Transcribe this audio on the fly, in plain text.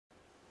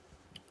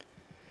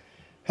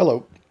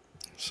Hello.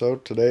 So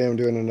today I'm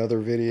doing another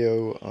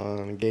video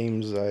on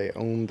games I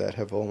own that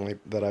I've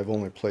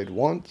only played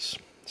once.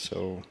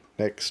 So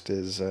next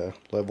is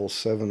Level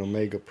 7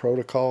 Omega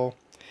Protocol.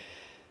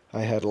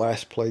 I had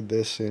last played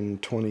this in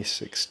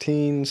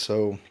 2016,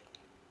 so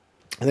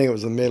I think it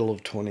was the middle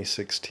of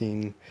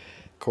 2016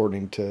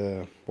 according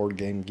to Board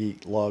Game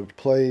Geek logged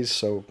plays,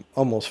 so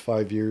almost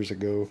 5 years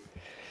ago.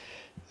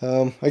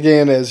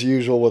 Again, as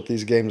usual with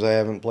these games I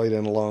haven't played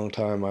in a long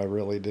time, I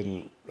really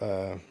didn't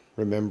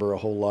remember a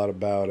whole lot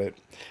about it.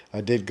 I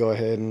did go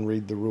ahead and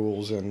read the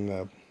rules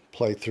and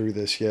play through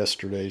this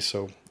yesterday,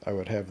 so I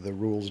would have the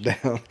rules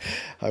down.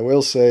 I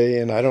will say,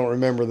 and I don't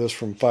remember this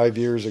from 5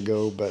 years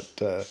ago,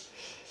 but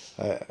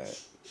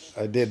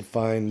I did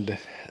find,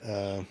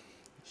 I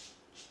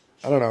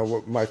don't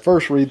know, my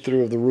first read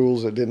through of the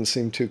rules, it didn't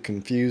seem too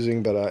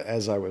confusing, but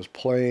as I was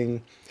playing,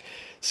 it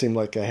seemed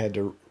like I had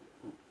to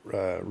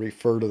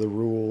refer to the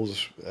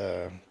rules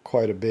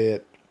quite a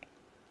bit.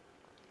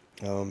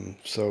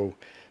 So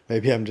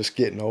maybe I'm just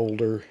getting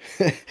older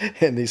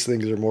and these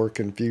things are more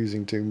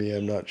confusing to me.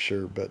 I'm not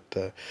sure,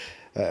 but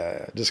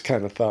just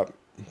kind of thought,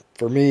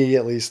 for me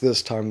at least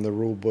this time, the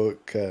rule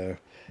book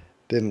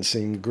didn't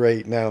seem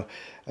great. Now,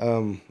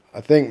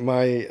 I think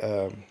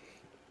my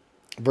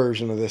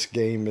version of this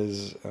game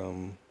is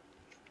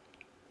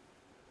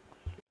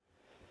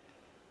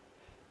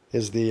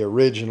the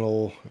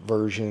original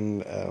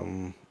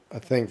version. I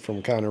think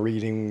from kind of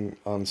reading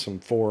on some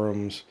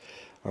forums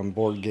on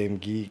Board Game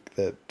Geek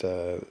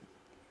that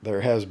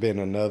there has been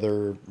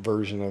another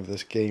version of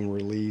this game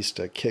released,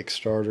 a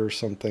Kickstarter or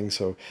something,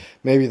 so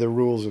maybe the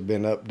rules have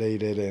been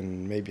updated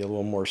and maybe a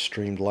little more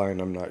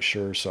streamlined, I'm not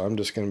sure. So I'm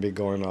just going to be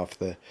going off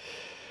the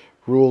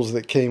rules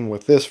that came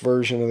with this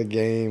version of the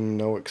game,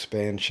 no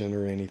expansion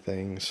or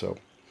anything. So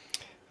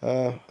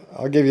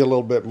I'll give you a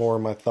little bit more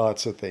of my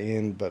thoughts at the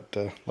end, but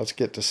let's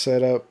get to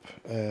setup,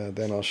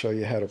 then I'll show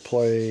you how to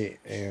play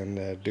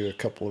and do a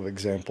couple of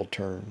example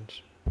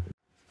turns.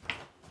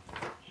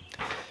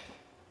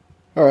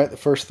 Alright, the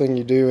first thing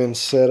you do in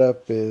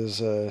setup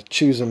is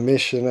choose a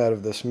mission out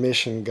of this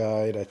mission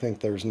guide. I think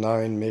there's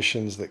 9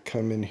 missions that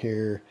come in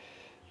here.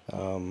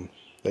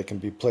 They can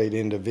be played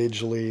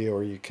individually,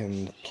 or you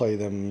can play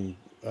them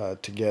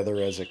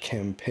together as a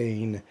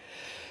campaign.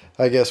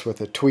 I guess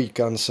with a tweak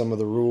on some of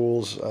the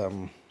rules,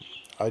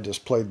 I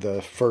just played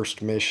the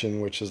first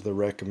mission, which is the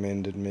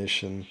recommended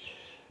mission.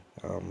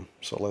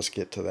 So let's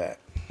get to that.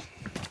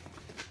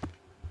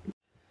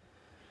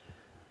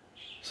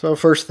 So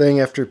first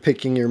thing, after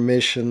picking your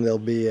mission, there'll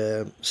be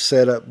a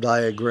setup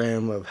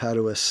diagram of how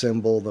to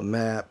assemble the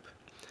map.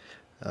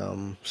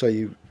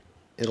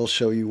 It'll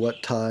show you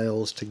what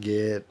tiles to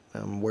get,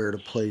 where to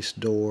place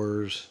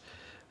doors,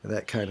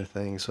 that kind of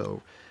thing.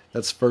 So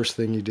that's the first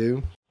thing you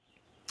do.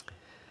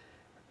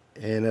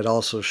 And it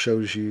also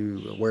shows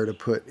you where to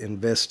put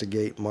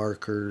investigate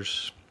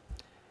markers.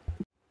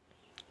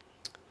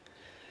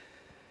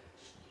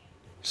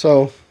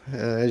 So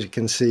as you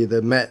can see,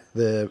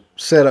 the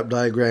setup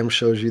diagram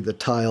shows you the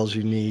tiles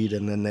you need,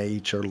 and then they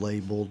each are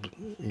labeled,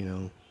 you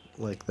know,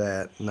 like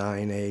that.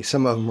 9A.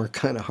 Some of them are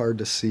kind of hard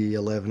to see.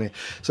 11A.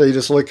 So you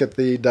just look at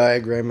the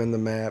diagram in the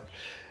map,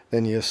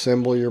 then you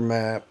assemble your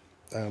map.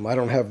 I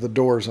don't have the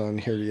doors on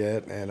here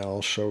yet, and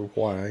I'll show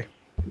why.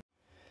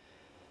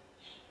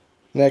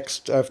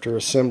 Next, after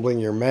assembling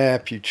your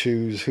map, you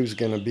choose who's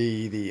going to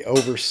be the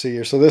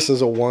overseer. So this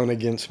is a 1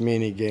 against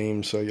many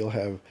game, so you'll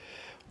have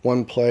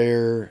one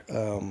player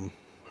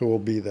who will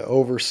be the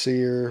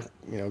overseer,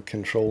 you know,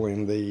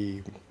 controlling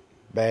the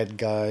bad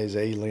guys,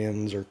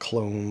 aliens or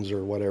clones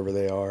or whatever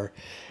they are.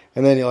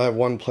 And then you'll have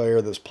one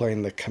player that's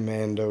playing the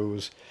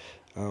commandos,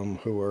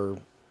 who are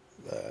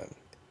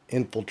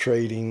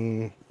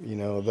infiltrating, you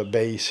know, the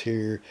base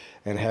here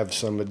and have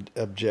some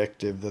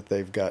objective that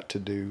they've got to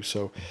do.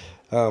 So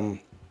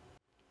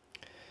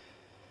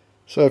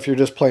if you're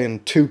just playing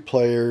 2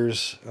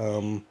 players,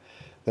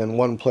 then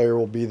one player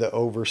will be the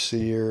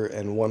overseer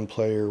and one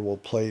player will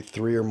play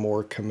 3 or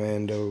more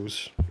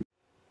commandos.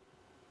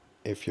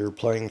 If you're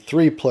playing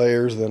 3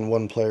 players, then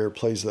one player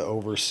plays the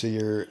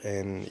overseer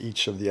and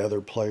each of the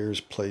other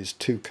players plays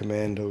 2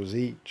 commandos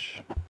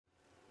each.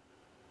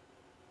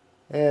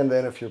 And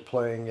then if you're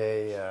playing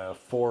a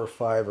 4,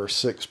 5, or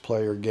 6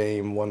 player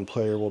game, one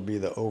player will be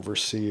the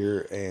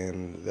overseer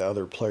and the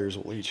other players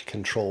will each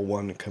control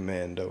 1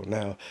 commando.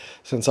 Now,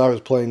 since I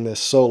was playing this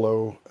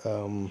solo,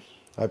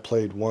 I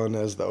played 1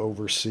 as the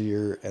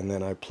overseer and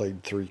then I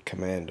played 3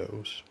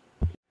 commandos.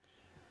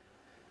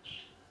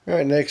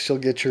 Alright, next you'll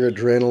get your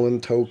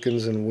adrenaline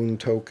tokens and wound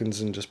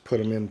tokens and just put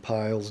them in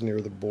piles near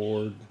the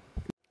board.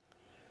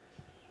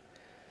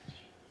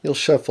 You'll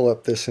shuffle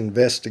up this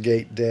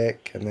investigate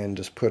deck and then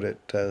just put it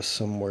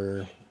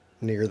somewhere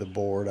near the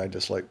board. I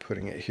just like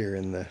putting it here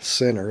in the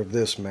center of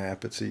this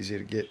map. It's easy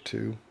to get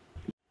to.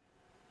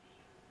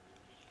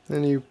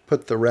 Then you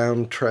put the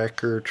round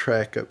tracker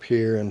track up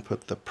here and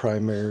put the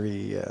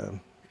primary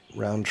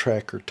round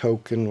tracker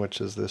token, which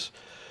is this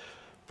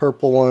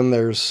purple one.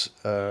 There's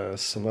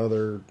some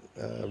other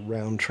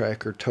round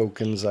tracker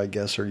tokens, I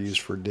guess, are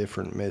used for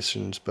different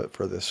missions, but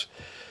for this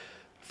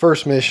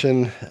First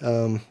mission,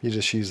 you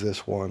just use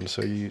this one,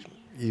 so you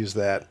use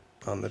that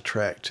on the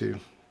track to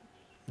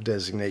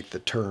designate the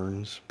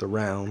turns, the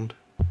round.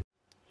 All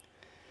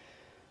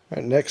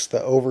right, next,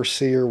 the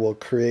Overseer will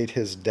create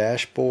his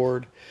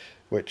dashboard,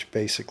 which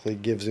basically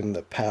gives him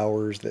the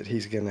powers that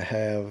he's going to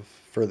have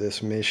for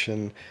this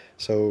mission.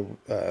 So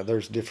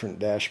there's different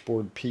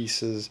dashboard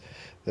pieces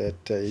that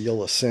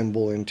you'll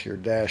assemble into your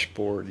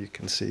dashboard. You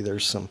can see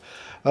there's some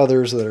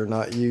others that are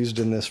not used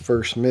in this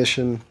first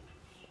mission,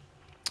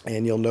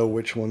 and you'll know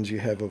which ones you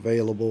have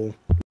available.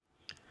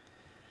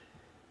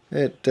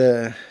 It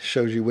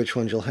shows you which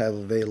ones you'll have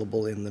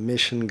available in the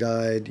mission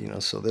guide. You know,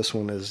 so this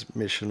one is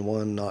mission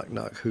 1, knock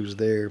knock, who's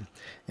there?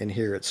 And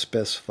here it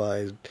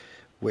specifies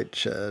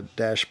which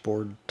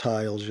dashboard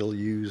tiles you'll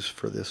use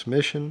for this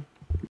mission.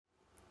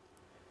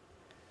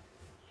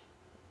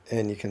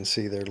 And you can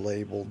see they're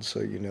labeled, so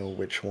you know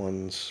which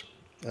ones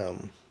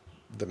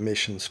the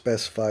mission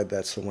specified.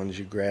 That's the ones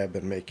you grab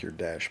and make your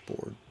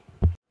dashboard.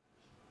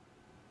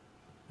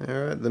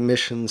 Alright, the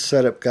mission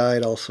setup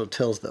guide also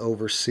tells the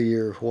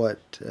Overseer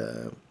what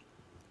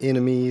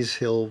enemies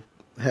he'll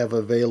have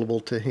available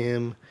to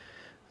him.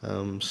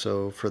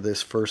 So for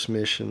this first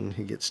mission,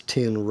 he gets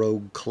 10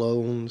 rogue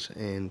clones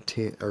and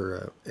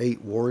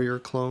 8 warrior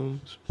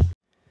clones.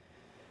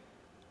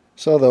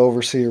 So the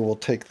Overseer will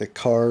take the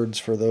cards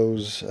for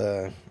those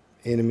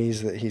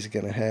enemies that he's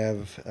going to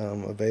have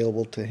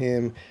available to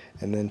him,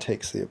 and then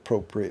takes the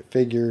appropriate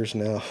figures.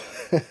 Now,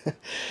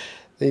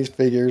 these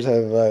figures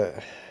have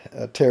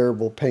a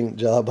terrible paint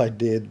job I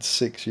did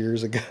 6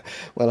 years ago.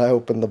 When I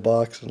opened the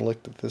box and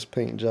looked at this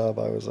paint job,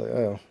 I was like,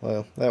 oh,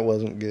 well, that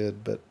wasn't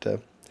good. But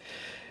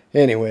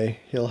anyway,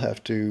 he'll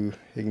have to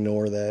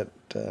ignore that.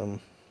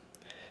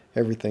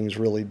 Everything's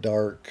really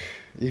dark,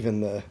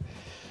 even the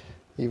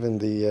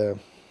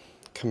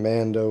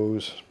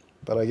commandos.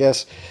 But I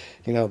guess,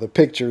 you know, the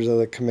pictures of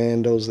the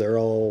commandos, they're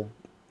all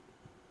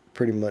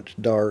pretty much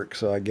dark,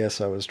 so I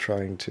guess I was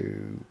trying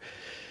to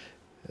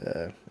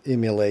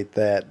emulate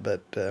that,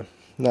 but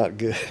not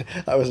good.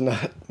 I was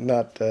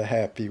not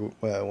happy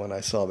when I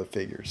saw the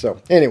figures.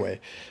 So anyway,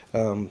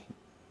 the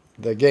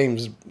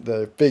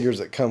figures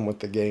that come with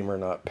the game are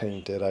not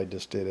painted. I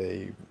just did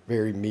a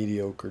very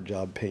mediocre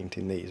job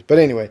painting these. But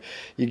anyway,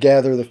 you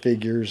gather the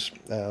figures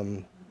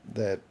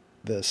that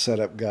the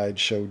setup guide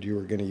showed you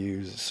were going to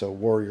use. So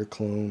warrior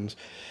clones,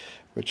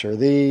 which are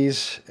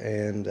these,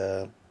 and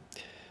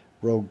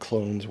rogue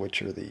clones,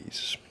 which are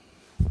these.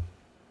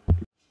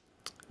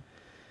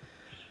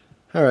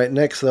 Alright,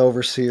 next the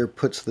Overseer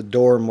puts the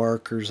door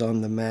markers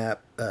on the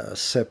map,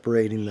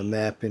 separating the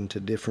map into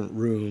different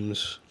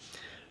rooms.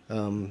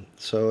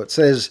 So it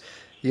says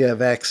you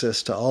have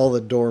access to all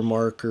the door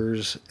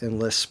markers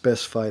unless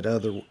specified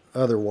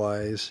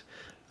otherwise.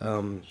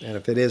 And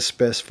if it is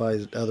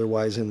specified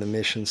otherwise in the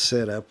mission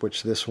setup,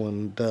 which this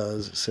one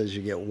does, it says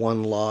you get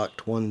 1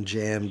 locked, 1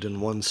 jammed,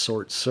 and 1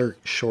 short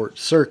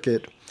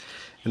circuit.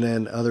 And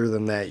then other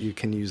than that, you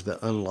can use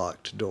the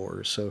unlocked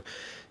doors. So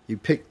you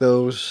pick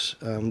those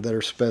that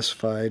are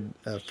specified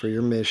for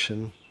your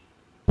mission.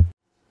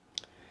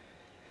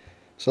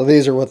 So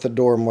these are what the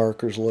door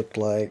markers look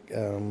like.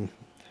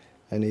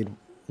 I need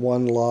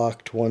 1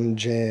 locked, 1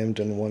 jammed,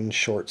 and 1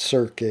 short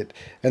circuit,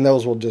 and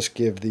those will just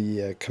give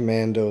the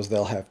commandos,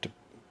 they'll have to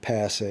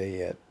pass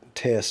a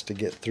test to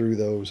get through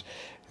those.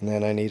 And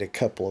then I need a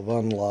couple of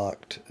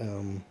unlocked,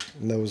 and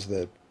those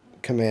the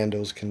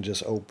commandos can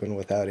just open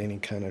without any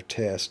kind of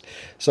test.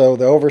 So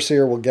the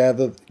Overseer will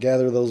gather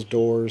those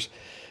doors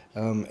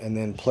and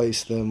then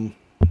place them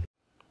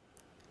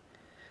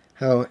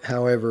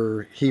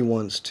however he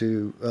wants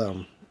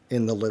to,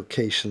 in the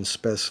location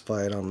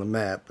specified on the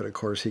map. But of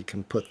course he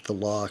can put the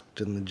locked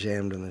and the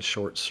jammed and the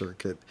short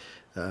circuit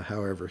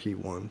however he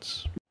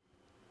wants.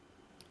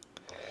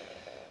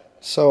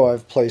 So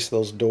I've placed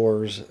those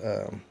doors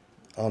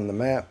on the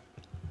map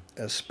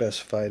as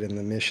specified in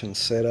the mission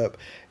setup,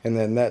 and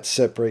then that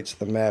separates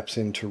the maps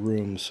into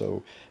rooms.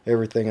 So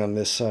everything on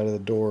this side of the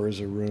door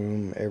is a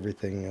room,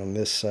 everything on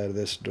this side of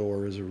this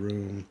door is a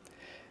room,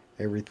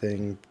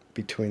 everything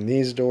between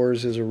these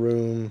doors is a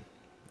room,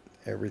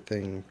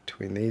 everything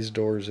between these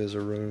doors is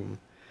a room,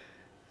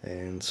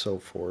 and so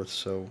forth.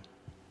 So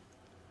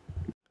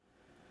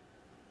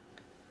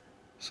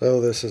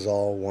this is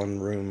all one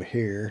room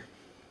here,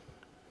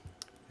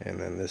 and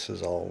then this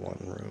is all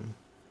one room.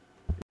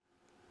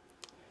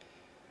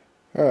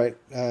 Alright,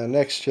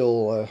 next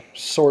you'll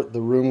sort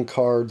the room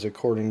cards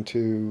according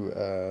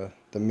to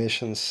the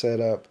mission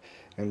setup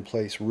and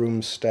place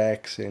room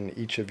stacks in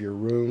each of your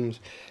rooms.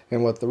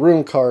 And what the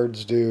room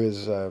cards do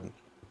is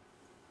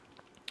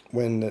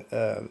when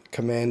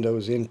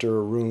commandos enter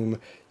a room,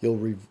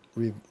 you'll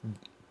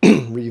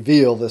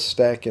reveal the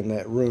stack in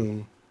that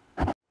room.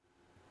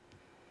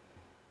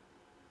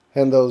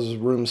 And those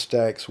room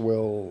stacks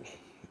will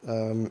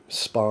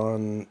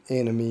spawn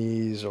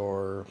enemies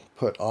or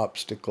put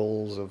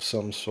obstacles of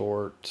some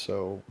sort.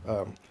 So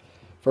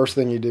first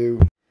thing you do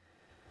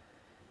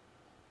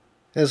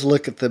is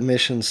look at the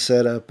mission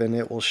setup, and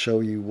it will show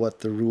you what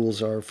the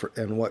rules are for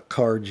and what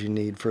cards you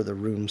need for the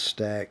room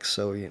stack.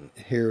 So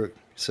here it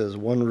says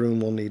one room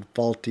will need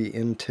faulty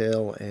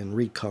intel and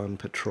recon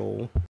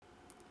patrol.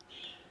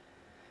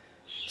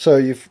 So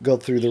you go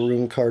through the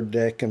room card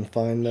deck and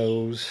find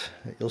those.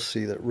 You'll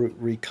see that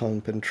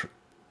recon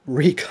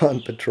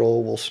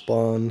patrol will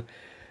spawn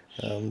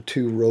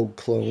 2 rogue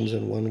clones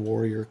and 1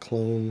 warrior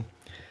clone,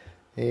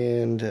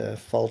 and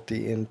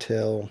faulty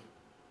intel.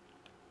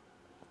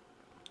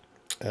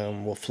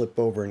 We'll flip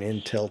over an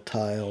intel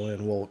tile,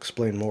 and we'll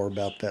explain more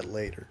about that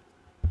later.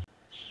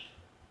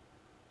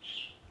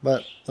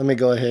 But let me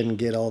go ahead and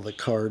get all the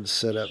cards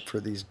set up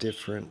for these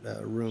different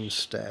room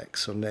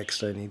stacks. So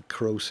next I need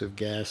corrosive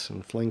gas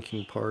and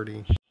flanking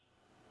party.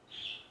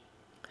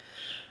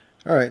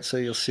 Alright, so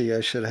you'll see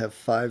I should have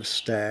 5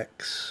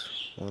 stacks,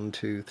 1,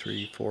 2,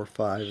 3, 4,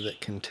 5,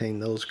 that contain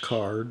those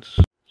cards.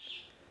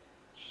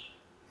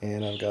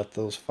 And I've got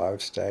those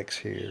 5 stacks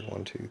here,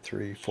 1, 2,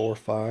 3, 4,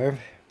 5.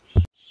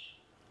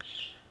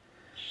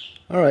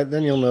 Alright,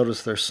 then you'll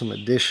notice there's some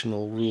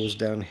additional rules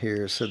down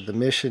here. It said the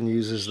mission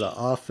uses the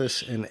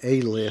office and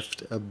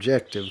A-lift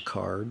objective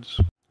cards.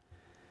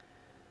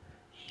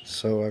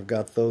 So I've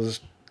got those,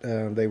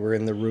 they were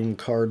in the room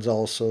cards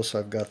also, so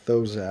I've got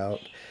those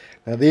out.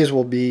 Now these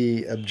will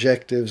be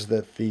objectives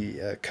that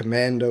the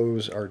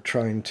commandos are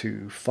trying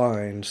to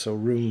find, so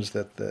rooms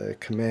that the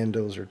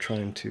commandos are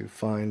trying to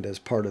find as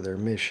part of their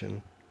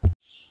mission.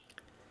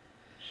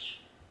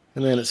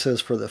 And then it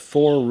says for the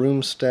 4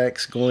 room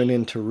stacks going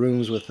into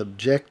rooms with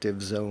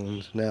objective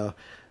zones. Now,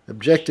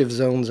 objective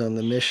zones on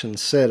the mission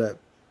setup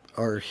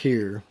are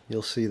here.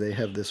 You'll see they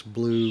have this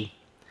blue.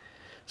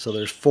 So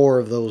there's 4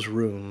 of those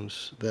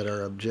rooms that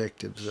are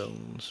objective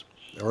zones,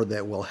 or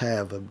that will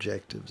have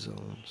objective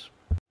zones.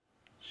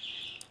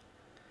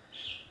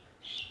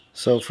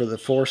 So for the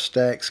 4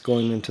 stacks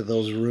going into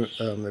those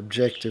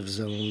objective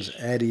zones,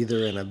 add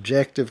either an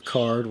objective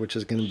card, which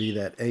is going to be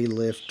that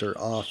A-lift or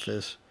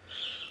office,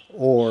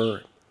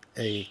 or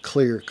a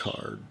clear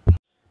card.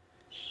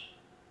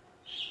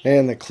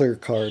 And the clear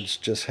cards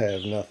just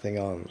have nothing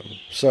on them.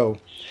 So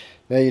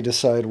now you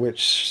decide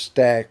which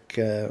stack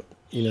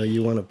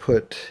you want to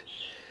put,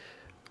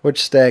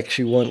 which stacks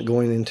you want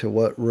going into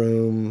what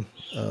room.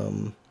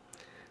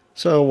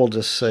 So we'll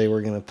just say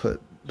we're going to put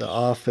the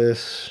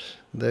office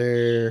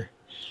there,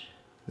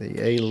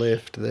 the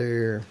A-lift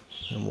there,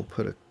 and we'll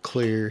put a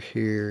clear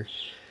here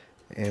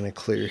and a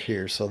clear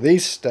here. So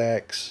these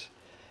stacks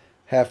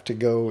have to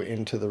go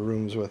into the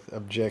rooms with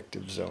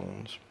objective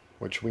zones,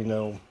 which we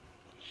know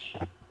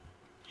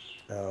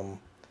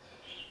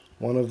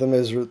one of them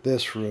is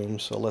this room.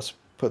 So let's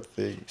put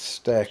the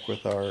stack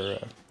with our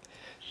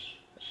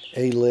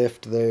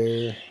A-lift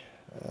there.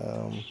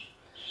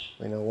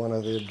 We know one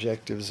of the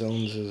objective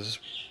zones is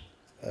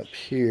up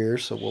here,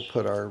 so we'll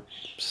put our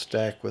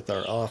stack with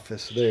our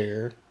office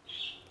there.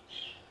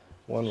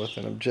 One with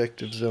an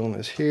objective zone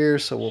is here,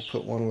 so we'll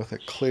put one with a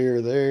clear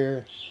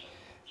there.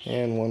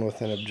 And one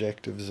with an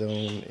objective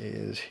zone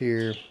is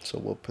here, so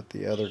we'll put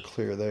the other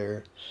clear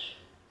there.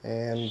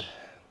 And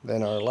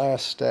then our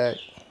last stack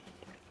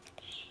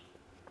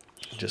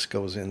just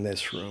goes in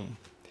this room.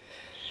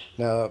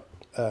 Now,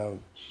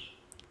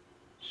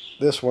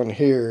 this one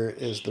here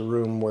is the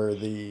room where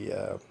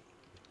the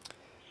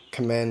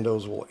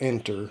commandos will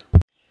enter.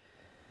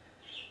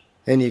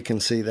 And you can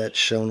see that's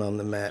shown on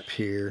the map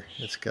here.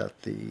 It's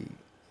got the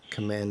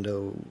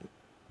commando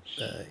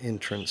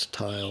entrance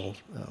tile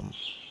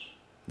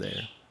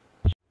there.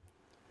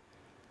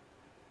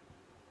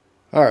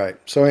 Alright,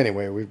 so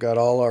anyway, we've got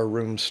all our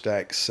room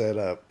stacks set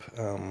up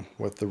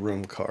with the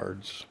room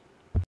cards.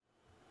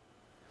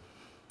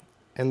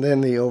 And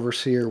then the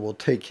overseer will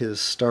take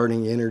his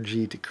starting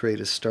energy to create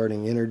a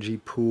starting energy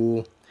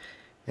pool.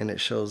 And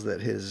it shows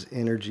that his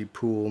energy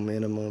pool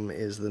minimum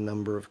is the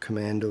number of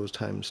commandos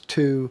times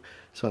 2.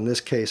 So in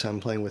this case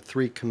I'm playing with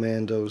 3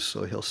 commandos,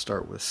 so he'll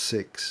start with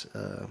 6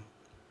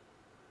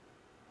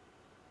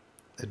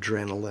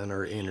 adrenaline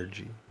or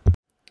energy.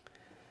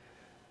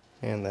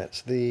 And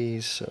that's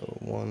these, so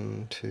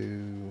 1,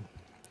 2,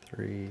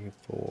 3,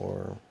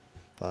 4,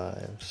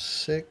 5,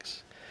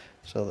 6.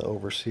 So the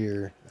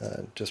overseer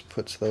just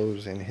puts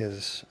those in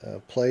his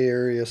play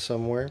area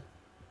somewhere.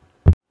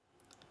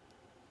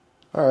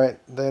 Alright,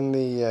 then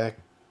the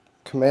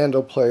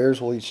commando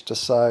players will each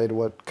decide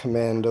what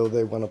commando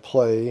they want to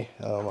play.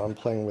 I'm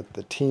playing with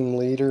the team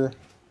leader,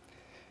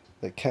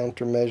 the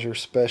countermeasure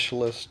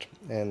specialist,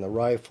 and the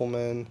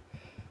rifleman.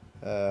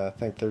 I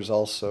think there's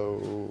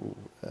also,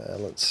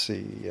 let's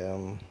see,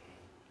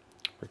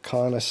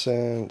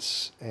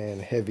 reconnaissance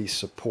and heavy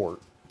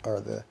support are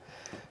the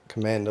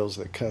commandos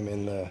that come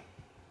in the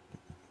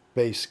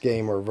base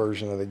game or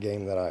version of the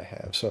game that I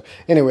have. So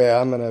anyway,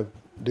 I'm going to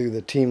do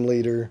the team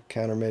leader,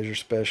 countermeasure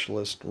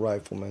specialist,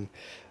 rifleman.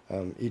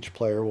 Each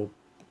player will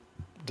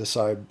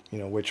decide,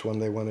 which one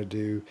they want to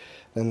do.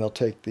 Then they'll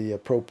take the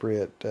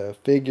appropriate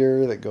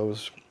figure that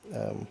goes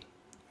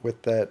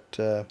with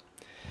that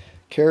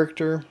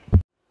character.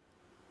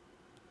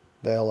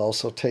 They'll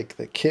also take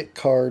the kit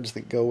cards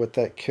that go with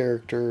that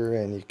character,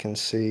 and you can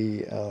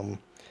see,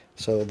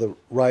 so the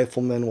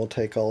rifleman will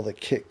take all the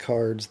kit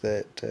cards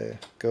that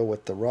go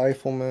with the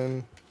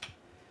rifleman.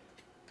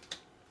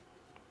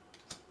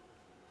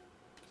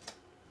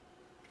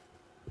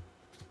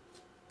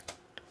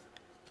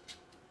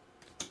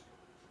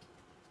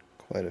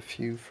 Quite a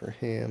few for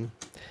him.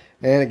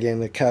 And again,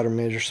 the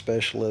countermeasure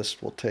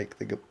specialist will take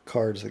the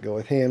cards that go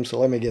with him. So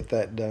let me get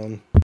that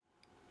done.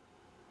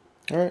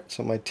 Alright,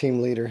 so my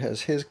team leader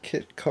has his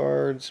kit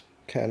cards,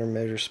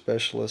 countermeasure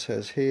specialist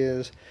has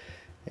his,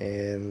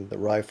 and the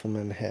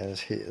rifleman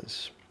has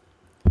his.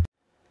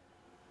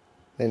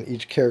 Then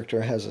each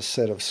character has a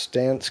set of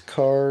stance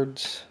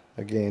cards.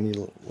 Again,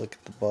 you look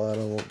at the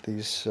bottom,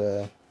 these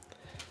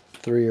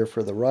three are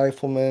for the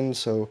rifleman,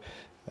 so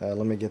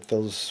let me get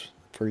those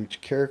for each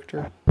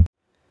character.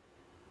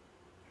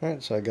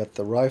 Alright, so I got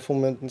the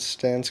rifleman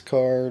stance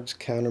cards,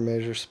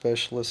 countermeasure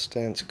specialist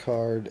stance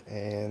card,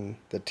 and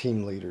the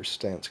team leader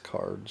stance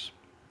cards.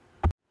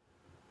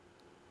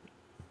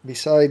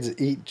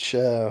 Besides each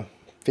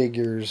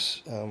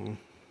figure's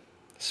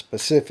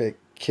specific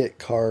kit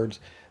cards,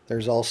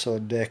 there's also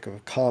a deck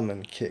of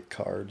common kit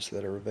cards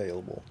that are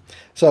available.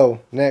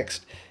 So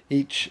next,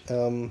 each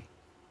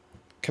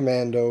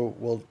commando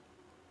will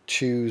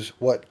choose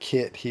what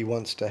kit he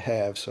wants to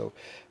have. So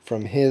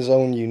from his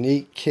own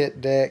unique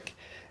kit deck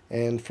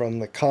and from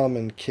the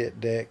common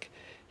kit deck,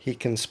 he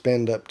can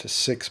spend up to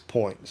 6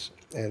 points.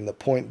 And the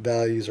point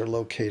values are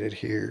located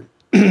here.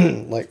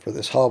 Like for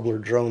this Hobbler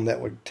drone,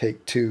 that would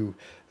take 2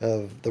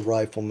 of the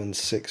rifleman's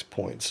 6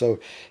 points. So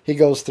he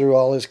goes through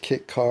all his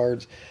kit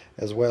cards,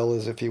 as well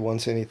as if he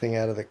wants anything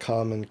out of the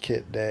common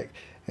kit deck,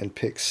 and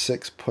picks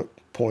 6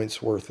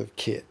 points worth of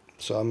kit.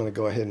 So I'm going to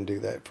go ahead and do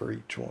that for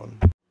each one.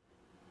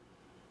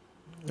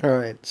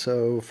 Alright,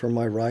 so for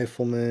my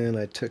rifleman,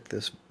 I took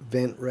this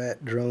Vent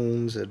Rat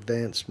Drones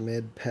Advanced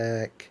Med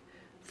Pack.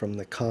 From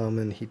the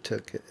common, he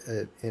took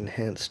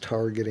Enhanced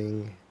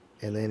Targeting,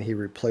 and then he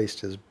replaced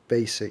his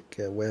basic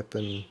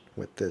weapon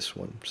with this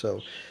one.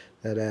 So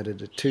that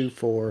added a 2,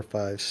 4,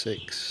 5,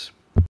 6.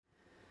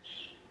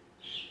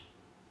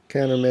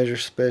 Countermeasure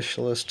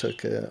Specialist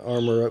took an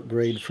armor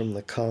upgrade from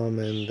the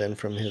common, then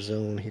from his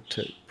own he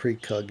took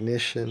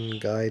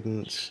Precognition,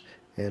 Guidance,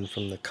 and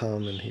from the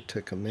common he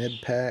took a med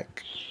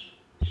pack.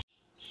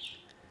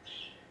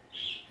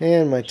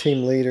 And my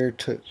team leader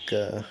took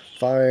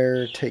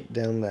Fire, Take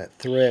Down That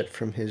Threat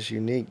from his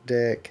unique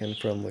deck, and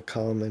from the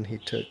common he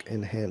took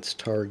Enhanced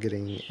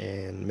Targeting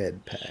and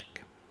med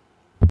pack.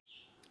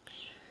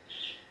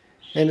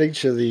 And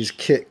each of these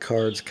kit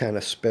cards kind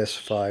of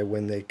specify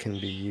when they can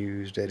be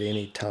used at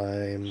any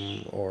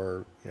time,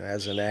 or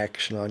as an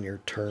action on your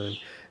turn.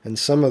 And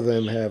some of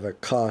them have a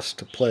cost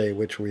to play,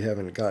 which we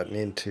haven't gotten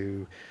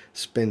into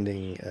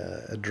spending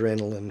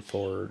adrenaline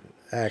for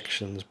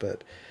actions.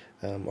 But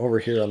over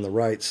here on the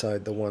right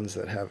side, the ones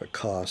that have a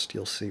cost,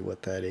 you'll see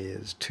what that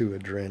is. 2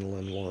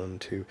 adrenaline, 1,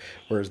 2.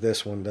 Whereas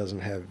this one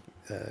doesn't have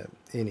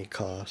any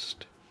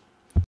cost.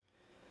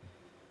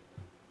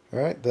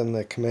 Alright, then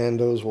the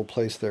commandos will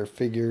place their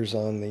figures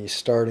on the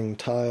starting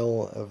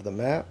tile of the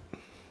map,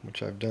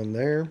 which I've done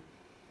there.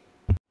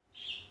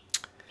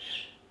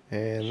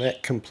 And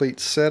that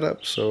completes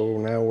setup, so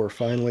now we're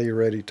finally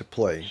ready to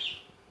play.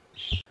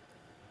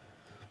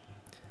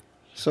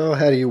 So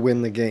how do you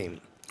win the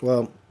game?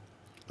 Well,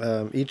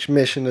 each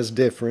mission is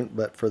different,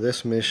 but for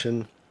this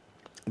mission,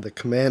 the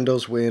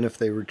commandos win if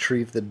they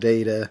retrieve the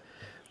data,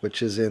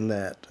 which is in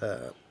that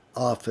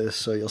office.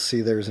 So you'll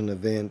see there's an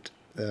event.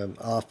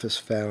 Office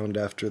found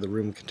after the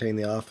room containing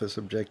the office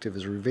objective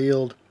is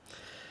revealed.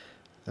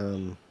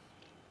 Oh,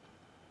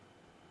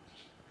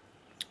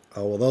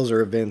 well, those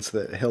are events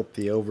that help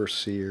the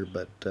overseer,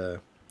 but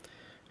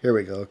here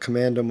we go.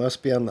 Commando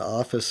must be on the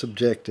office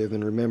objective,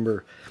 and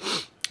remember,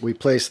 we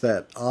place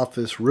that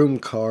office room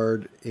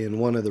card in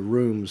one of the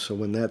rooms, so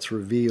when that's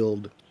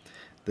revealed,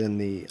 then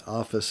the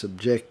office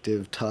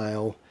objective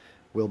tile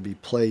will be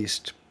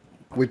placed.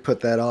 We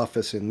put that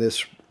office in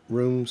this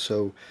room,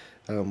 so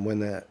when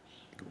that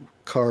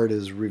card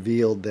is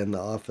revealed, then the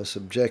office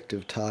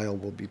objective tile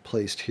will be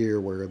placed here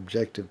where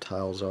objective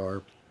tiles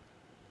are.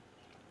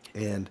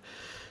 And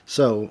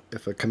so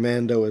if a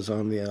commando is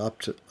on the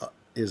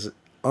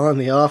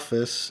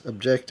office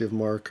objective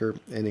marker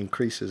and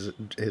increases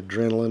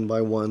adrenaline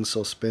by 1,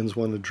 so spends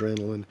 1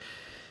 adrenaline,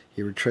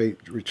 he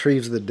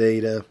retrieves the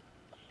data,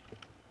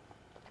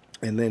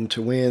 and then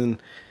to win,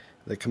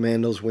 the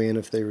commandos win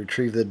if they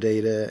retrieve the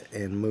data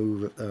and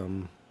move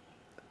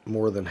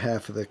more than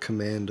half of the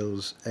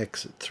commandos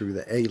exit through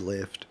the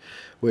A-lift,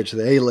 which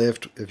the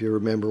A-lift, if you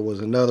remember, was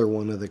another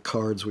one of the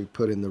cards we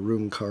put in the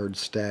room card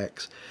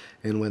stacks.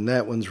 And when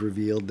that one's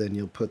revealed, then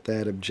you'll put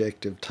that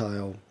objective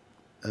tile.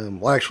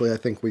 Well, actually, I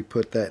think we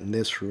put that in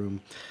this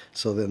room,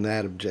 so then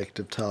that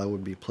objective tile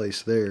would be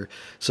placed there.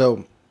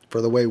 So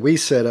for the way we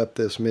set up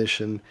this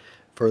mission,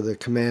 for the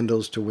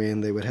commandos to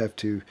win, they would have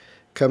to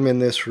come in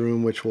this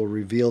room, which will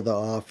reveal the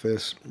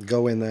office,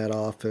 go in that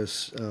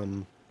office,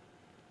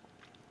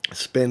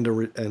 spend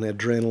an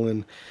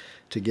adrenaline,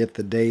 to get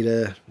the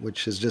data,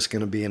 which is just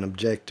going to be an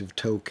objective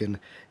token,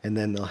 and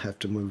then they'll have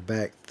to move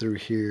back through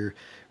here,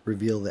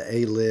 reveal the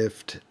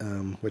A-lift,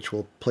 which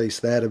will place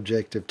that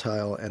objective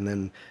tile, and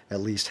then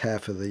at least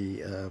half of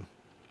the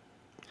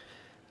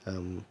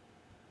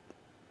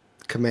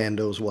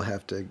commandos will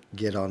have to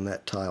get on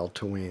that tile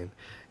to win.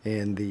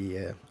 And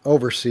the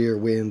overseer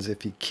wins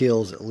if he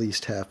kills at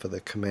least half of the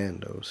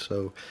commandos.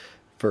 So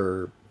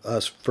for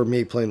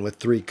me playing with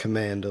 3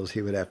 commandos,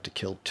 he would have to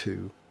kill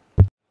 2.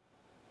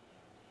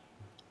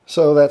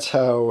 So that's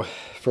how,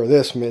 for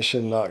this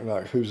mission, Knock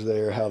Knock Who's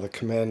There, how the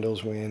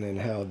commandos win and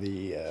how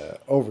the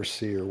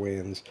overseer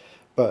wins.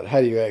 But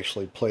how do you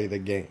actually play the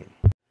game?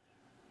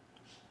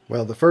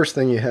 Well, the first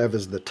thing you have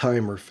is the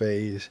timer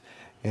phase.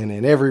 And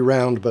in every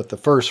round but the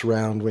first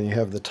round, when you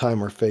have the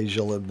timer phase,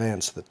 you'll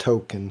advance the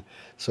token.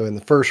 So in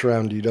the first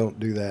round, you don't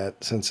do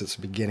that since it's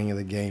the beginning of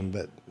the game,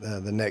 but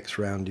the next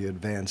round you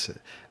advance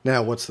it.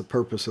 Now, what's the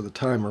purpose of the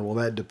timer? Well,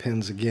 that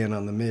depends again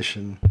on the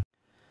mission.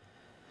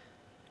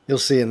 You'll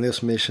see in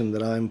this mission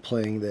that I'm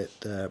playing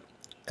that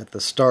at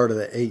the start of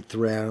the 8th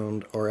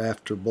round, or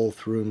after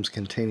both rooms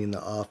containing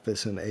the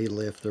office and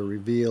A-lift are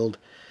revealed,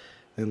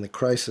 then the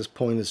crisis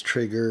point is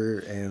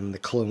triggered and the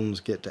clones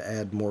get to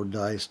add more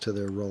dice to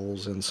their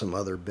rolls and some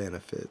other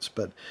benefits.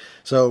 But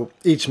so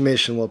each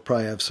mission will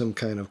probably have some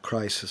kind of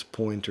crisis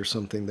point or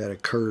something that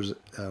occurs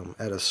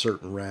at a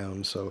certain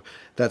round. So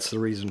that's the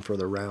reason for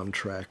the round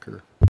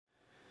tracker.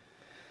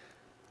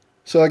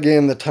 So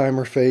again, the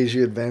timer phase,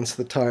 you advance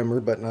the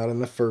timer, but not in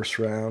the first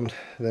round.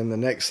 Then the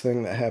next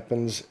thing that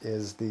happens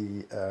is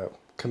the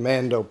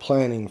commando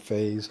planning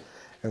phase.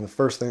 And the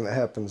first thing that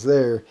happens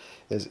there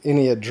is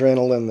any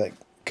adrenaline that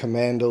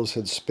commandos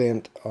had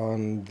spent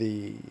on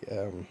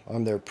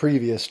their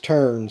previous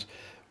turns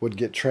would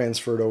get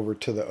transferred over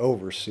to the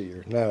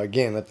overseer. Now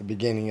again, at the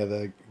beginning of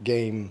the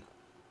game,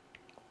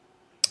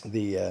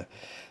 the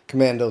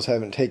commandos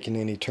haven't taken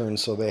any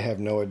turns, so they have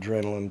no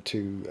adrenaline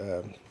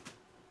to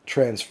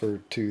transfer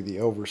to the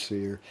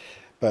overseer.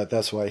 But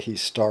that's why he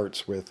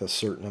starts with a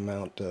certain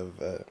amount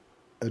of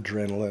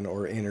adrenaline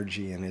or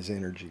energy in his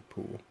energy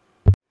pool.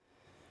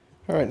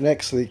 Alright,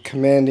 next the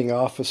commanding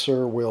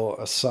officer will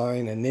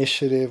assign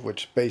initiative,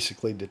 which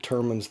basically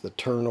determines the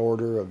turn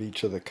order of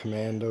each of the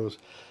commandos.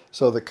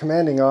 So the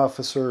commanding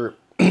officer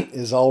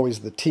is always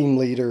the team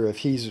leader if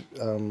he's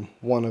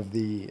one of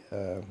the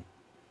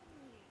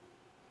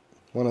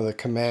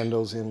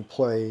commandos in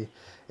play.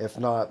 If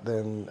not,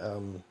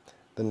 then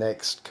the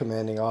next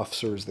commanding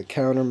officer is the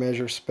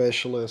countermeasure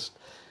specialist.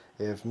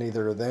 If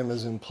neither of them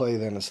is in play,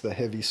 then it's the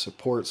heavy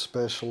support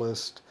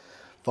specialist,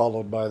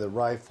 followed by the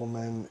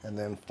rifleman, and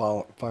then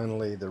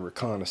finally the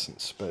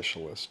reconnaissance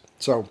specialist.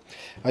 So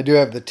I do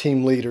have the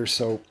team leader,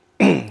 so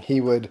he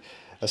would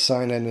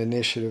assign an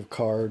initiative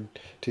card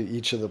to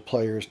each of the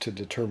players to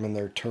determine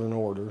their turn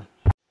order.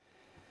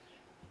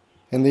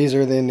 And these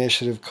are the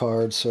initiative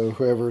cards, so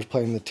whoever is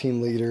playing the team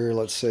leader,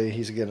 let's say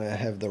he's going to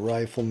have the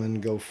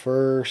rifleman go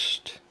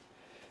first.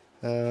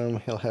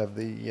 He'll have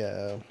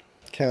the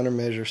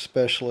countermeasure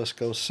specialist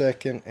go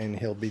second, and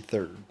he'll be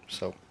third.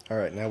 So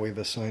alright, now we've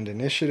assigned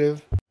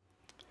initiative.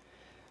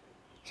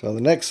 So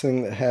the next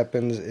thing that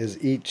happens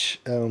is each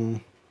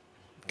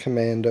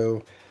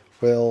commando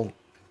will,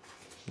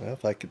 well,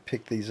 if I could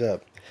pick these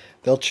up,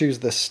 they'll choose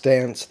the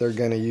stance they're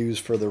going to use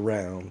for the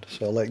round.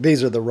 So like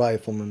these are the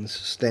rifleman's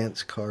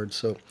stance cards.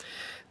 So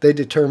they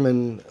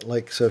determine,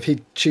 like, so if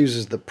he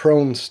chooses the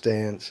prone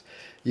stance,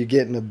 you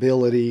get an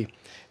ability,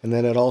 and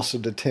then it also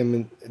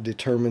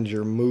determines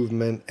your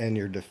movement and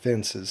your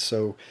defenses.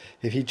 So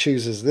if he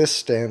chooses this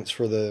stance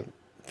for the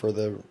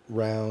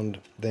round,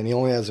 then he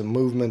only has a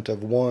movement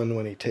of 1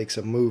 when he takes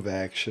a move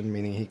action,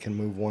 meaning he can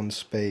move 1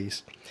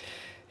 space.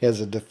 He has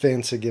a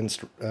defense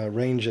against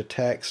range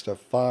attacks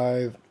of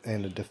 5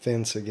 and a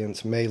defense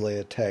against melee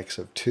attacks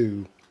of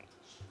 2.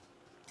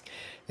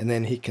 And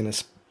then he can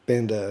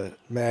spend a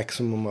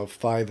maximum of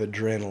 5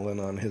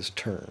 adrenaline on his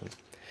turn.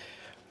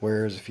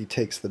 Whereas if he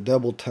takes the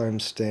double time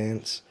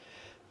stance,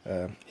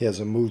 he has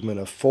a movement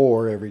of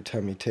 4 every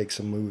time he takes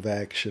a move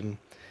action,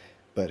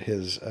 but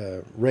his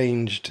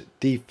ranged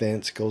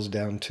defense goes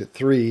down to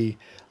 3,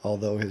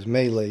 although his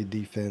melee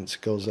defense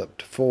goes up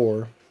to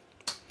 4.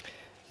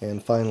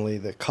 And finally,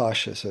 the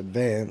cautious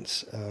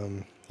advance.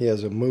 He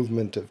has a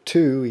movement of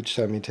 2 each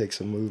time he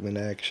takes a movement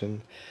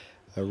action,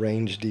 a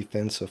ranged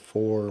defense of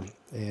 4,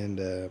 and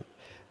a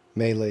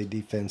melee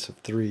defense of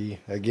 3.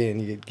 Again,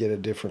 you get a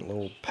different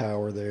little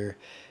power there.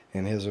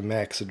 And his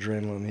max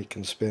adrenaline he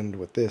can spend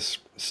with this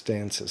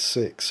stance is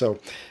 6. So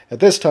at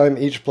this time,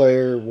 each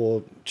player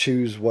will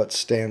choose what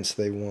stance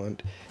they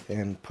want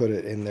and put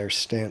it in their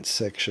stance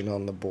section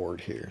on the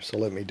board here. So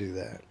let me do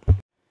that.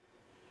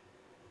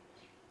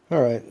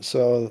 Alright,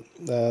 so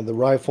the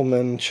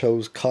rifleman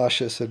chose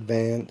cautious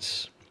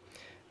advance.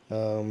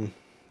 The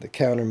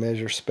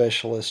countermeasure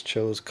specialist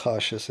chose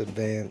cautious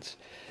advance.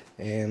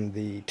 And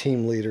the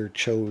team leader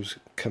chose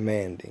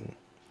commanding.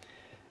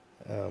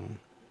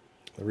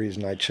 The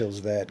reason I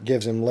chose that,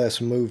 gives him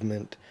less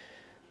movement,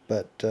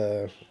 but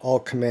all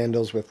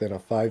commandos within a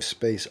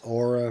 5-space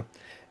aura,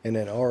 and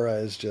an aura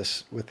is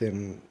just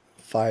within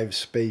 5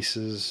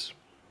 spaces.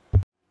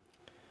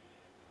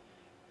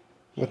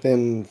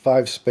 Within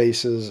 5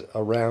 spaces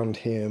around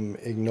him,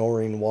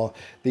 ignoring wall.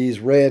 These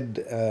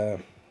red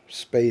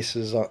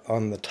spaces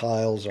on the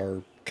tiles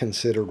are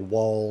considered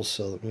walls,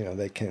 so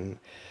they can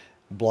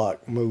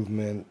block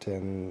movement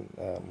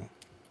and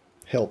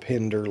help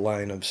hinder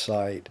line of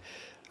sight.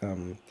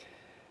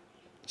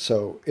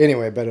 So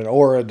anyway, but an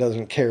aura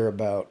doesn't care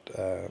about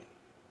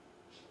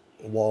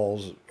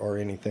walls or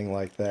anything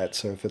like that.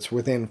 So if it's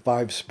within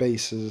 5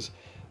 spaces,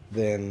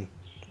 then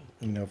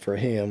for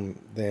him,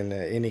 then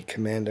any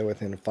commando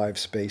within 5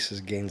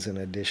 spaces gains an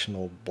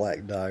additional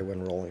black die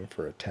when rolling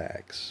for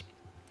attacks.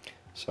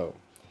 So,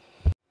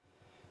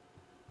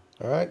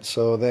 alright,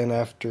 so then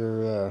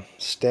after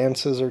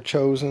stances are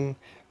chosen,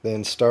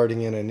 then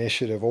starting in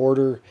initiative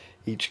order,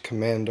 each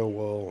commando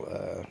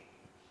will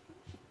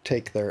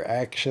take their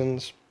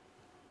actions.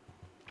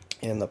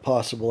 And the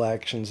possible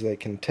actions they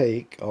can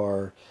take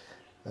are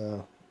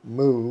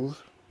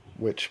move,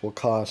 which will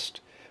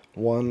cost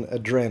 1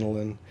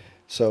 adrenaline.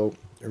 So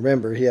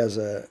remember, he has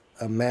a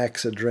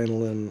max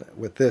adrenaline.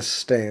 With this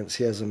stance,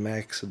 he has a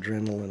max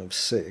adrenaline of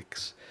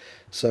 6.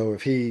 So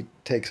if he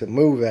takes a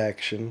move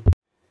action,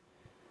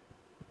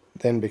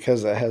 then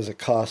because that has a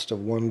cost of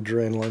 1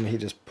 adrenaline, he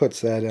just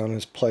puts that on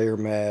his player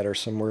mat or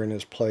somewhere in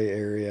his play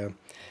area.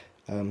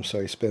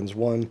 So he spends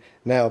 1.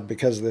 Now,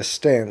 because of this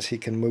stance, he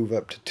can move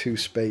up to 2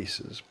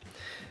 spaces.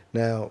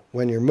 Now,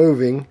 when you're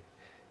moving,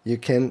 you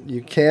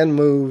can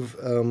move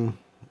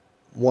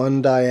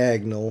 1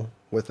 diagonal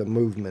with a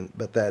movement,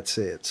 but that's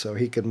it. So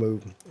he could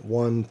move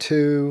 1,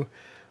 2,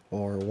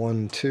 or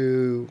 1,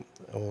 2,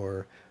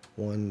 or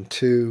 1,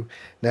 2.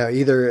 Now,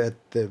 either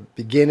at the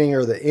beginning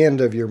or the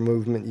end of your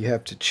movement, you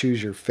have to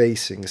choose your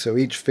facing. So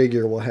each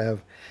figure will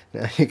have,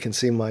 now you can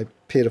see my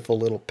pitiful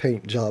little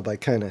paint job. I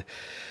kind of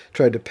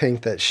tried to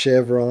paint that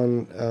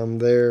chevron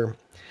there,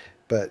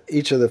 but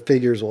each of the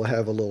figures will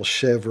have a little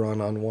chevron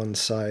on one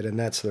side, and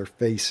that's their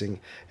facing,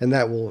 and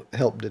that will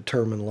help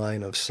determine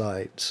line of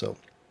sight. So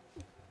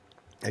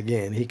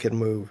again, he could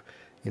move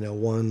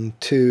 1,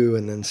 2,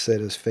 and then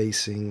set his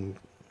facing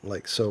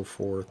like so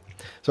forth.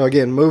 So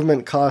again,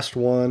 movement cost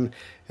 1,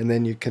 and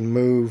then you can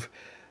move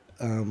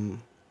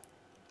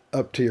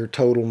up to your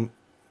total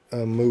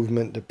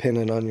movement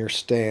depending on your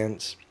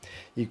stance.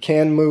 You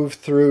can move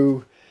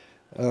through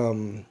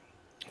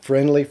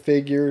friendly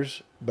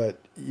figures, but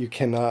you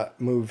cannot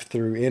move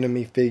through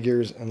enemy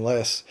figures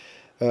unless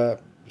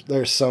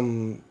there's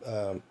some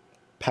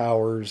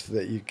powers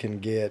that you can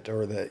get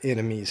or that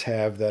enemies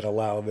have that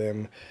allow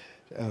them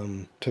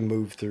to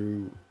move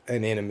through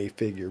an enemy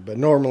figure. But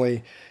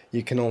normally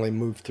you can only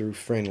move through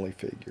friendly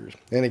figures.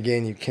 And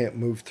again, you can't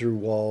move through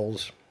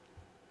walls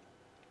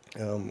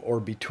or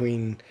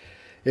between.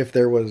 If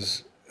there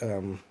was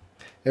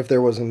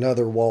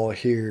another wall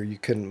here, you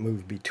couldn't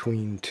move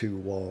between 2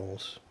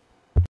 walls.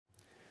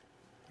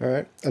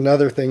 Alright,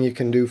 another thing you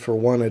can do for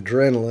 1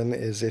 adrenaline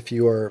is if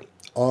you are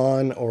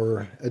on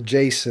or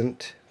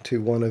adjacent to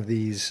one of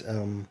these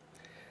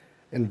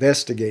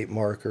investigate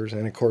markers,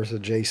 and of course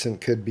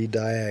adjacent could be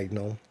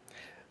diagonal.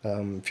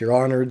 If you're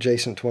on or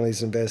adjacent to one of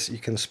these you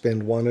can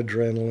spend 1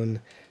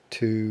 adrenaline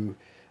to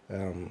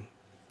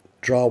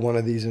draw one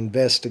of these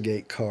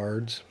investigate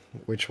cards,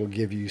 which will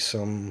give you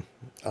some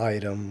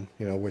item,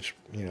 which,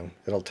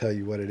 it'll tell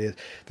you what it is.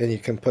 Then you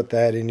can put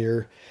that in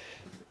your,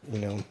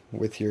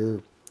 with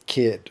your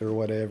kit or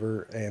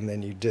whatever, and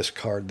then you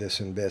discard this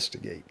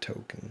investigate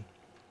token.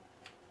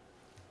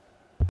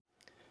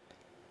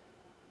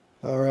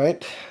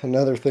 Alright,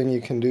 another thing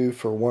you can do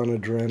for 1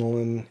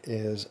 adrenaline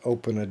is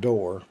open a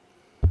door.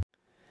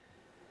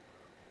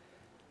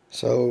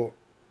 So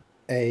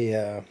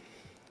a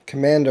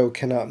commando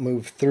cannot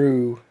move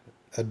through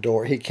a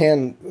door. A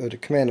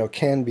commando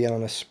can be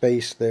on a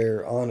space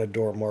there on a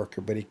door marker,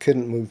 but he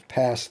couldn't move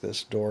past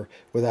this door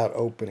without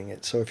opening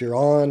it. So if you're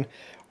on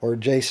or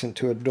adjacent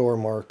to a door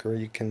marker,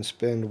 you can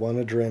spend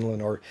 1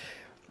 adrenaline, or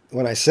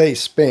when I say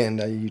spend,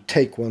 you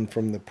take 1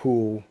 from the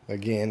pool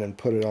again and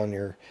put it on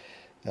your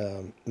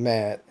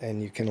mat,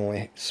 and you can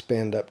only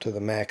spend up to the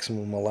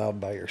maximum allowed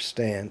by your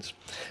stance.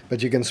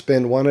 But you can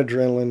spend 1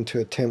 adrenaline to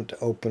attempt to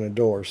open a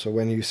door. So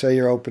when you say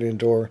you're opening a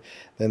door,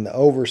 then the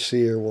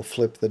overseer will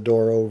flip the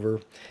door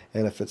over,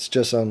 and if it's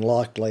just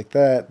unlocked like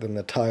that, then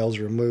the tile's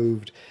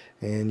removed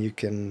and you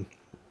can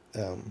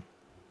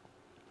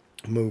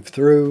move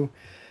through.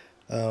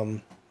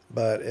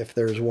 But if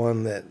there's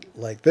one that,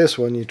 like this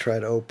one, you try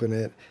to open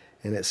it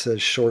and it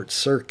says short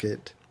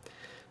circuit,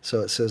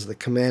 so it says the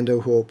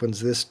commando who opens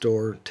this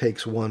door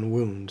takes 1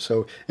 wound.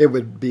 So it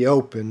would be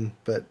open,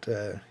 but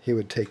he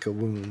would take a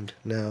wound.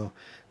 Now,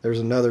 there's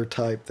another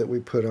type that we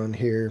put on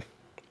here,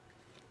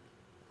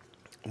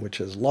 which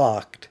is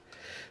locked.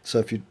 So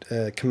if you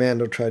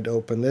commando tried to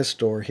open this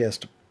door, he has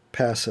to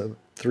pass a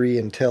 3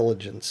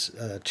 intelligence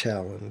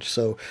challenge.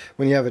 So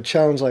when you have a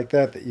challenge like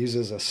that that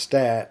uses a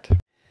stat,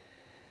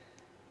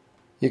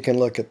 You can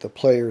look at the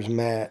player's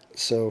mat.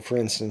 So for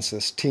instance,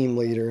 this team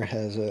leader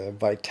has a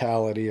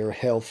vitality or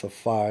health of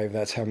 5.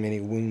 That's how many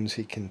wounds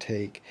he can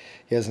take.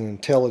 He has an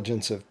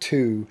intelligence of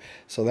 2,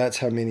 so that's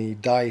how many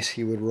dice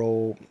he would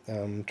roll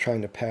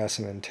trying to pass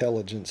an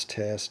intelligence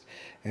test,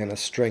 and a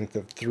strength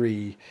of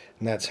 3,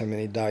 and that's how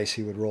many dice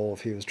he would roll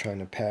if he was trying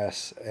to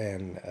pass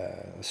an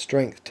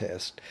strength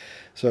test.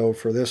 So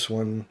for this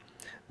one,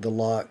 the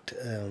locked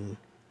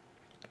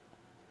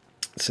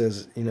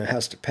says,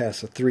 has to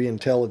pass a 3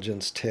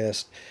 intelligence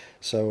test.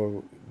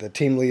 So the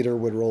team leader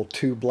would roll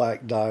 2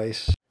 black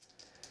dice.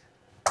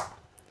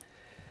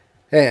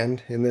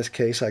 And in this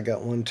case, I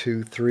got 1,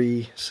 2,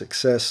 3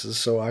 successes,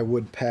 so I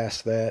would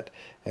pass that,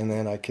 and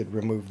then I could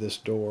remove this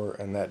door,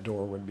 and that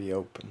door would be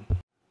open.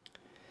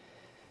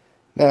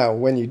 Now,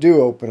 when you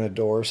do open a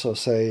door, so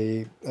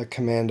say a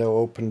commando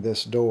opened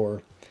this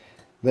door,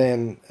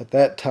 then at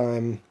that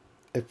time,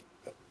 if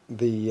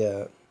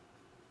the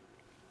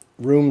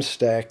room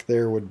stack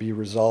there would be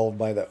resolved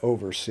by the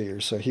overseer.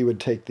 So he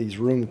would take these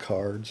room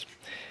cards,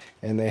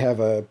 and they have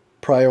a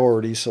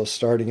priority, so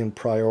starting in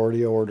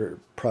priority order,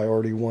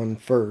 priority 1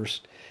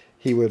 first,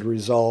 he would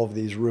resolve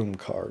these room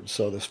cards.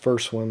 So this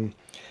first one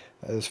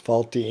is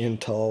faulty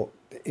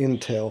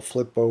intel,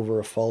 flip over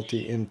a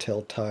faulty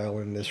intel tile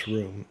in this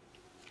room.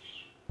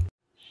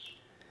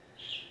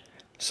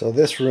 So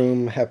this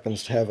room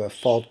happens to have a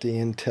faulty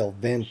intel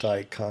vent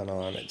icon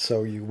on it,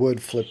 so you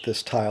would flip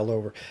this tile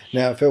over.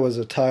 Now if it was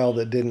a tile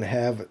that didn't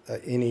have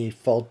any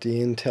faulty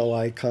intel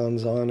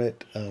icons on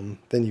it,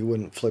 then you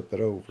wouldn't flip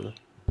it over.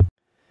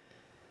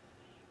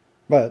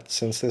 But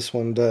since this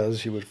one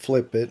does, you would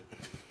flip it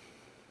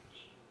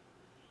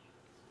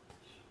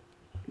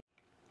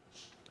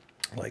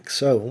like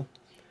so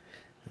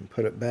and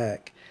put it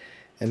back,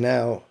 and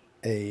now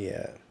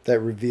that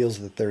reveals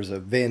that there's a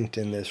vent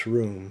in this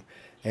room.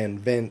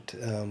 And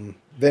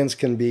vents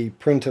can be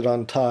printed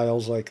on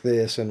tiles like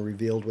this and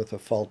revealed with a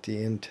faulty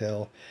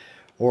intel,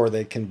 or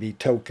they can be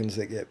tokens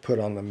that get put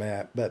on the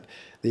map. But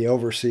the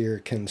overseer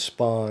can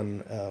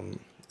spawn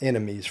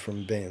enemies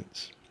from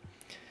vents.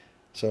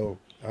 So,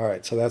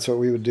 alright, so that's what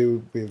we would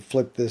do. We would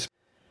flip this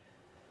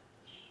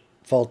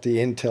faulty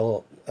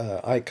intel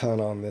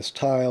icon on this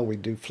tile. We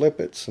do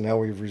flip it, so now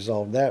we've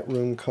resolved that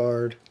room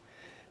card.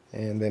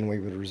 And then we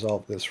would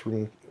resolve this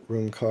room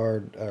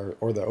card,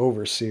 or the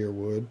overseer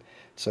would.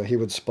 So he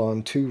would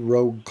spawn 2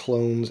 rogue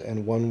clones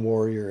and 1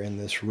 warrior in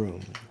this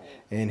room.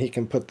 And he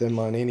can put them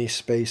on any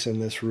space in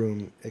this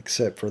room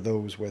except for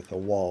those with a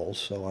wall,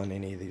 so on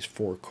any of these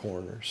 4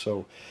 corners.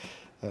 So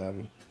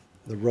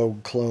the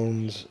rogue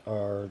clones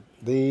are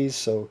these,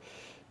 so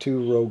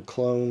 2 rogue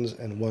clones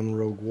and 1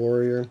 rogue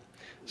warrior.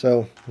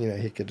 So,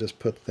 he could just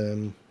put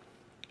them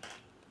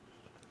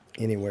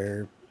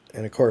anywhere.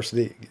 And of course,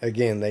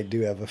 again, they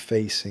do have a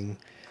facing,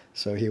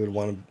 so he would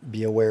want to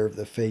be aware of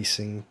the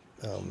facing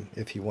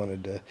if he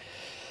wanted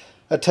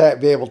to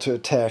be able to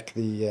attack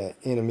the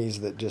enemies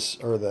that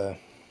just,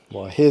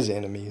 or his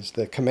enemies,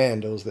 the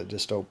commandos that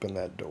just open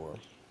that door.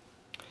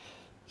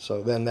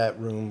 So then that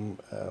room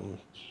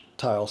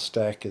tile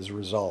stack is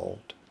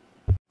resolved.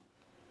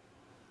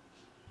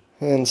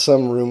 And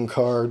some room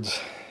cards,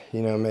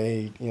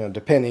 may,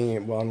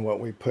 depending on what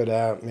we put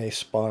out, may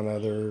spawn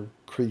other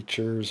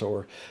creatures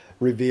or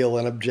reveal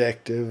an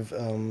objective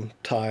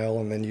tile,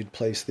 and then you'd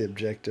place the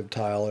objective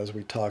tile as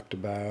we talked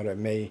about. It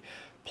may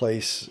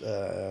place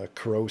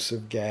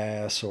corrosive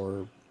gas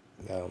or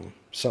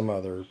some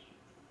other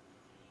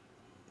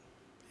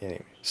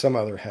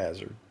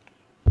hazard.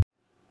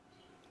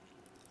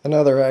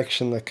 Another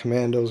action the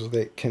commandos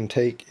can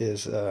take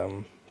is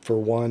for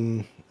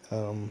 1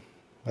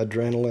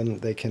 adrenaline,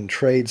 they can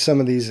trade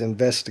some of these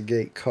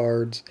investigate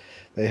cards.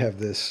 They have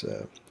this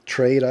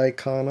trade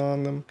icon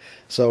on them.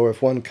 So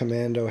if one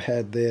commando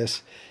had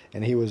this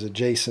and he was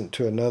adjacent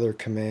to another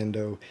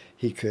commando,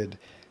 he could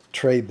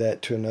trade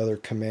that to another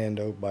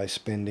commando by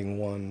spending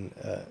 1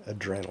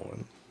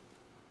 adrenaline.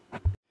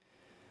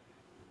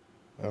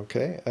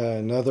 Okay,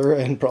 another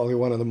and probably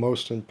one of the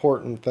most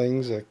important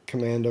things a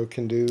commando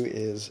can do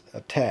is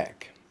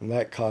attack, and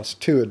that costs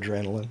 2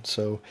 adrenaline.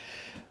 So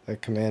a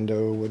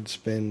commando would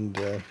spend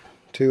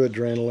 2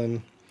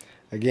 adrenaline.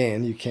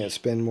 Again, you can't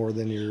spend more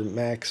than your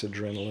max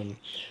adrenaline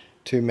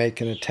to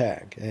make an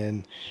attack.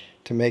 And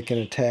to make an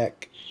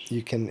attack,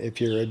 you can, if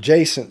you're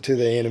adjacent to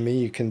the enemy,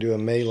 you can do a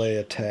melee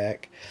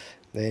attack.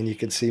 And you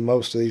can see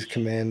most of these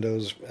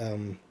commandos,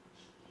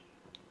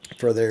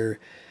 for their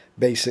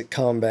basic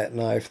combat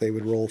knife, they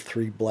would roll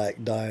 3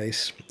 black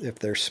dice. If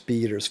their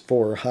speed is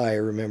 4 or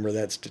higher, remember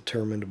that's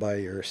determined by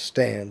your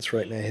stance.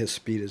 Right now his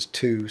speed is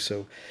 2,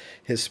 so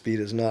his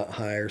speed is not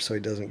higher, so he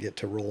doesn't get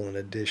to roll an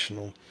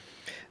additional.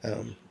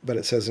 But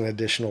it says an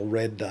additional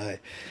red die.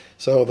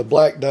 So the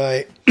black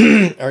die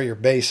are your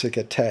basic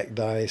attack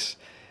dice,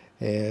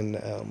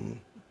 and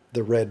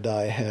the red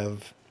die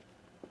have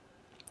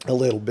a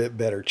little bit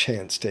better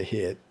chance to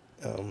hit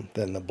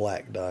than the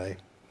black die.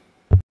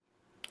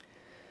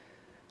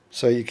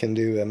 So you can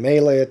do a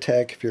melee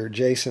attack if you're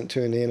adjacent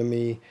to an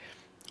enemy,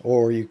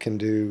 or you can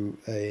do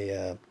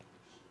a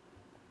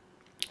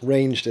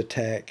ranged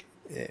attack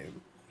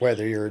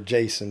whether you're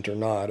adjacent or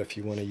not, if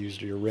you want to use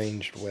your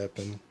ranged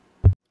weapon.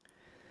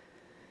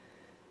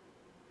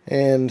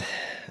 And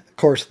of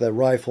course the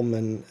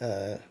rifleman,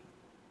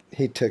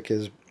 he took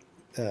his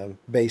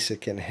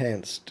basic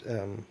enhanced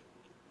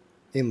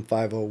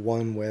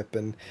M501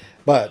 weapon,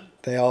 but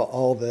they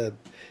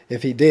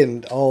if he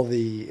didn't, all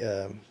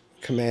the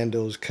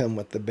commandos come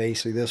with the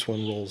basic. This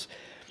one rolls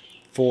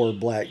 4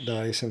 black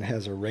dice and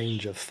has a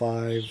range of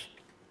 5,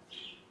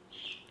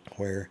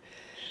 where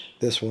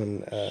this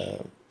one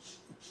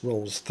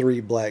rolls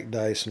 3 black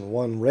dice and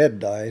 1 red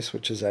dice,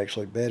 which is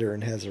actually better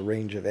and has a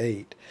range of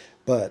 8.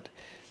 But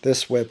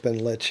this weapon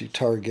lets you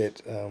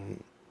target,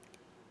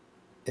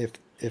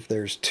 if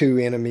there's 2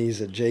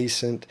 enemies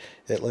adjacent,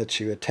 it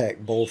lets you attack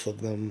both of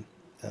them.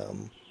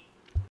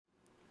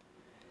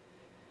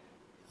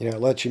 It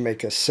lets you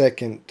make a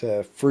second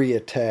free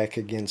attack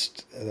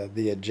against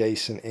the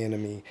adjacent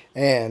enemy.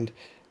 And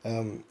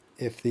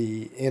if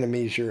the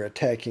enemies you're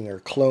attacking are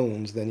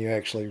clones, then you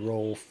actually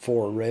roll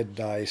 4 red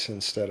dice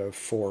instead of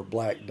 4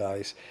 black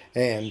dice.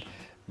 And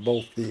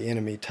both the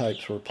enemy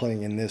types we're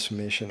playing in this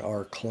mission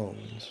are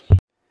clones.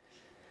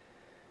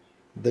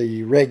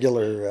 The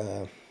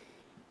regular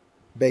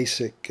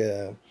basic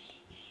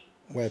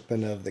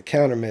weapon of the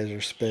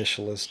countermeasure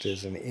specialist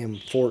is an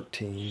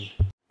M14,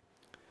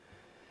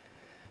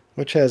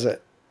 which has a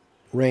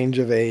range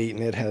of 8,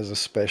 and it has a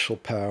special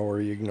power.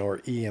 You ignore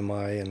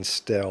EMI and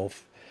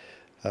stealth.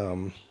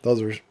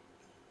 Those are,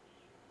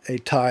 a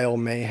tile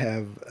may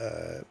have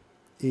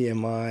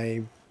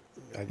EMI,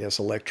 I guess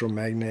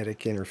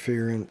electromagnetic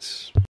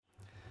interference,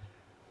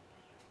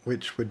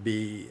 which would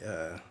be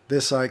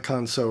this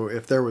icon. So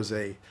if there was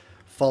a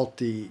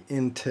faulty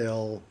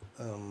intel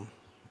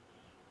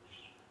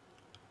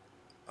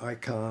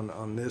icon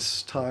on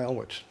this tile,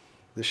 which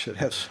this should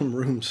have some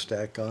room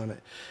stack on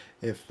it,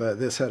 if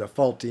this had a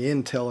faulty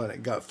intel and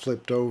it got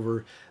flipped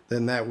over,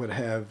 then that would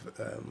have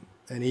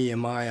an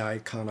EMI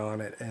icon on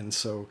it, and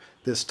so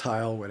this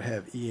tile would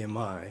have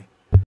EMI.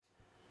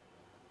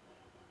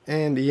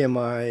 And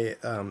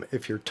EMI,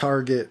 if your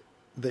target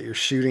that you're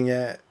shooting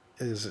at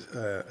is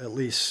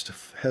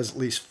has at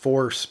least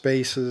 4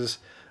 spaces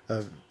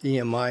of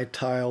EMI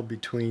tile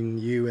between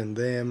you and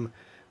them,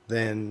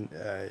 then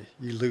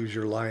you lose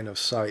your line of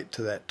sight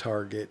to that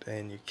target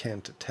and you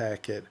can't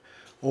attack it.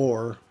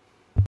 Or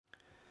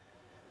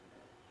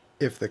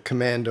if the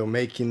commando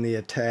making the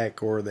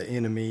attack or the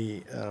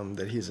enemy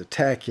that he's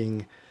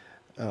attacking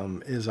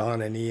is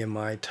on an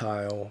EMI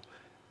tile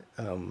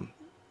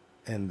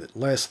and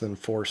less than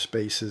 4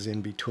 spaces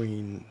in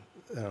between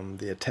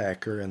the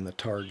attacker and the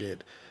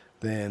target,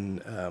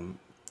 then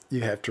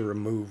you have to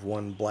remove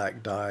 1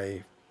 black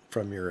die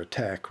from your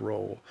attack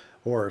roll.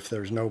 Or if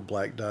there's no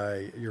black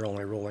die, you're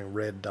only rolling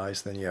red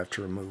dice, then you have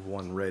to remove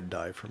 1 red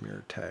die from your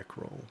attack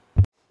roll.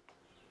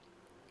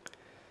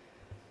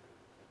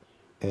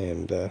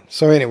 And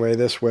so anyway,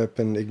 this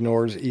weapon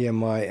ignores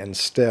EMI and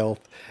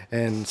stealth.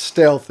 And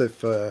stealth,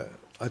 if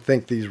I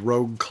think these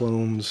rogue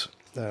clones,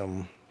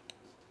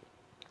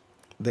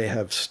 they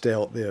have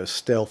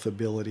stealth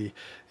ability,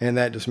 and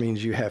that just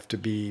means you have to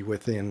be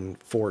within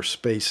 4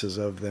 spaces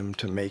of them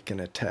to make an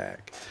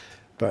attack.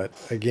 But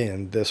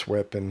again, this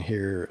weapon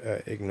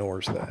here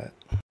ignores that.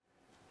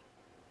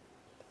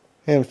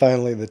 And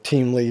finally, the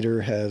team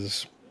leader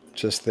has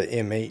just the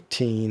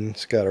M18.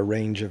 It's got a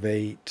range of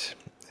 8.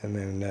 And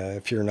then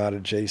if you're not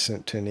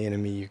adjacent to an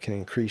enemy, you can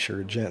increase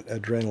your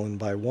adrenaline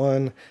by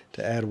 1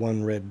 to add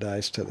 1 red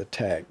dice to the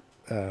attack.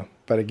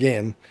 But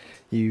again,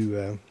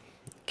 you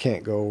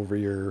can't go over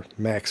your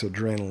max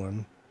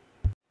adrenaline.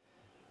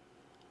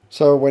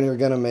 So when you're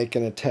going to make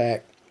an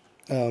attack,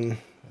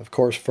 of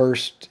course,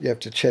 first you have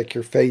to check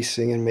your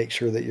facing and make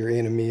sure that your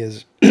enemy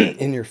is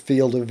in your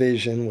field of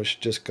vision,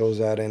 which just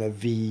goes out in a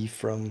V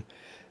from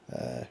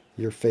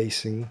your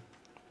facing.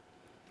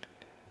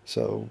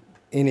 So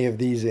any of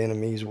these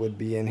enemies would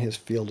be in his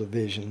field of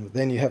vision.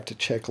 Then you have to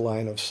check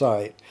line of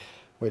sight,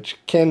 which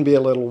can be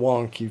a little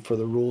wonky for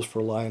the rules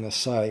for line of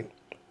sight.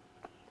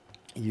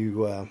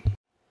 You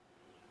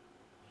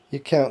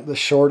count the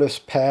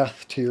shortest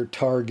path to your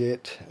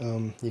target.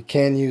 You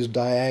can use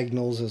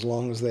diagonals as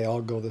long as they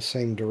all go the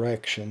same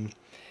direction.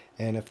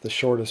 And if the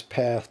shortest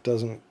path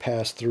doesn't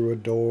pass through a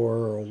door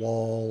or a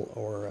wall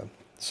or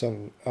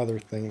some other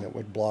thing that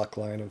would block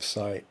line of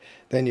sight,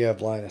 then you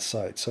have line of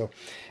sight. So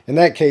in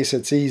that case,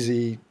 it's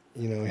easy.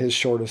 His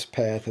shortest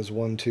path is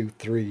 1, 2,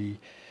 3.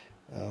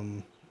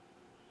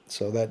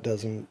 So that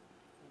doesn't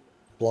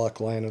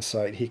block line of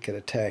sight. He could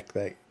attack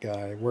that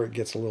guy. Where it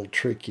gets a little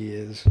tricky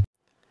is,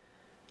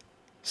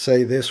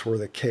 say this were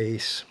the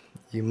case,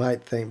 you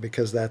might think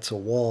because that's a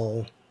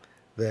wall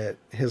that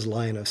his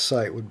line of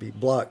sight would be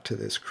blocked to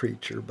this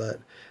creature, but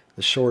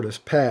the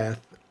shortest path,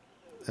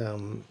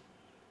 you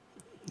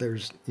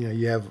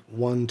have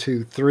 1,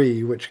 2,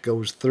 3, which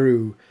goes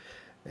through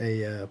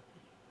a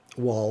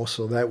wall,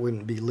 so that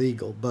wouldn't be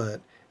legal,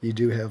 but you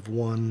do have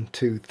 1,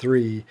 2,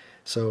 3,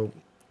 so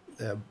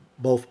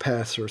both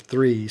paths are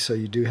 3, so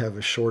you do have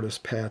a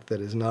shortest path that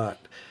is not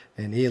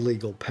an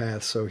illegal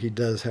path, so he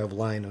does have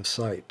line of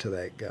sight to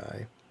that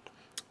guy.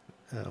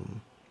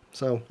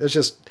 So it's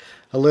just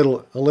a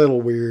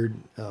little weird.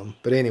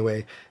 But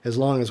anyway, as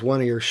long as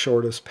one of your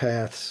shortest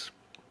paths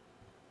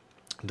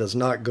does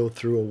not go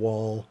through a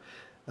wall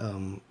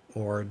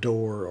or a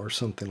door or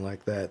something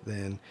like that,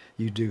 then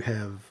you do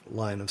have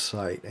line of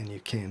sight and you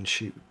can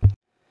shoot.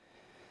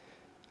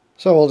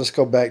 So we'll just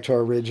go back to our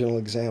original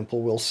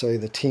example. We'll say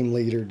the team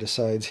leader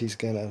decides he's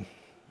going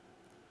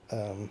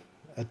to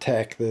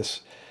attack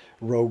this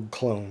rogue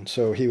clone.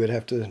 So he would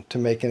have to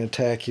make an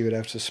attack, he would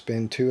have to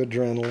spend 2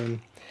 adrenaline,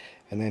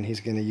 and then he's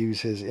going to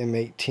use his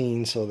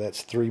M18, so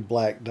that's 3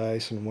 black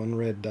dice and 1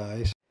 red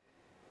dice.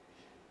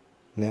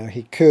 Now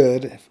he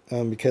could,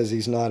 because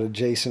he's not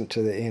adjacent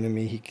to the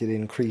enemy, he could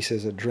increase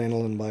his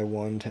adrenaline by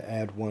 1 to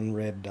add 1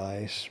 red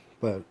dice,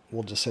 but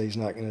we'll just say he's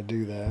not going to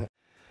do that.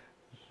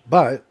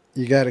 But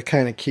you got to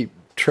kind of keep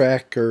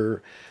track,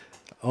 or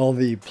all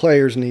the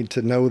players need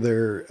to know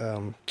their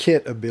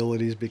kit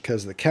abilities,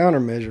 because the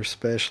countermeasure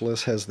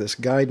specialist has this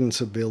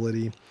guidance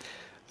ability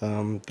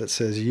that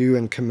says you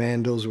and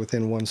commandos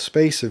within 1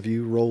 space of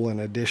you roll an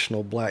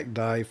additional black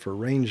die for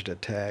ranged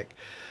attack.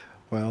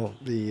 Well,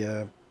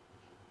 the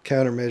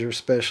countermeasure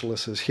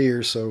specialist is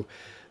here, so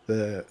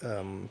the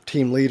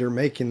team leader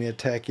making the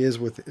attack is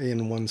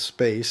within 1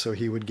 space, so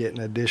he would get an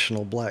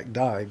additional black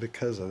die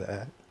because of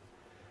that.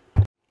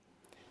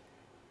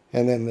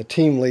 And then the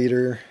team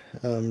leader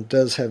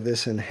does have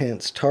this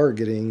enhanced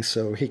targeting,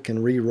 so he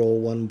can re-roll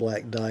 1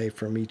 black die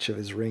from each of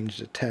his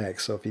ranged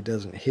attacks. So if he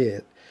doesn't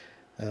hit,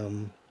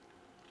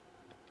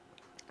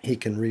 he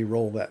can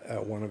re-roll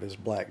that 1 of his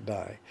black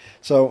die.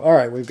 So,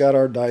 alright, we've got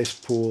our dice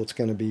pool. It's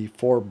going to be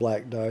 4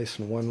 black dice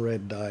and 1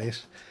 red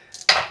dice.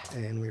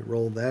 And we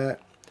roll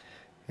that.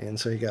 And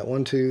so you got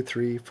 1, 2,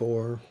 3,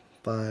 4,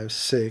 5,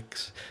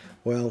 6.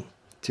 Well,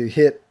 to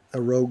hit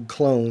a rogue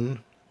clone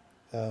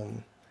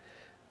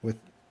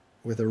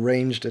with a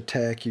ranged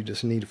attack, you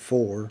just need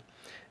 4.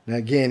 Now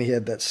again, he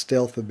had that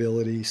stealth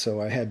ability, so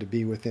I had to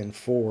be within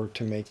 4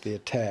 to make the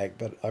attack,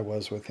 but I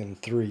was within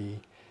 3,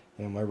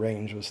 and my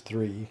range was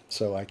 3,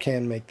 so I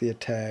can make the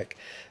attack.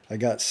 I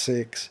got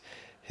 6.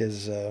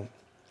 His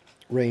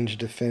range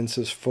defense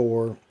is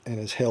 4, and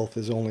his health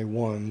is only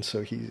 1,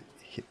 so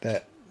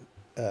that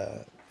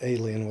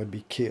alien would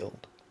be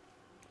killed.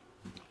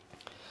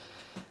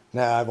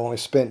 Now I've only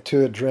spent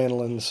 2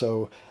 adrenaline,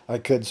 so I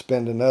could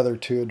spend another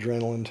 2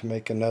 adrenaline to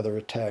make another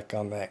attack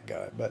on that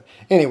guy. But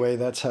anyway,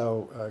 that's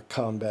how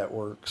combat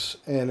works.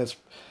 And it's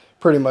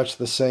pretty much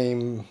the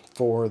same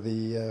for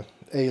the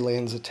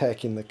aliens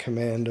attacking the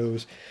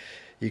commandos.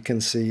 You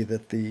can see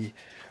that the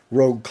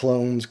rogue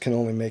clones can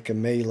only make a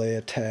melee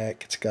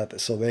attack. It's got that,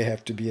 so they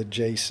have to be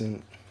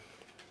adjacent.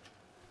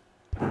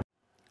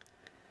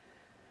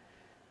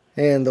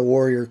 And the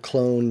warrior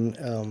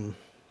clone,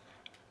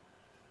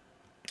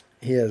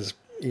 he has,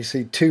 you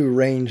see, 2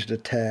 ranged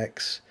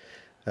attacks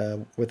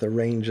with a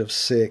range of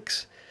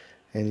 6,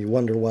 and you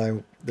wonder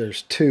why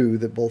there's 2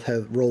 that both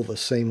roll the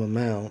same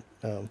amount,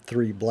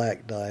 3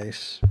 black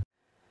dice.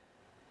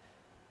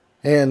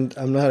 And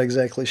I'm not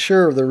exactly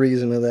sure of the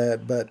reason of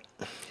that, but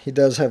he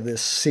does have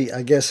this,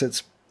 I guess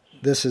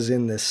this is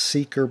in this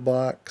seeker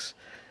box,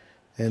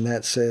 and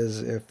that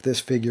says if this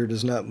figure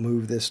does not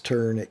move this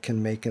turn, it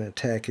can make an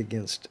attack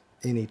against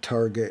any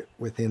target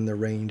within the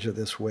range of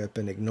this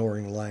weapon,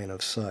 ignoring line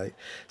of sight.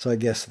 So I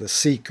guess the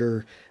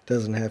seeker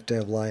doesn't have to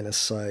have line of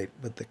sight,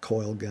 but the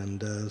coil gun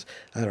does.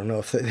 I don't know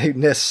if they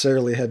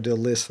necessarily had to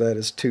list that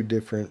as 2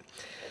 different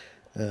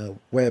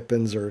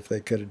weapons, or if they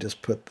could have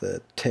just put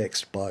the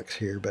text box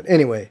here. But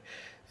anyway,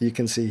 you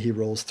can see he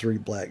rolls 3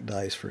 black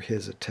dice for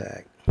his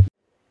attack.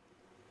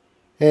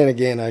 And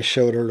again, I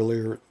showed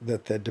earlier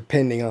that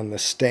depending on the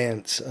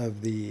stance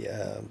of the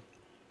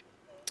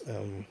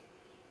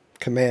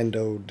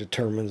commando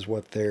determines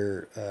what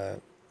their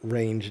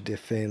range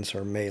defense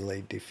or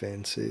melee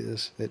defense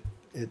is.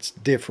 It's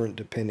different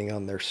depending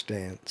on their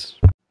stance.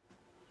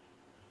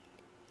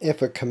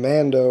 If a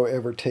commando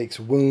ever takes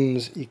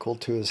wounds equal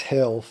to his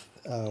health,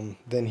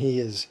 then he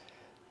is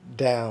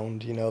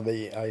downed. You know,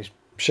 I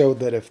showed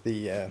that if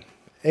the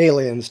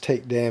aliens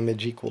take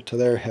damage equal to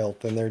their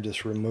health, then they're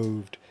just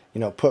removed, you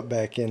know, put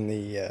back in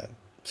the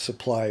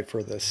supply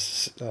for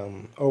this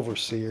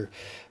overseer.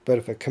 But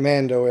if a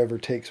commando ever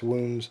takes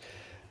wounds,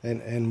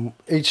 and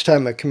each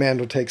time a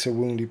commando takes a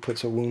wound, he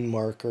puts a wound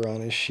marker on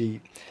his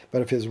sheet.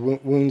 But if his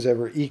wounds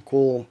ever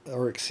equal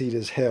or exceed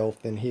his health,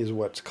 then he is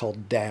what's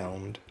called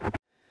downed.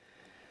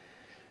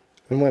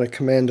 And when a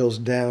commando's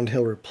downed,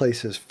 he'll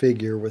replace his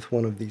figure with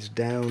one of these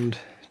downed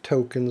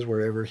tokens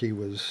wherever he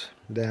was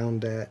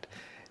downed at.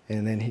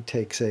 And then he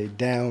takes a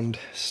downed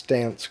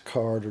stance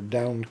card or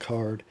downed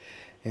card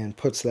and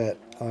puts that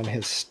on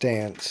his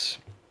stance.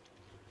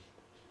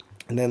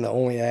 And then the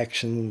only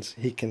actions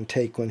he can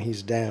take when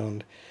he's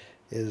downed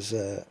is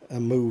a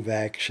move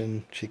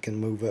action. She can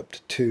move up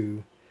to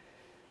 2.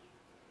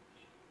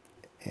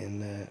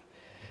 And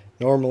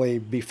normally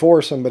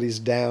before somebody's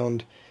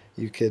downed,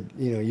 you could,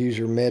 you know, use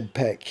your med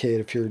pack kit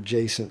if you're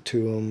adjacent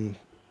to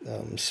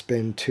them,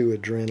 spend 2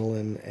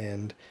 adrenaline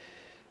and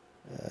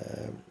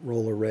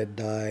roll a red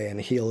die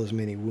and heal as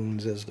many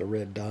wounds as the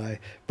red die.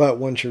 But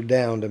once you're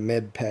downed, a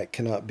med pack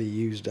cannot be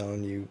used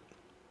on you,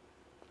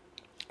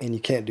 and you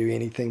can't do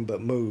anything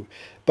but move.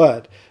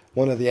 But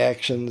one of the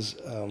actions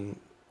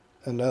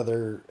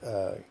another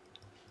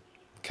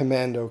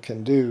commando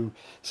can do,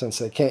 since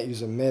they can't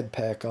use a med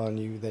pack on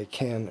you, they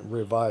can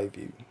revive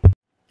you.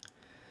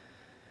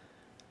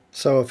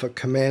 So if a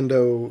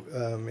commando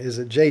is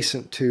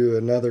adjacent to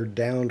another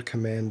downed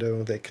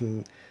commando, they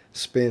can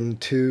spend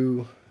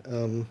 2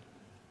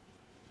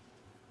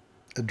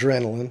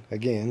 adrenaline.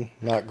 Again,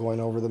 not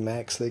going over the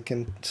max they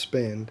can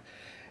spend.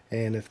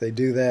 And if they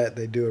do that,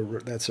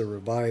 that's a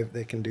revive.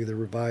 They can do the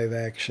revive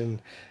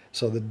action.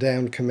 So the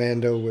downed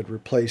commando would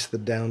replace the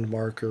downed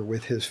marker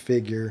with his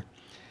figure.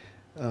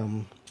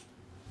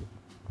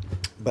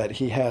 But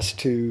he has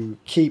to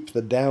keep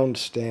the downed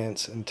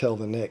stance until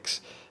the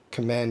next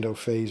commando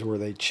phase, where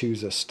they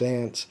choose a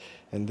stance,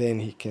 and then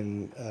he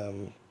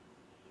can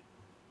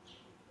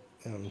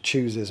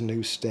choose his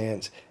new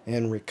stance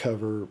and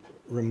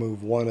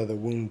remove 1 of the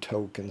wound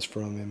tokens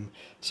from him.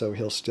 So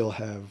he'll still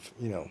have,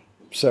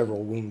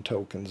 several wound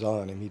tokens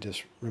on him. He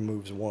just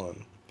removes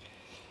 1.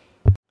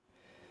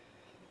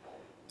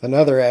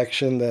 Another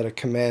action that a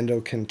commando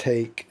can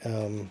take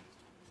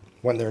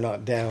when they're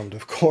not downed,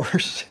 of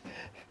course,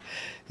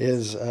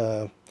 is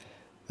a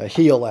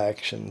heal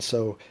action.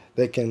 So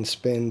they can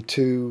spend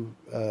 2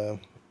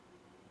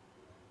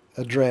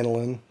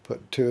 adrenaline,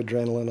 put 2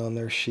 adrenaline on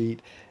their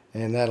sheet,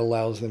 and that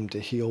allows them to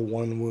heal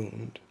 1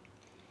 wound.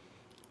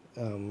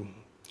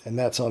 And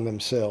that's on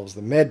themselves.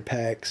 The med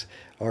packs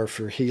are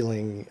for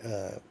healing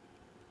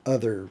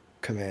other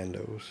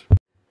commandos.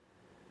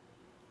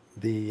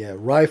 The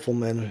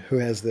rifleman, who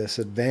has this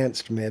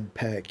advanced med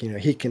pack,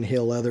 he can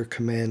heal other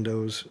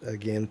commandos,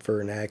 again, for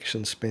an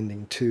action,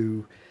 spending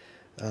 2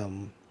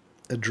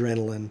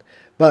 adrenaline.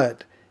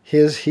 But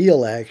his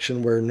heal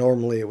action, where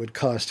normally it would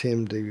cost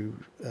him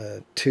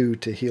 2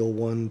 to heal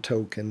 1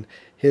 token,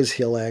 his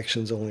heal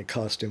actions only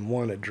cost him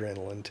 1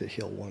 adrenaline to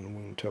heal 1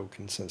 wound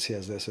token, since he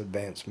has this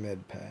advanced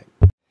med pack.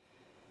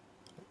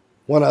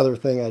 One other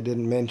thing I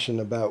didn't mention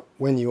about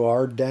when you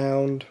are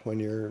downed, when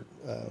you're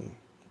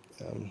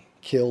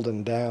killed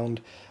and downed,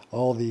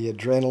 all the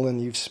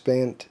adrenaline you've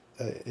spent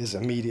is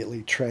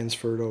immediately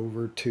transferred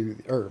over to,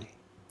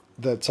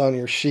 that's on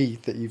your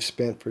sheet that you've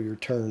spent for your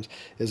turns,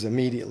 is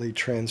immediately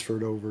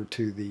transferred over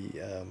to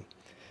the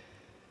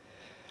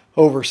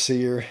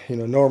overseer.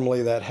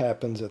 Normally that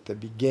happens at the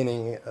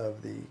beginning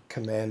of the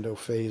commando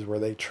phase, where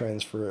they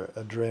transfer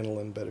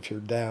adrenaline, but if you're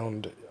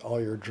downed,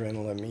 all your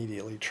adrenaline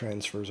immediately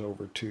transfers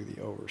over to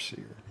the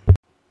overseer.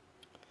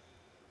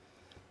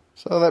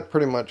 So that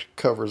pretty much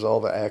covers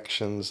all the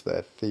actions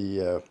that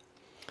the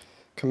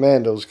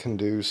commandos can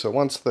do. So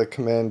once the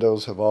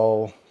commandos have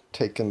all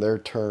taken their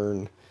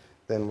turn,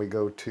 then we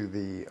go to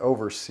the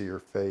overseer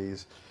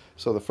phase.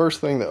 So the first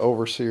thing the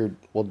overseer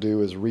will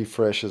do is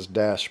refresh his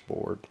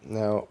dashboard.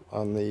 Now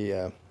on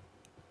the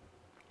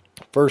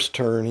first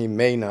turn, he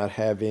may not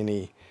have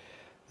any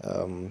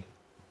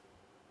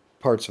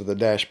parts of the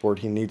dashboard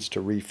he needs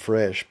to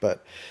refresh,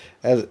 but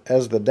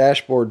as the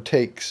dashboard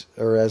takes,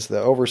 or as the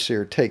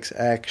overseer takes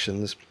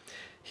actions,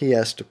 he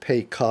has to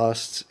pay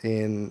costs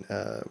in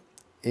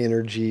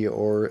energy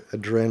or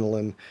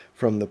adrenaline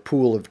from the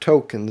pool of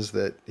tokens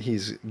that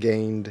he's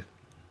gained,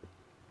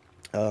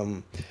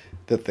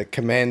 that the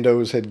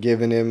commandos had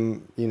given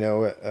him,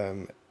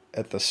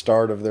 at the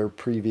start of their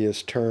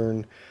previous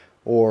turn,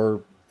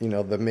 or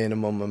the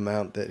minimum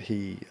amount that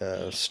he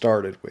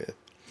started with.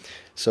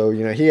 So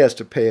he has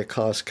to pay a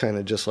cost, kind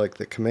of just like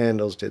the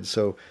commandos did.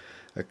 So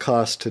a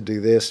cost to do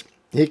this,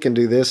 he can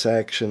do this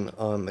action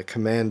on the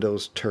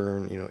commando's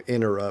turn,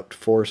 interrupt,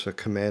 force a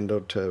commando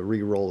to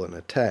re-roll an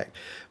attack.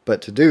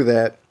 But to do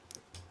that,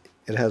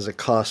 it has a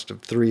cost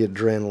of 3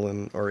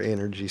 adrenaline or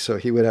energy, so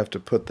he would have to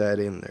put that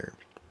in there.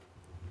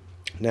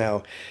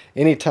 Now,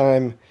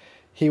 anytime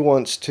he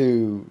wants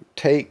to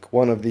take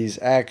one of these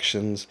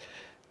actions,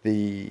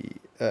 the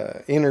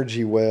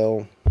energy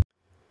well,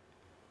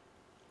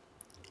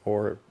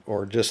 or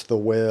just the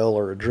well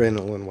or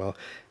adrenaline well,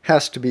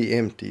 has to be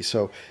empty.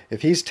 So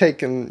if he's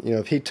taken,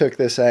 if he took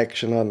this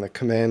action on the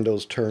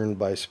commando's turn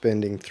by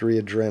spending 3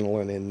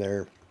 adrenaline in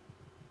there,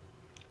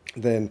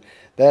 then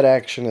that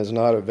action is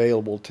not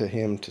available to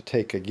him to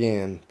take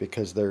again,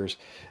 because there's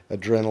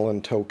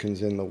adrenaline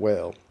tokens in the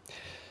well.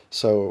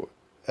 So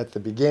at the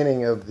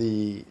beginning of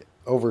the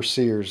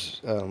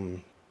overseer's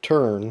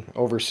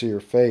overseer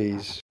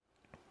phase,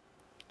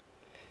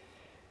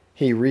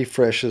 he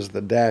refreshes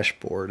the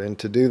dashboard, and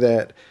to do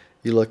that,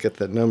 you look at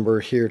the number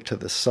here to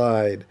the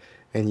side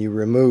and you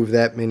remove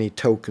that many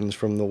tokens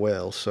from the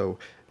well. So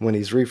when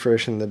he's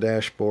refreshing the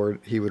dashboard,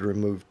 he would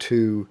remove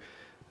 2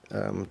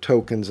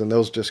 tokens, and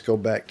those just go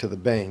back to the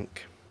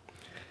bank.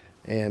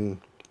 And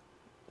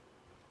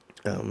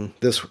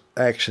this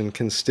action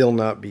can still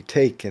not be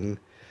taken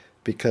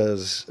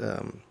because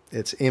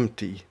it's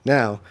empty.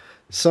 Now,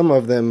 some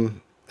of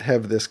them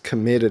have this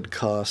committed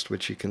cost,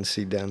 which you can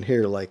see down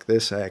here, like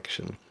this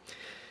action.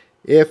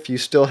 If you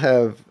still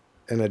have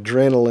an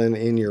adrenaline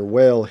in your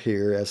well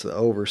here as the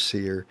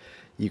overseer,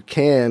 you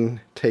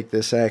can take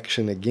this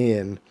action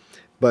again,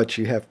 but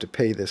you have to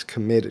pay this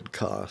committed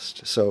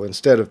cost. So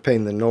instead of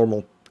paying the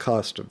normal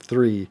cost of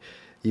 3,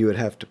 you would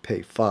have to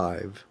pay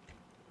 5.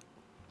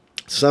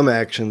 Some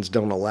actions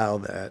don't allow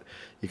that.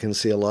 You can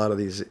see a lot of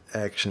these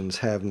actions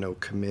have no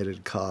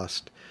committed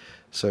cost.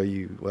 So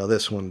well,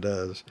 this one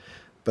does.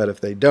 But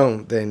if they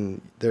don't,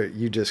 then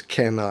you just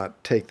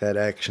cannot take that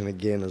action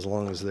again as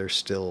long as there's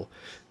still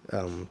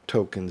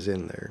tokens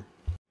in there.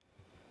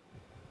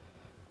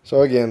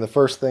 So again, the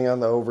first thing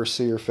on the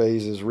overseer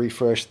phase is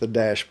refresh the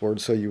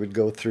dashboard. So you would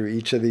go through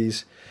each of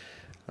these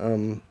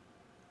adrenaline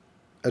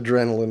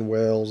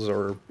wells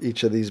or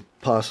each of these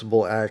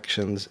possible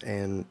actions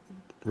and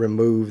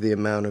remove the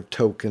amount of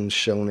tokens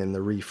shown in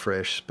the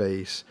refresh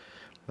space.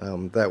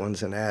 That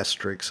one's an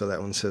asterisk, so that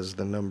one says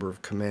the number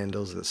of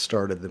commandos that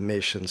started the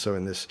mission. So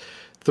in this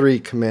 3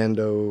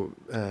 commando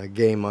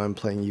game I'm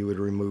playing, you would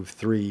remove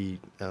 3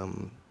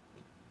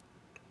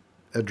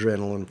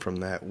 adrenaline from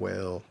that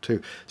well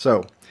too.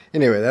 So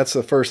anyway, that's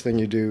the first thing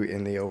you do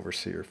in the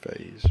overseer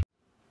phase.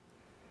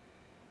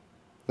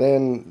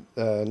 Then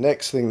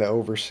next thing the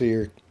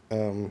overseer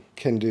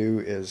can do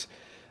is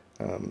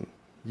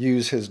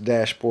use his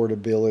dashboard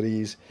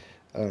abilities,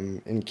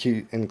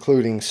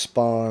 including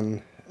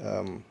spawn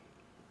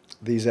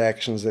these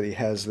actions that he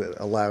has that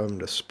allow him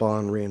to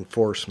spawn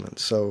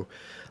reinforcements. So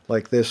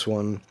like this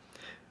one,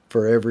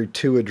 for every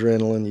 2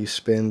 adrenaline you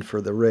spend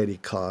for the ready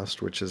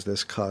cost, which is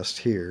this cost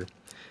here,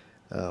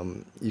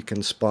 you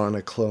can spawn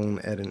a clone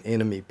at an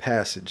enemy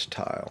passage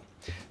tile.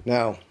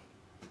 Now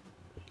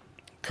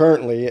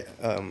currently,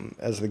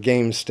 as the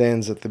game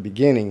stands at the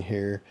beginning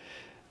here,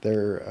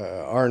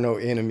 there are no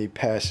enemy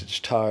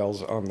passage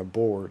tiles on the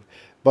board,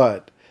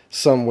 but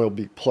some will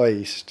be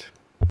placed.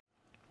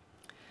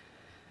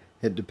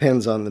 It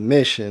depends on the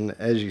mission.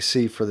 As you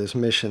see for this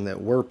mission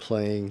that we're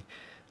playing,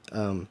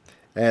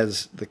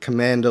 as the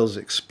commandos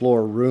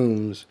explore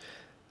rooms,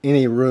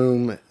 any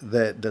room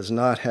that does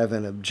not have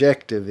an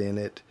objective in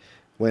it,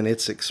 when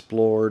it's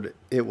explored,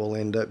 it will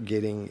end up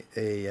getting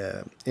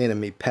a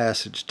enemy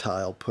passage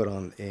tile put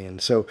on the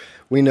end. So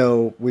we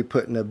know we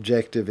put an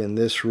objective in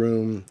this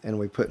room and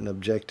we put an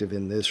objective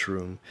in this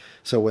room.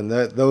 So when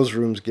those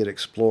rooms get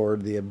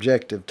explored, the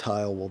objective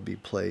tile will be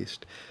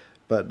placed.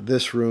 But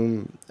this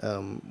room,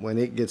 when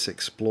it gets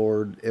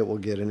explored, it will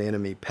get an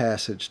enemy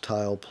passage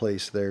tile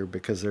placed there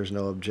because there's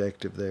no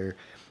objective there.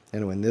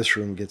 And when this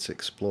room gets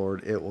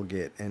explored, it will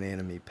get an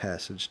enemy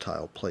passage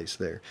tile placed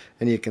there.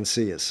 And you can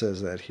see it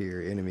says that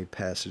here, enemy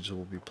passage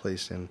will be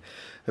placed in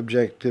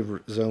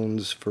objective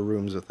zones for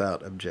rooms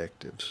without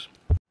objectives.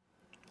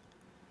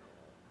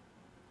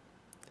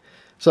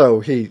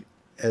 So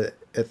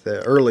at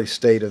the early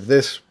state of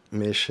this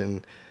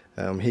mission,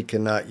 he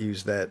cannot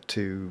use that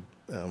to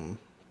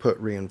put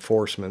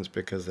reinforcements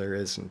because there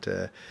isn't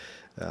a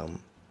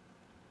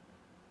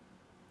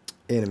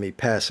enemy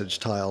passage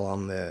tile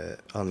on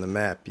the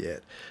map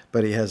yet.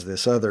 But he has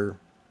this other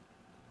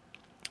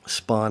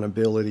spawn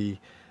ability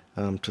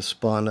to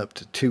spawn up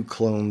to 2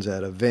 clones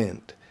at a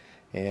vent.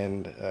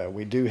 And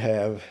we do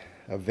have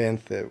a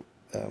vent that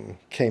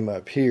came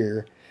up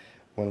here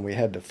when we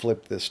had to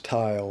flip this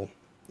tile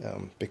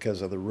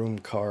because of the room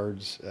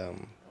cards.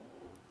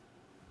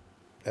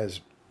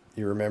 As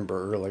you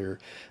remember earlier,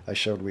 I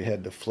showed we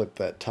had to flip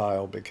that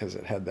tile because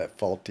it had that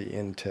faulty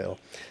intel.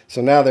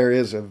 So now there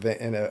is a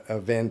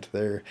vent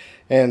there,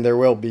 and there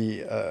will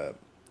be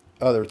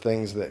other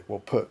things that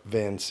will put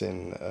vents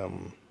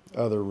in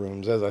other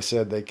rooms. As I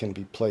said, they can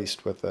be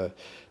placed with a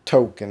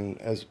token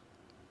as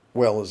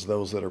well as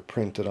those that are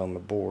printed on the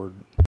board.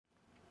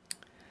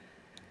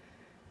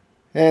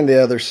 And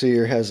the other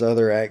seer has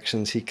other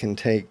actions he can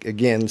take.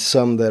 Again,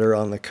 some that are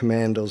on the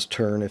commando's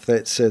turn. If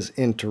that says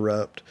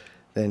interrupt,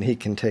 then he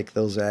can take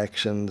those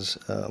actions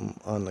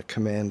on the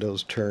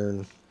commando's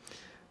turn.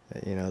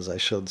 You know, as I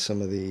showed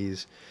some of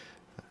these.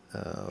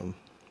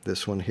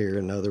 This one here,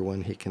 another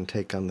one he can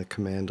take on the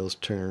commando's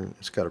turn.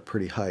 It's got a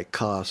pretty high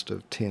cost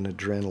of 10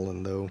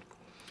 adrenaline though.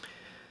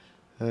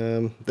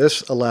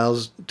 This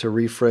allows to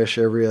refresh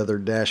every other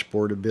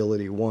dashboard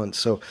ability once.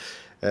 So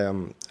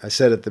I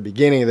said at the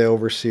beginning of the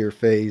overseer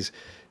phase,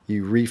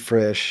 you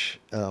refresh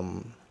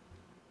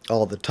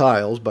all the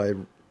tiles by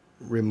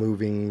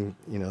removing,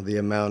 you know, the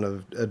amount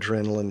of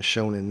adrenaline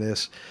shown in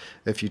this.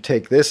 If you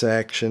take this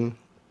action,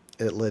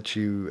 it lets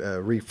you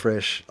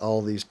refresh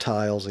all these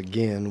tiles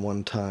again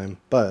one time,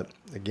 but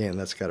again,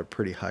 that's got a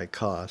pretty high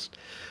cost.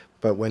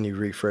 But when you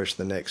refresh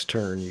the next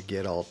turn, you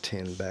get all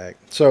 10 back.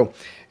 So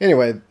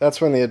anyway,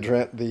 that's when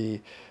the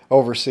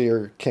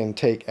overseer can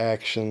take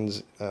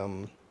actions,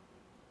 you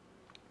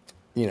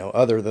know,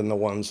 other than the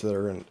ones that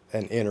are an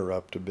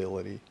interrupt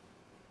ability.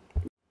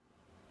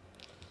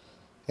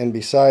 And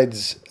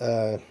besides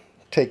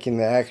taking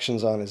the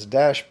actions on his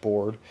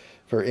dashboard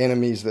for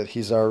enemies that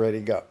he's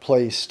already got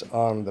placed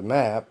on the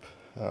map,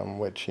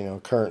 which, you know,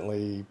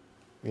 currently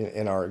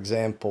in our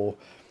example,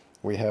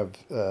 we have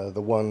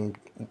the one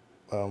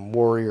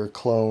warrior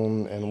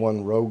clone and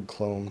one rogue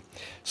clone.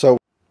 So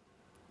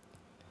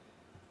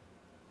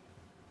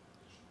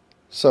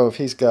So if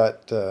he's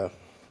got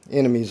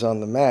enemies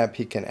on the map,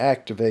 he can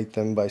activate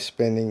them by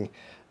spending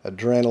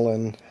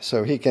adrenaline.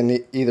 So he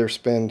can either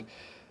spend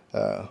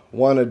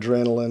one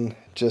adrenaline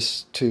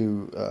just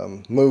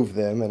to move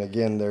them, and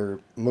again their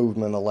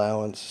movement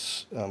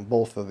allowance,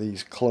 both of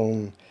these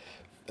clone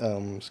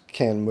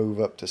can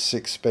move up to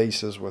 6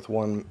 spaces with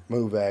one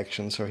move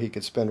action, so he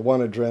could spend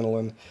one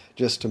adrenaline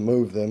just to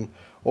move them,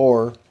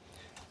 or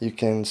you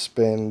can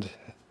spend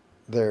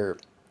their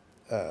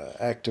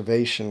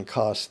activation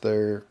cost,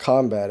 their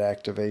combat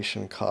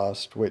activation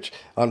cost, which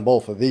on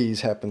both of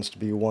these happens to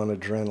be one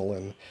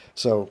adrenaline.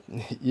 So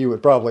you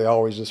would probably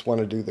always just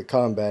want to do the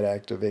combat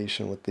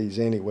activation with these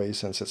anyway,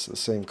 since it's the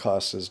same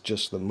cost as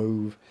just the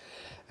move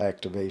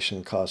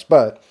activation cost.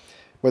 But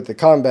with the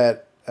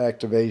combat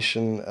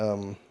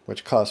activation,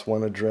 which costs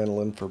one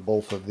adrenaline for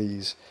both of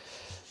these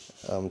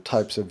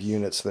types of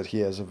units that he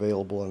has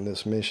available in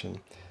this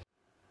mission,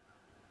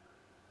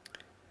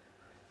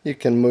 you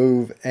can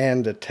move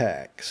and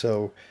attack.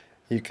 So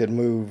you could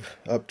move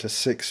up to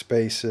 6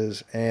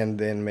 spaces and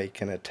then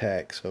make an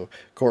attack. So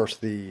of course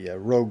the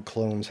rogue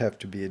clones have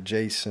to be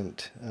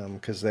adjacent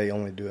because they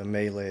only do a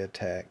melee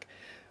attack,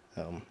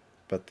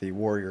 but the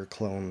warrior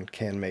clone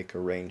can make a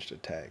ranged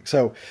attack.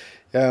 So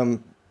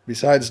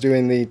besides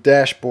doing the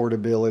dashboard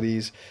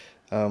abilities,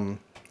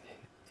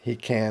 he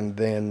can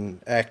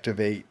then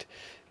activate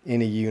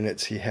any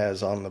units he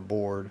has on the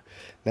board.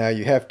 Now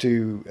you have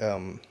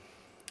to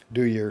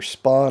do your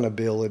spawn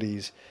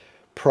abilities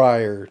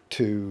prior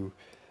to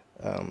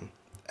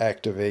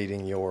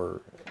activating your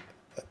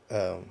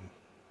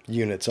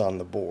units on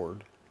the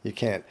board. You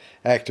can't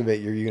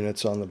activate your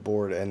units on the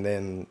board and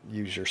then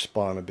use your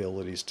spawn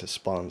abilities to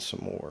spawn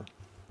some more.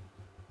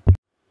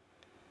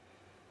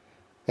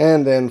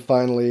 And then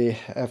finally,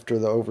 after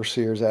the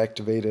Overseer's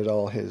activated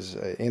all his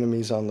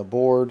enemies on the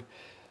board,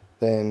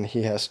 then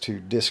he has to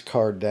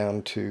discard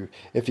down to,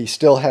 if he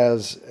still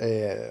has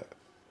a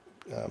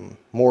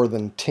more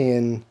than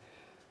 10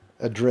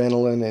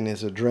 adrenaline in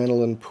his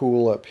adrenaline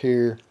pool up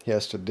here, he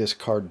has to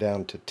discard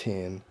down to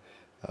 10.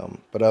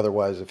 But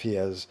otherwise, if he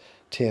has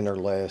 10 or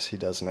less, he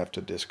doesn't have to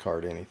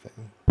discard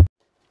anything.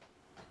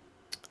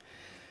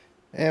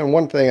 And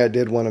one thing I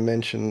did want to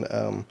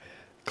mention,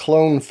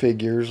 clone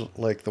figures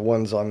like the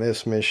ones on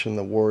this mission,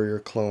 the warrior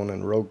clone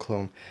and rogue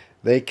clone,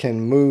 they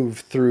can move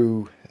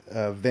through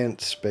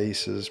vent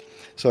spaces,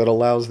 so it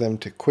allows them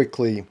to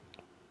quickly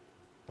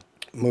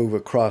move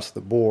across the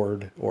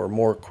board, or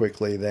more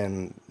quickly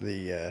than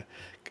the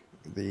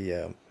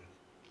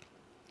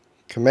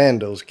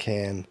commandos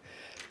can.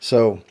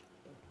 So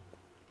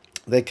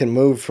they can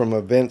move from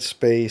a vent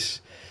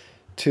space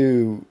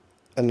to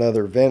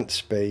another vent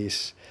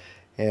space,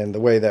 and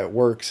the way that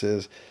works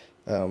is,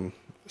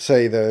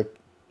 say the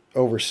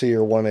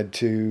Overseer wanted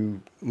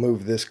to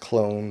move this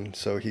clone,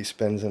 so he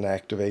spends an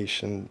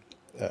activation,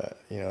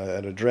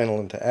 an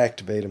adrenaline to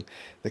activate him.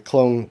 The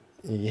clone,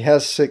 he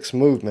has 6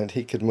 movement.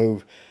 He could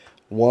move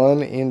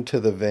 1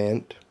 into the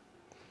vent,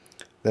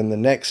 then the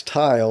next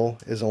tile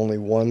is only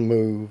 1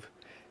 move,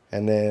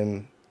 and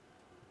then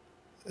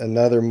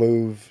another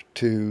move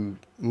to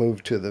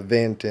the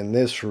vent in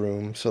this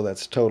room, so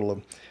that's a total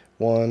of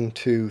 1,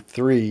 2,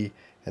 3,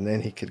 and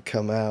then he could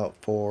come out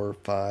 4,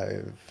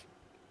 5,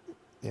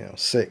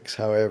 6,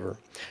 however.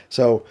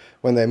 So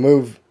when they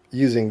move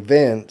using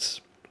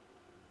vents,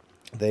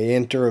 they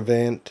enter a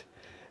vent,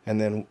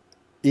 and then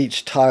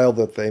each tile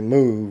that they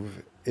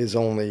move is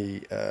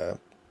only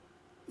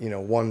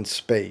 1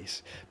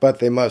 space, but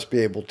they must be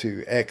able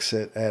to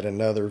exit at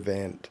another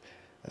vent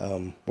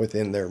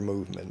within their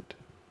movement.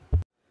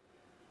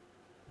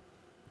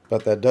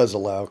 But that does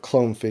allow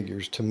clone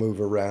figures to move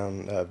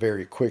around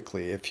very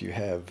quickly if you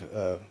have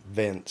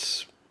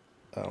vents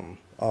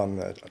on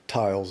the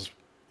tiles,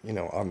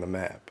 on the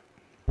map.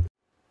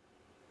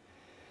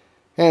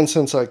 And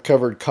since I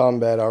covered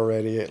combat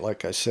already,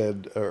 like I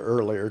said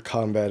earlier,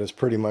 combat is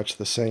pretty much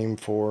the same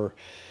for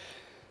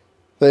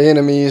the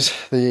enemies,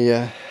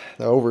 the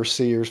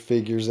Overseer's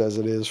figures, as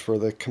it is for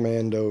the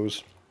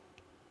commandos.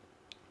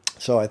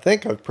 So I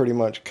think I've pretty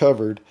much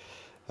covered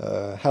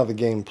how the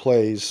game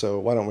plays, so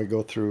why don't we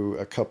go through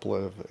a couple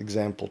of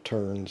example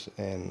turns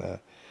and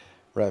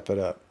wrap it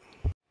up.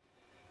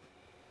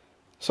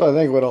 So I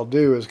think what I'll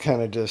do is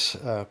kind of just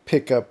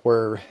pick up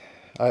where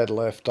I had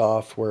left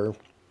off, where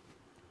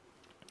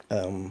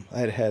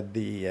I'd had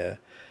the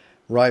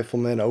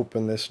rifleman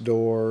open this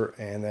door,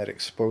 and that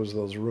exposed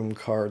those room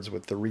cards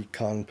with the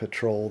recon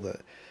patrol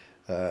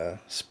that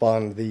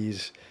spawned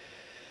these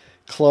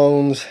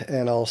clones,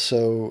 and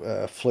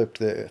also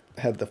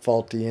had the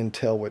faulty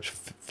intel, which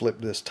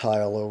flipped this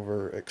tile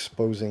over,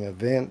 exposing a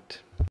vent.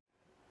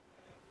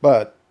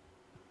 But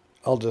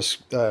I'll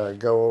just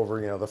go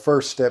over, the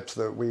first steps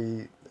that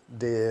we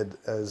did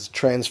as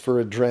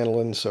transfer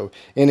adrenaline. So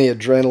any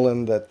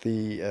adrenaline that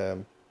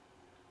the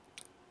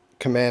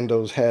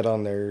commandos had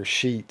on their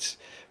sheets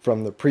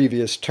from the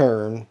previous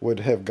turn would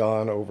have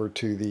gone over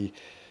to the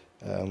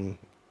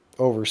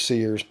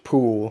Overseer's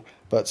pool,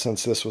 but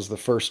since this was the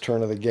first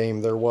turn of the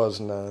game, there was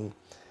none.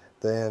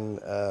 Then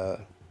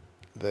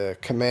the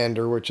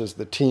commander, which is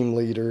the team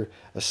leader,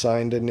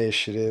 assigned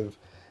initiative,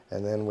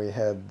 and then we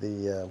had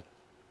the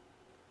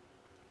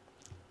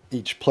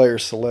each player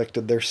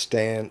selected their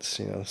stance,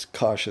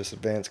 cautious,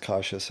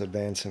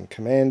 advance, and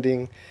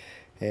commanding.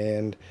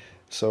 And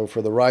so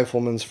for the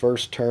rifleman's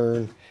first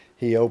turn,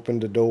 he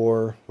opened a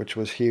door, which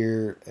was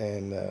here,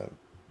 and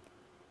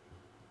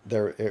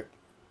it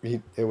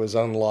was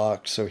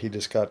unlocked, so he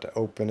just got to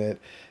open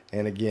it.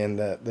 And again,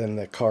 then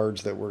the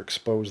cards that were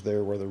exposed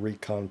there were the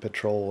recon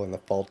patrol and the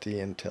faulty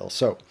intel.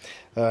 So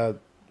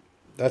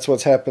that's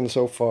what's happened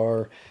so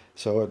far.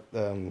 So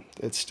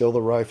it's still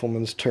the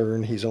rifleman's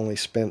turn. He's only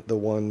spent the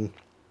one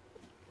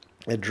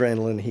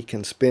adrenaline. He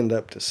can spend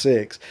up to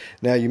 6.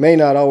 Now, you may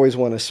not always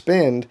want to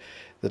spend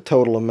the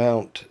total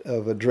amount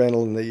of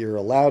adrenaline that you're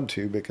allowed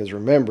to, because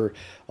remember,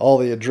 all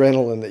the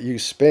adrenaline that you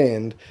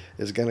spend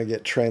is going to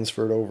get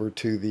transferred over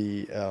to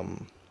the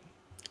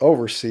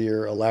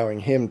overseer,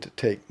 allowing him to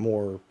take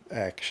more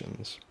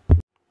actions.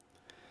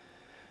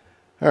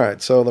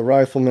 Alright, so the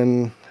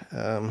rifleman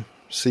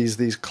sees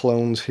these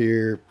clones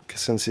here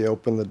since he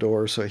opened the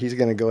door, so he's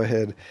going to go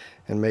ahead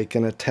and make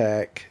an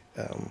attack,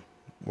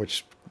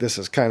 which this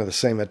is kind of the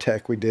same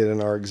attack we did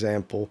in our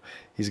example.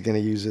 He's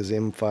going to use his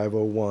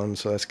M501,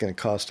 so that's going to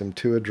cost him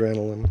 2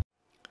 adrenaline.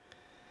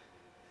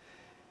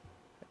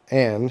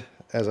 And,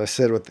 as I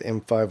said with the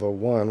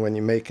M501, when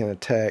you make an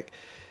attack,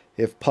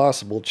 if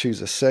possible,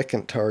 choose a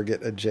second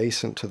target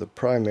adjacent to the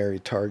primary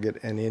target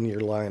and in your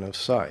line of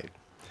sight.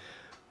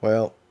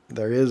 Well,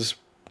 there is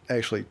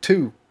actually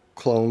 2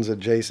 clones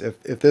adjacent.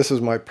 If this is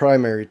my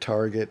primary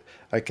target,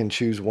 I can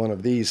choose one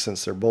of these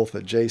since they're both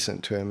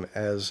adjacent to him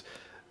as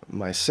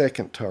my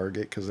second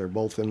target, because they're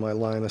both in my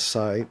line of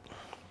sight.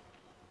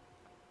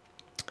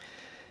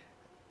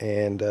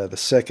 And the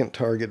second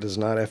target does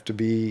not have to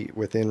be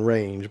within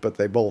range, but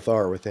they both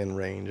are within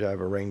range. I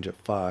have a range of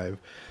 5,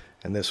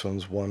 and this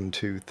one's 1,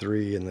 2,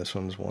 3, and this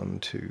one's 1,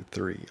 2,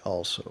 3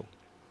 also.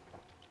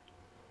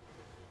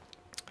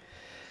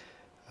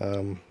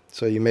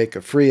 So you make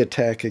a free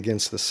attack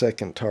against the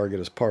second target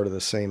as part of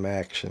the same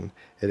action.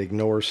 It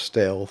ignores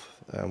stealth,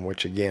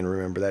 which again,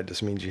 remember, that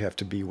just means you have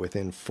to be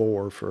within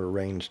 4 for a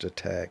ranged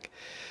attack.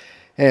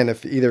 And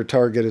if either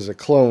target is a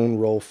clone,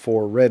 roll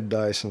 4 red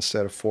dice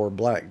instead of 4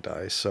 black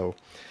dice. So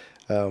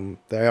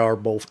they are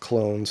both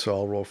clones, so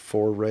I'll roll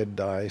 4 red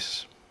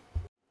dice.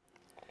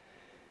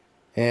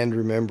 And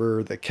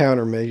remember, the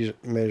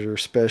countermeasure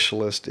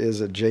specialist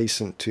is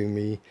adjacent to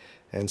me,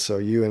 and so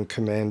you and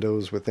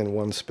commandos within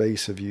 1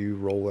 space of you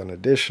roll an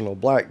additional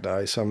black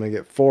dice. So I'm going to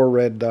get 4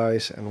 red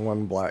dice and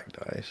 1 black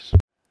dice.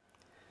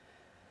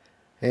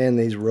 And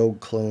these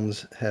rogue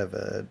clones have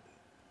a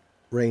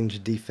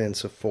range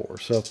defense of 4.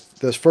 So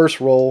this first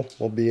roll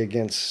will be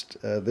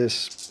against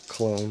this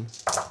clone.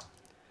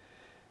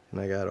 And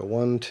I got a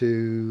 1,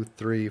 2,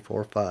 3,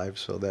 4, 5,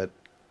 so that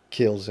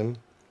kills him.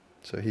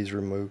 So he's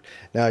removed.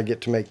 Now I get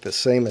to make the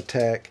same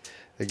attack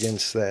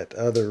against that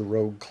other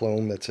rogue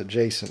clone that's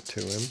adjacent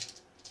to him.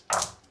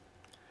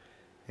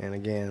 And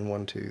again,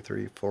 1, 2,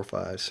 3, 4,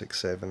 5, 6,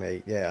 7,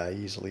 8. Yeah,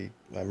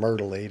 I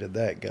myrtleated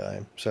that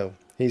guy. So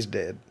he's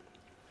dead.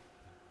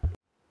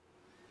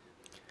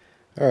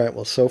 Alright,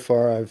 well, so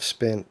far I've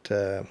spent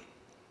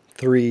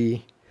 3.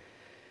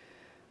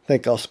 I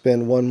think I'll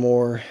spend 1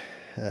 more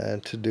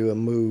to do a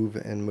move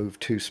and move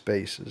 2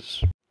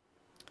 spaces.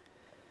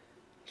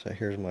 So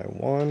here's my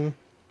 1,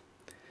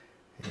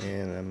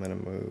 and I'm going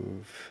to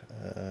move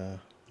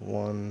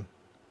 1,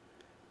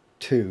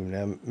 2.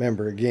 Now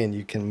remember, again,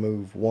 you can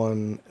move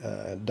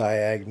 1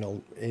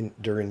 diagonal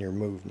during your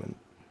movement.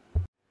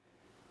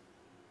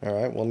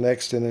 Alright, well,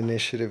 next in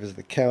initiative is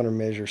the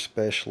countermeasure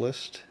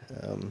specialist.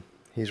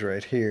 He's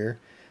right here,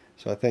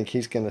 so I think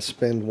he's going to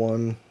spend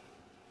 1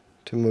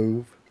 to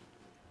move,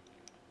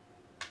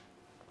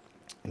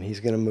 and he's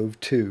going to move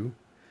 2.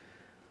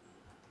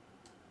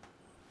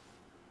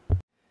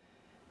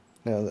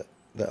 Now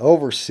the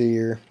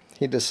overseer,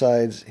 he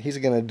decides he's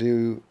going to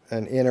do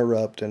an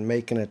interrupt and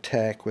make an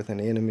attack with an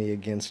enemy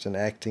against an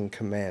acting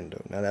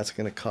commando. Now that's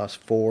going to cost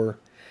 4.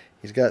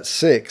 He's got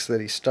 6 that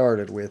he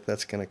started with.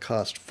 That's going to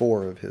cost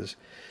 4 of his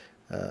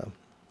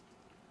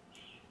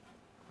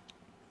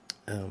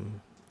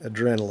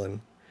adrenaline.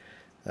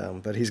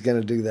 But he's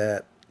going to do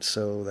that,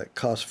 so that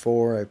costs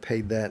 4. I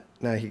paid that.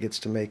 Now he gets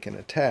to make an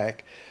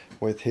attack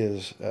with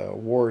his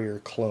warrior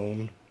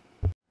clone.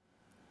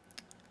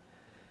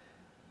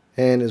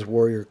 And his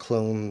warrior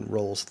clone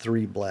rolls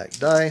 3 black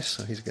dice,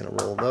 so he's going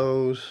to roll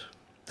those.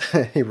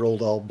 He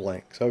rolled all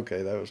blanks.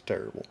 Okay, that was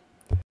terrible.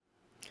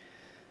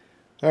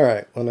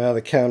 Alright, well, now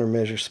the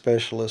countermeasure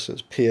specialist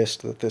is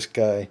pissed that this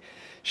guy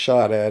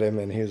shot at him,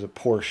 and he was a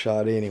poor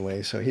shot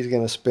anyway, so he's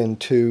going to spend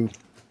 2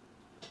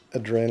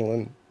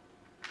 adrenaline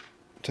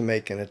to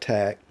make an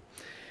attack.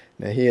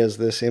 Now he has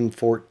this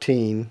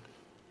M14,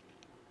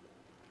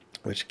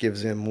 which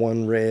gives him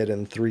 1 red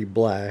and 3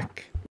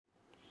 black.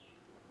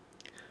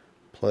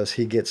 Plus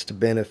he gets to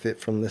benefit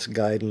from this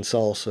guidance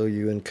also.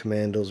 You and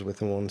commandos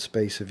within 1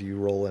 space of you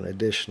roll an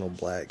additional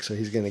black. So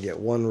he's going to get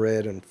 1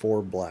 red and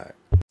 4 black.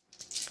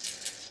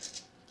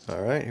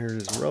 Alright,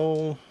 here's his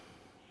roll.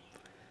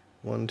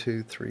 1,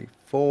 2, 3,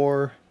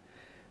 4.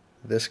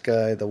 This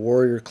guy, the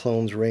warrior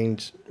clone's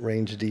range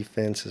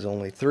defense is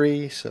only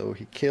 3, so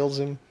he kills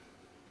him.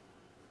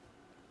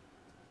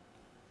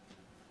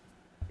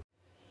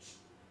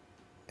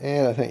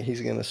 And I think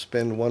he's going to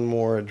spend one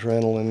more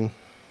adrenaline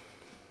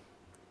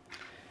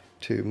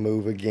to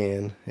move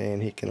again,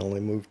 and he can only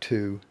move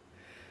 2.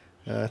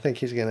 I think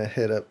he's going to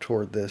head up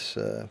toward this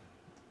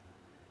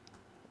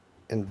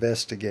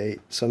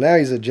investigate. So now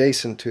he's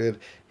adjacent to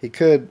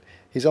it.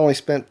 He's only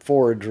spent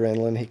 4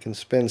 adrenaline. He can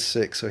spend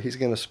 6, so he's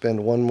going to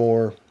spend one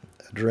more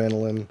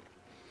adrenaline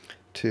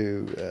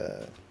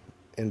to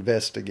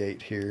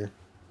investigate here.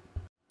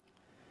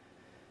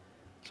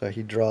 So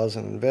he draws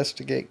an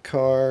investigate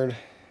card,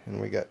 and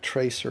we got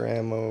tracer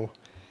ammo.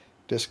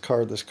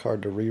 Discard this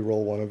card to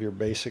reroll one of your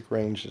basic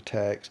ranged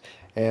attacks.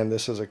 And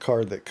this is a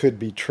card that could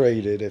be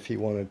traded if he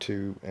wanted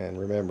to. And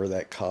remember,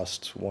 that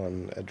costs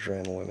 1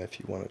 adrenaline if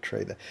you want to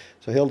trade that.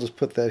 So he'll just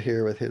put that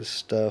here with his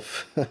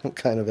stuff. I'm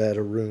kind of out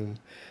of room,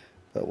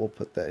 but we'll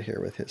put that here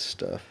with his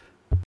stuff.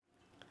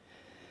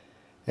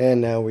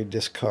 And now we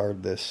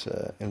discard this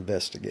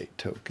investigate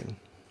token.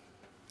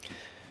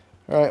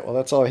 Alright, well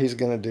that's all he's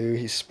going to do.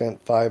 He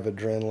spent 5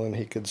 adrenaline.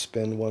 He could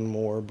spend 1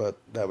 more, but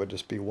that would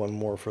just be 1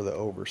 more for the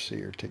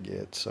overseer to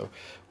get. So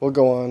we'll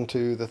go on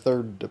to the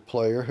third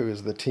player, who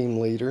is the team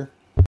leader.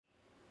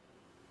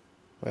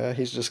 Well,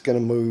 he's just going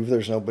to move.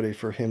 There's nobody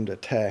for him to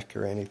attack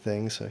or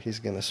anything, so he's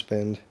going to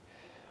spend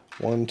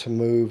 1 to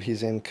move.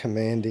 He's in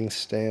commanding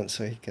stance,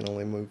 so he can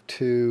only move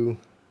 2.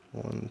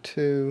 1,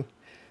 2.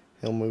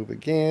 He'll move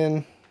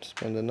again.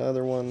 Spend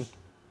another 1.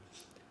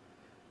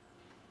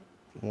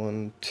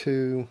 1,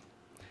 2.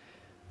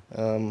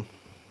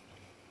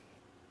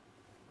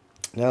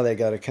 Now they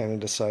got to kind of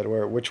decide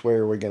which way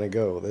are we going to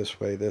go, this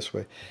way, this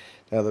way.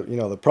 Now,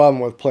 the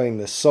problem with playing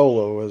this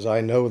solo is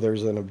I know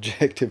there's an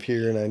objective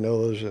here and I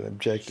know there's an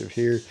objective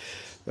here,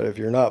 but if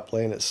you're not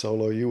playing it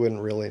solo, you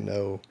wouldn't really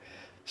know.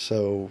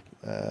 So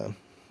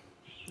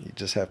you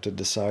just have to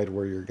decide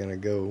where you're going to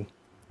go.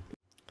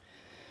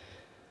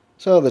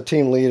 So the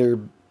team leader,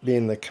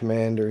 being the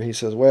commander, he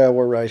says, well,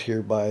 we're right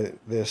here by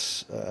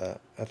this.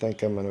 I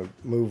think I'm going to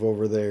move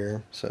over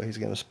there. So he's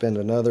going to spend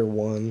another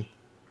 1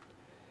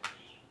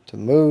 to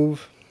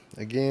move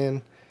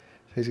again.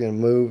 He's going to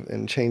move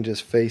and change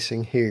his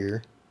facing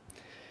here.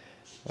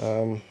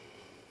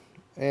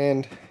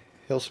 And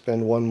he'll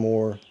spend 1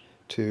 more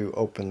to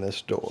open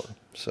this door.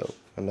 So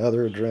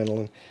another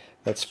adrenaline.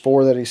 That's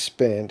 4 that he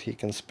spent. He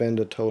can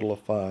spend a total of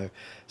 5.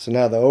 So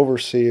now the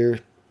overseer,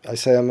 I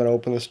say I'm going to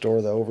open this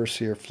door. The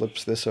overseer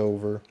flips this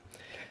over. It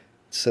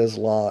says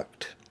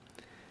locked.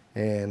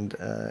 And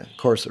of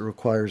course it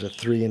requires a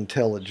 3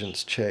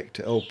 intelligence check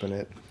to open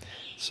it.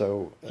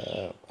 So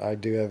I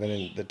do have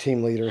the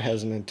team leader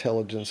has an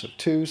intelligence of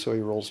 2, so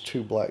he rolls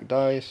 2 black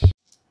dice.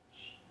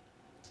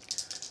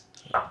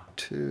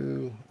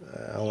 2.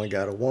 I only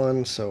got a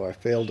 1, so I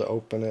failed to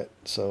open it.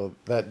 So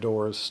that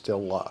door is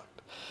still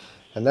locked.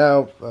 And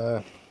now,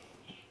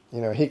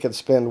 he could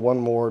spend 1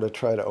 more to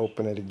try to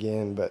open it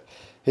again, but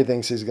he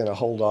thinks he's going to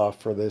hold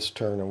off for this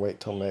turn and wait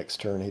till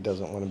next turn. He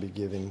doesn't want to be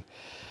giving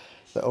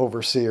the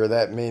overseer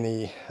that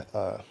many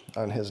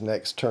on his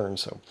next turn.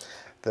 So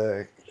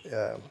the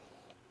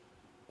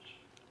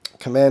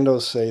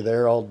commandos say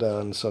they're all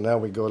done, so now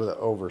we go to the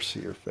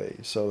overseer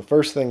phase. So the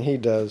first thing he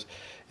does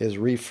is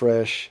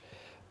refresh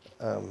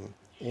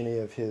any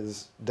of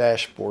his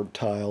dashboard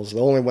tiles. The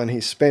only one he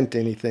spent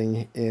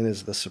anything in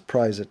is the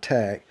surprise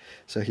attack,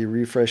 so he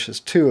refreshes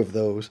 2 of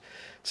those.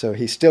 So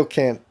he still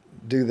can't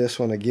do this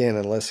one again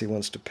unless he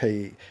wants to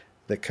pay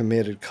the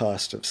committed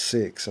cost of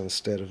 6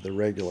 instead of the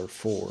regular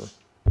 4.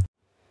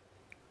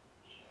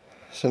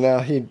 So now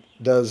he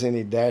does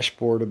any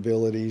dashboard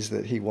abilities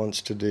that he wants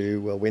to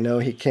do. Well, we know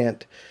he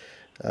can't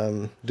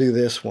do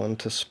this one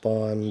to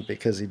spawn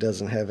because he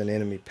doesn't have an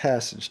enemy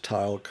passage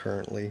tile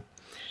currently.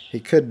 He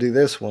could do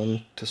this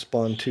one to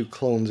spawn 2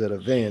 clones at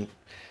event.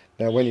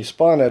 Now when you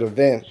spawn at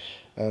event,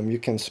 you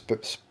can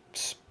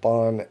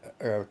spawn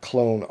a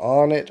clone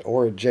on it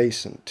or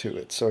adjacent to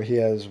it. So he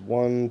has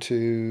 1,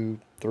 2,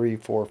 3,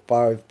 4,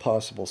 5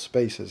 possible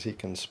spaces he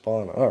can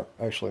spawn, or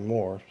actually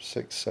more,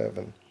 6,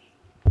 7.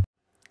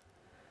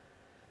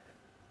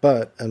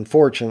 But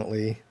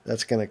unfortunately,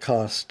 that's going to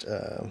cost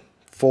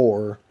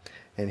 4,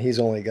 and he's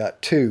only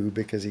got 2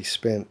 because he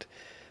spent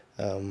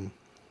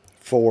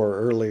 4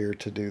 earlier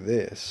to do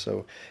this.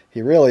 So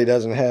he really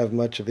doesn't have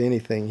much of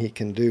anything he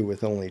can do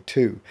with only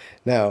 2.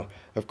 Now,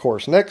 of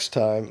course, next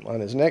time, on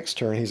his next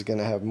turn, he's going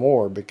to have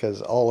more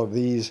because all of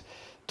these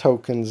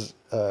tokens,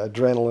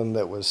 adrenaline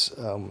that was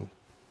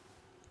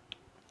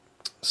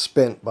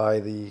spent by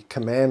the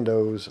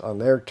commandos on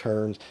their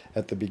turns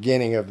at the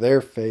beginning of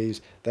their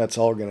phase, that's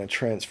all going to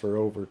transfer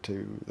over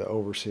to the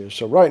overseer.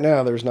 So right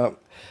now there's not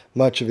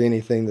much of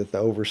anything that the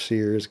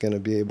overseer is going to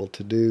be able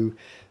to do,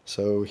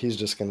 so he's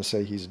just going to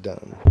say he's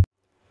done.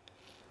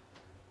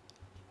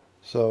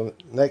 So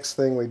next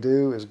thing we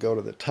do is go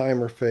to the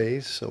timer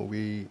phase. So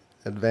we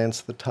advance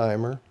the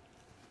timer.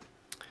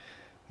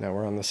 Now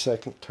we're on the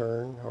second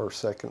turn or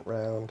second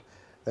round.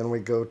 Then we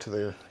go to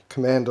the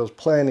commando's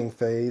planning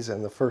phase,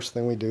 and the first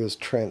thing we do is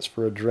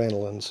transfer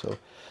adrenaline. So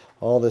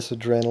all this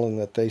adrenaline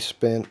that they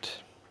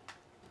spent,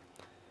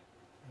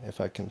 if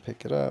I can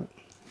pick it up,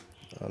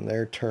 on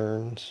their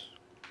turns,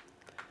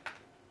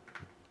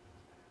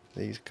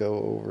 these go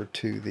over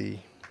to the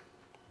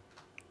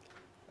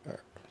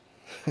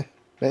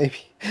maybe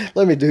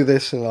let me do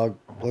this and let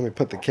me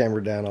put the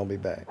camera down. I'll be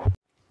back.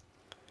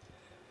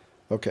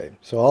 Okay,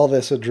 so all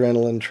this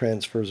adrenaline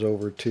transfers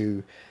over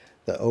to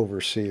the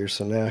overseer,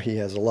 so now he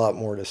has a lot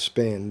more to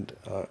spend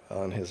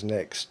on his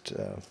next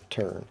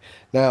turn.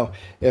 Now,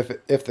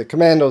 if the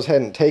commandos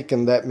hadn't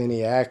taken that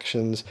many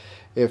actions,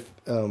 if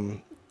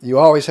you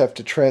always have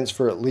to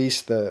transfer at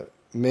least the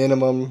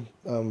minimum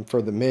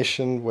for the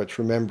mission, which,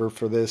 remember,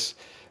 for this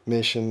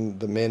mission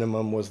the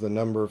minimum was the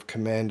number of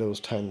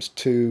commandos times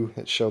 2.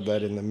 It showed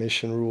that in the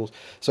mission rules.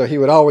 So he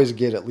would always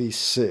get at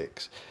least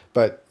 6,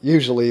 but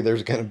usually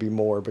there's going to be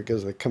more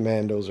because the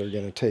commandos are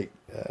going to take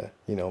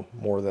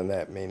more than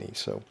that many.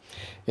 So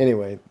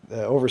anyway,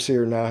 the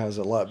overseer now has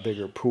a lot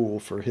bigger pool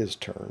for his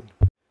turn,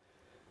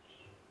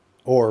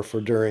 or for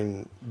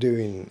doing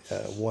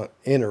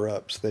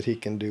interrupts that he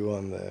can do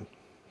on the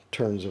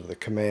turns of the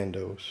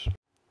commandos.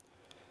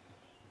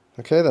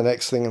 Okay, the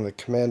next thing in the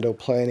commando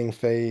planning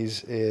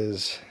phase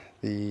is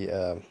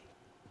the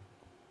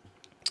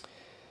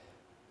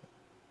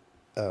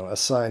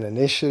assign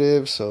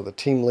initiative. So the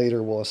team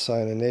leader will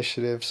assign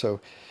initiative.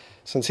 So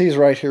since he's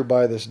right here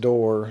by this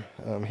door,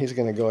 he's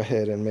going to go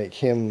ahead and make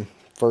him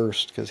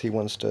first because he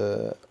wants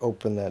to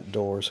open that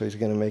door. So he's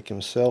going to make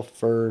himself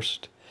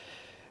first,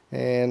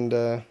 and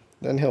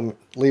then he'll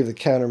leave the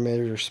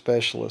countermeasure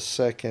specialist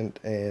second,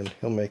 and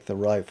he'll make the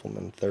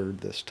rifleman third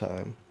this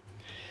time.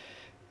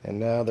 And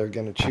now they're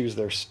going to choose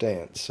their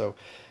stance. So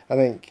I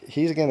think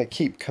he's going to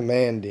keep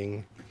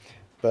commanding,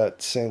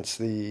 but since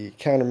the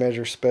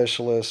countermeasure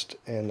specialist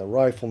and the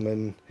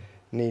rifleman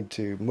need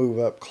to move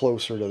up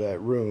closer to that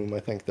room, I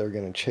think they're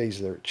going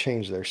to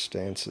change their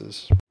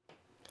stances.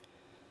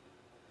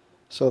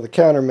 So the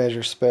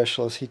countermeasure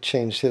specialist, he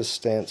changed his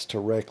stance to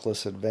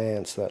reckless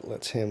advance. That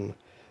lets him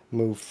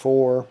move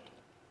 4,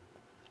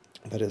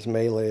 but his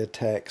melee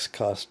attacks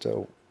cost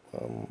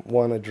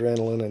 1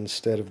 adrenaline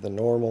instead of the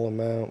normal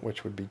amount,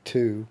 which would be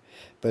 2,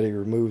 but he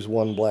removes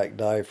 1 black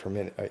die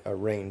from a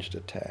ranged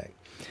attack.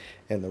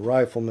 And the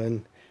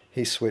rifleman,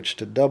 he switched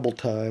to double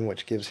time,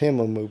 which gives him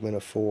a movement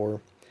of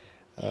 4,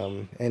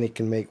 and he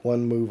can make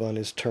 1 move on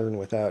his turn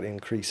without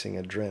increasing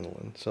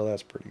adrenaline, so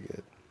that's pretty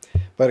good.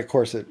 But of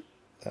course it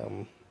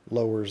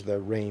lowers the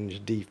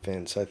range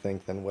defense, I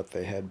think, than what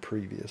they had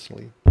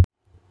previously.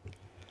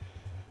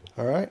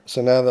 Alright,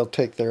 so now they'll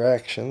take their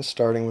actions,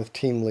 starting with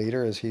team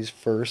leader, as he's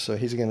first. So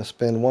he's going to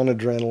spend 1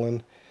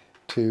 adrenaline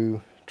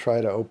to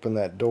try to open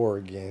that door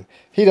again.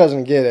 If he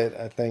doesn't get it,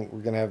 I think we're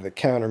going to have the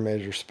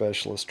countermeasure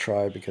specialist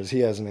try, because he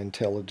has an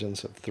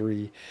intelligence of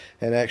 3,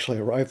 and actually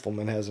a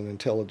rifleman has an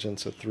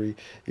intelligence of 3.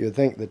 You would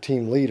think the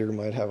team leader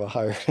might have a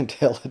higher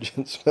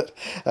intelligence, but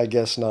I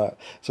guess not.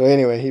 So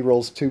anyway, he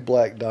rolls 2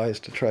 black dice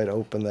to try to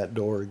open that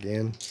door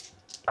again,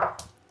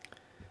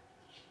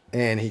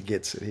 and he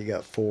gets it. He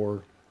got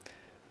 4.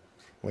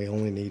 We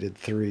only needed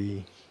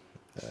 3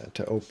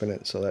 to open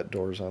it, so that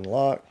door's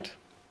unlocked.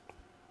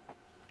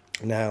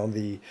 Now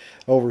the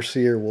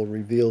overseer will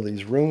reveal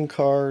these room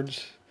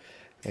cards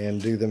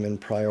and do them in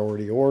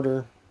priority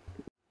order.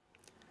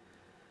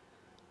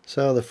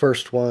 So the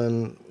first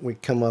one we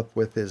come up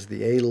with is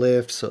the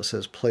A-lift. So it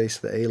says place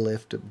the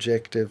A-lift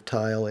objective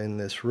tile in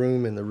this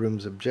room, in the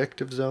room's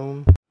objective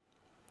zone.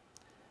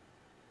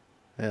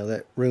 Now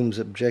that room's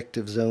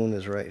objective zone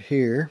is right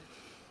here.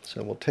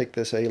 So we'll take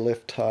this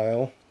A-lift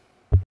tile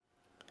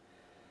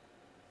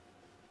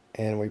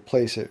and we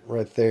place it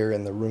right there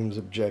in the room's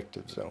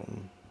objective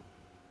zone.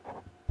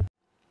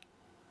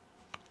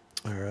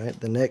 Alright,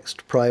 the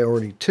next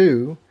priority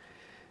 2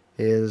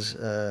 is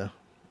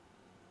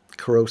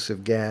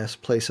corrosive gas.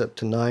 Place up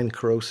to 9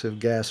 corrosive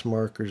gas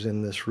markers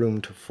in this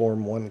room to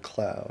form 1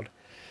 cloud.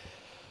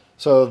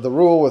 So the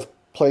rule with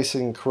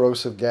placing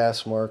corrosive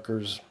gas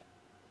markers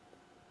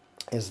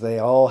is they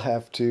all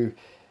have to,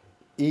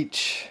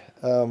 each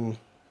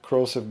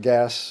corrosive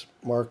gas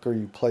marker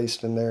you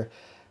placed in there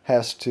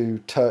has to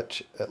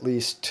touch at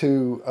least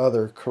 2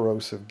 other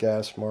corrosive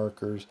gas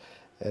markers,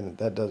 and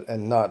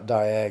not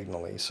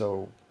diagonally,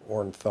 so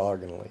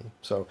orthogonally.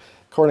 So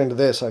according to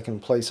this, I can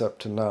place up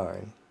to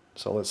 9.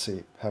 So let's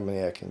see how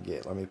many I can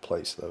get. Let me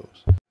place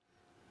those.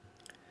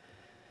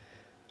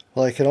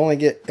 Well, I can only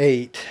get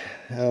 8.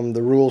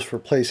 The rules for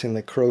placing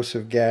the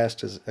corrosive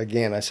gas is,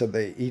 again, I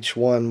said each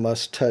one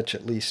must touch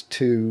at least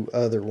 2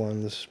 other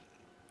ones.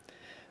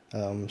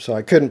 So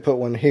I couldn't put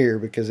one here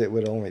because it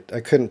would only,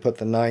 I couldn't put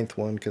the 9th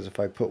one, because if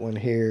I put one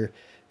here,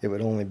 it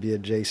would only be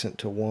adjacent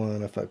to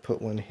 1. If I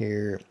put one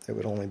here, it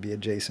would only be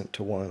adjacent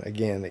to 1.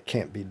 Again, it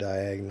can't be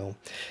diagonal.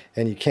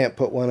 And you can't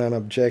put one on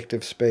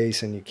objective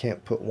space, and you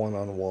can't put one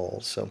on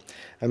walls. So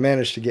I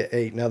managed to get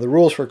 8. Now the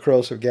rules for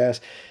corrosive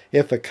gas,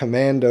 if a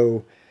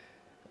commando,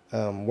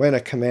 when a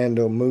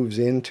commando moves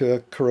into a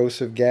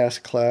corrosive gas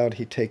cloud,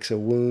 he takes a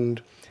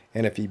wound,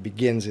 and if he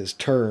begins his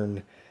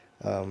turn,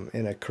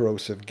 in a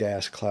corrosive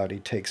gas cloud, he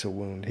takes a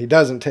wound. He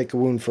doesn't take a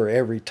wound for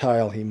every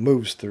tile he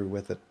moves through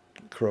with a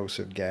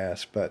corrosive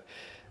gas, but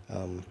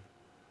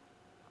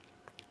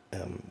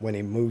when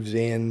he moves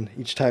in,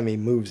 each time he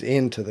moves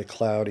into the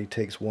cloud, he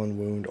takes one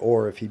wound,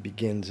 or if he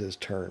begins his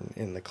turn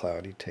in the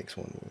cloud, he takes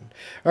one wound.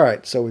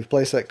 Alright, so we've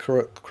placed that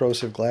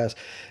corrosive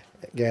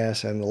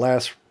gas, and the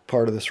last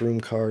part of this room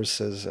card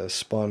says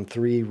spawn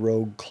 3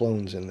 rogue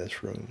clones in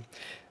this room.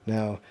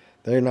 Now,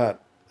 they're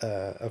not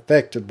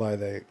affected by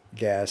the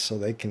gas, so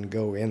they can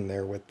go in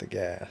there with the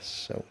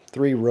gas. So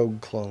 3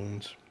 rogue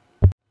clones.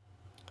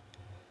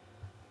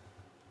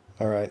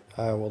 Alright,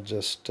 I will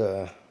just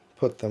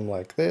put them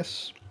like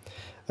this.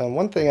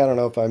 One thing I don't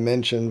know if I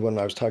mentioned when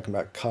I was talking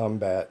about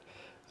combat,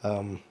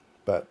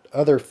 but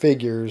other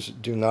figures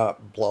do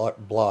not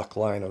block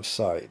line of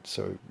sight.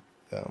 So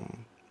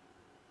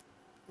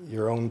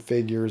your own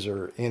figures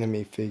or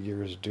enemy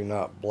figures do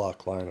not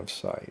block line of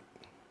sight.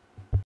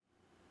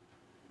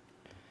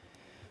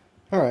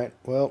 Alright,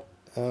 well,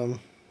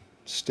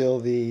 still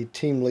the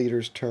team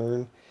leader's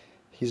turn.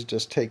 He's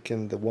just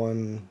taken the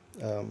one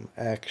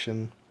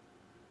action.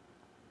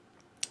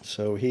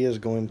 So he is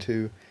going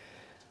to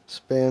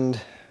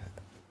spend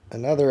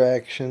another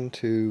action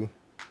to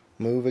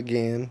move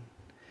again.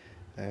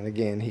 And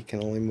again, he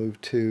can only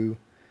move 2.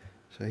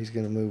 So he's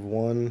going to move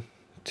 1,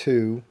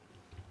 2.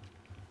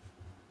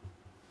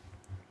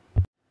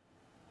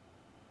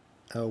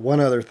 One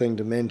other thing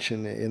to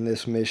mention in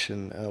this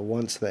mission,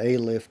 once the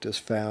A-lift is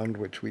found,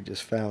 which we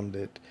just found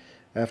it,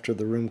 after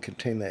the room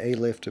containing the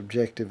A-lift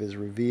objective is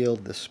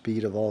revealed, the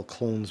speed of all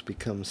clones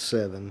becomes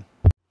 7.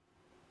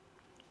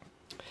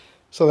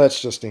 So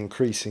that's just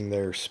increasing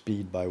their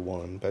speed by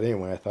 1. But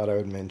anyway, I thought I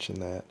would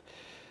mention that.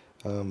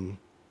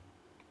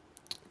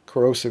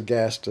 Corrosive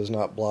gas does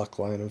not block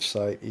line of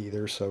sight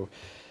either, so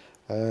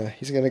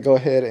he's going to go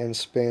ahead and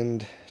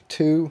spend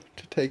 2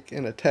 to take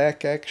an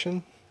attack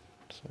action.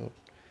 So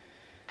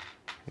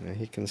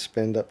he can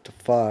spend up to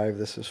 5.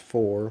 This is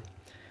 4.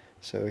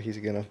 So he's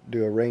going to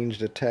do a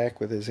ranged attack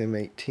with his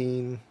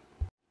M18.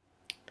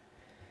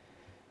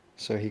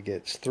 So he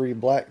gets 3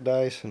 black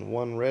dice and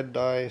 1 red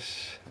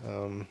dice.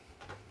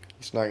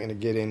 He's not going to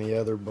get any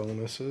other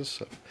bonuses.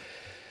 So.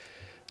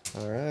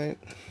 Alright.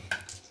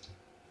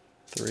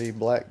 3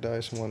 black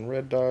dice and 1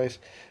 red dice.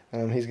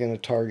 He's going to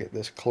target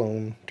this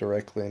clone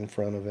directly in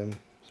front of him.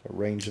 So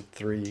range of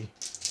 3.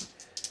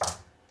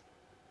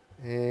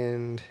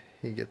 And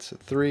he gets a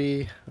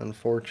 3.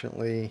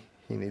 Unfortunately,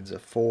 he needs a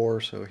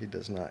 4, so he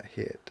does not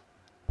hit.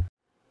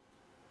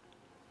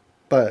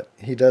 But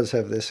he does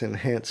have this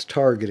enhanced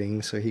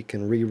targeting, so he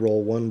can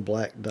re-roll 1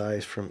 black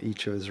dice from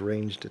each of his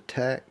ranged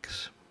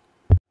attacks.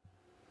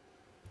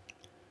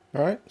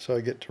 Alright, so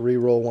I get to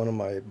re-roll one of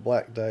my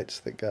black dice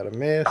that got a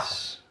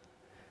miss.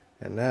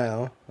 And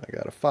now I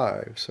got a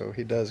 5, so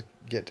he does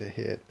get to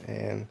hit,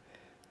 and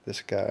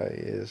this guy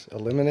is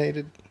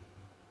eliminated.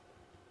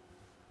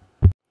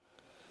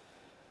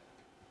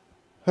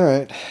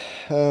 Alright,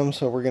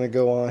 so we're going to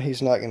go on.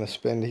 He's not going to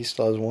spend, he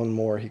still has 1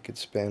 more he could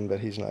spend, but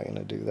he's not going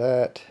to do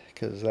that,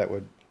 because that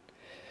would,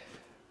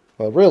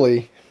 well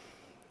really,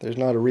 there's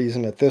not a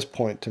reason at this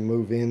point to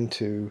move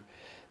into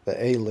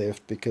the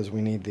A-lift because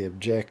we need the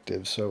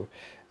objective. So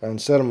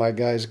instead of my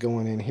guys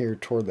going in here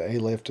toward the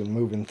A-lift and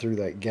moving through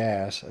that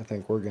gas, I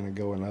think we're going to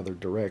go another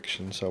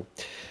direction. So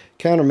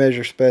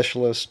countermeasure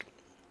specialist,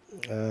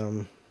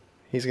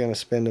 he's going to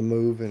spend a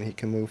move, and he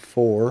can move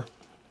 4.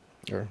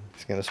 Or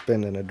he's going to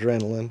spend an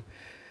adrenaline,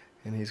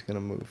 and he's going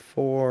to move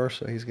 4,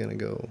 so he's going to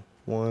go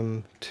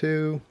 1,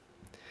 2,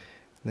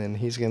 then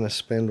he's going to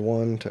spend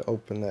 1 to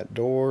open that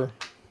door.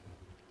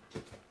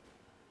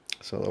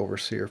 So the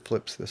overseer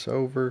flips this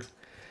over.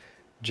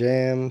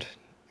 Jammed.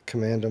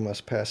 Commando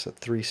must pass a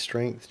 3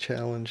 strength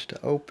challenge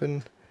to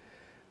open.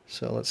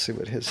 So let's see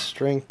what his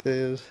strength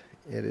is.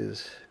 It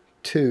is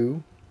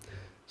 2,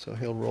 so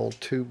he'll roll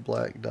 2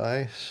 black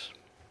dice.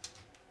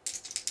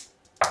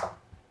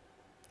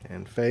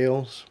 And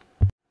fails.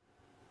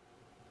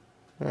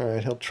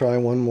 Alright, he'll try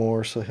 1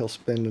 more, so he'll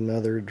spend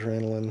another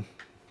adrenaline,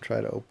 try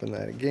to open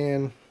that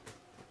again.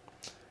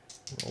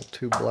 Roll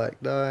 2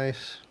 black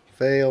dice,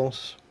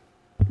 fails.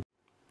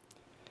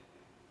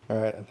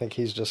 Alright, I think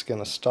he's just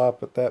going to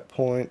stop at that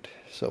point,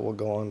 so we'll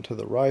go on to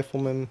the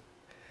rifleman.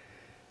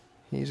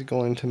 He's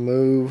going to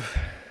move.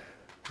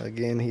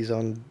 Again, he's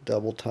on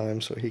double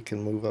time, so he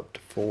can move up to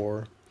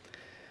 4.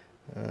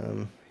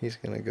 He's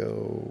going to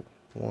go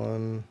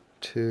 1,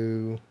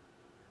 2,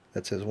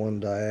 that's his 1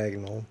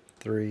 diagonal,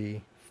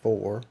 3,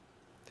 4.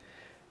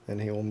 Then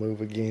he will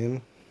move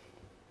again.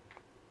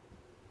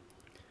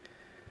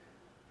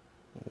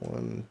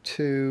 1,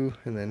 2,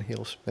 and then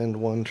he'll spend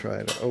 1,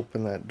 try to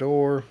open that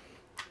door.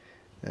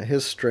 Now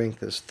his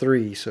strength is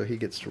 3, so he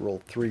gets to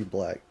roll 3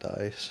 black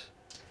dice.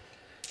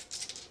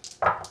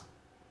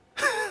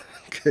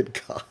 Good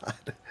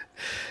God.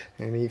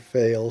 And he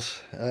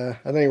fails. I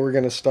think we're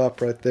going to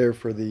stop right there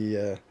for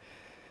the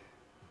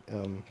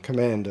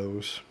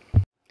commandos.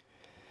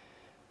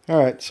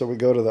 Alright, so we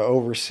go to the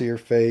overseer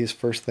phase.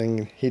 First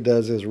thing he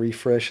does is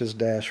refresh his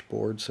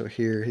dashboard. So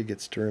here he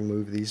gets to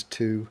remove these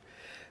 2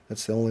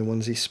 That's the only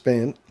ones he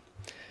spent.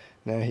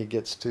 Now he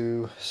gets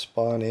to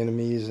spawn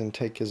enemies and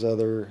take his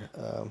other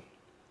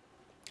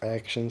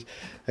actions.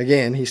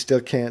 Again, he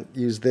still can't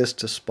use this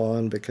to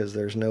spawn because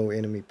there's no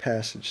enemy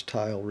passage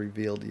tile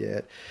revealed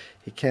yet.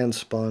 He can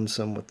spawn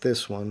some with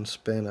this one,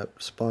 spawn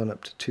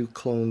up to 2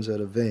 clones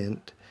at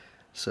event.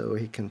 So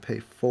he can pay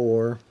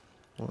 4.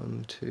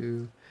 1,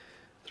 2,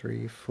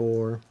 3,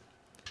 4.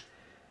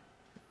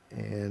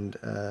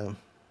 And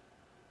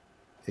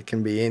it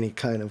can be any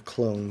kind of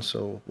clone.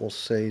 So we'll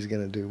say he's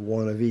going to do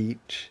 1 of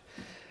each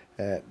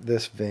at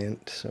this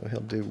vent. So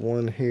he'll do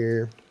 1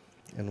 here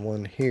and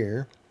 1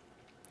 here.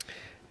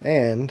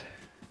 And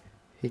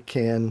he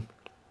can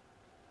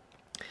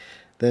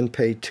then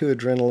pay 2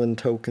 adrenaline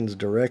tokens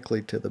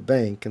directly to the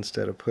bank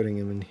instead of putting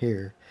them in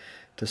here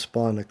to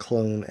spawn a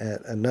clone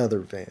at another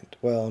vent.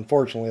 Well,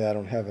 unfortunately I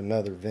don't have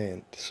another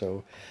vent,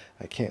 so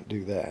I can't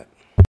do that.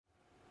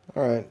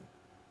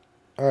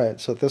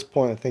 Alright, so at this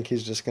point I think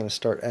he's just going to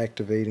start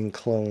activating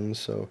clones.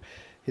 So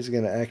he's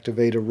going to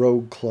activate a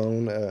rogue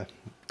clone, a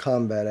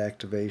combat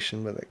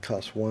activation, but it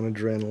costs 1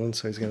 adrenaline,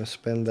 so he's going to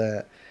spend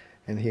that,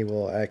 and he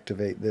will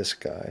activate this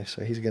guy.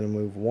 So he's going to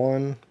move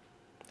 1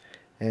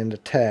 and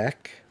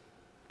attack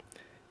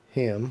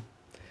him.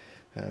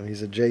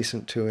 He's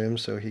adjacent to him,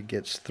 so he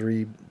gets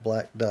 3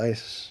 black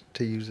dice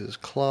to use his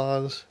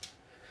claws.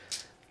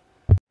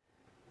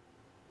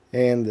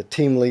 And the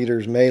team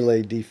leader's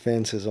melee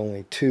defense is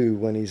only 2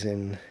 when he's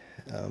in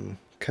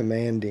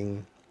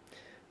commanding.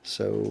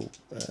 So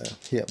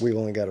yeah, we've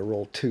only got to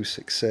roll 2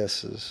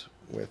 successes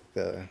with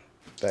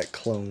that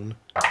clone.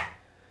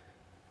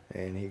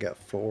 And he got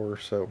 4,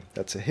 so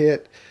that's a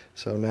hit.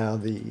 So now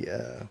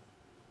the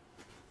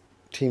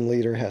team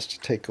leader has to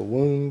take a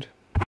wound.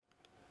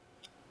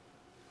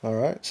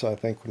 Alright, so I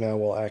think now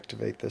we'll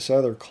activate this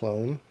other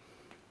clone.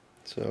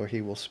 So he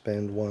will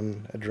spend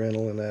 1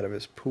 adrenaline out of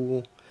his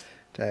pool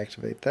to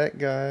activate that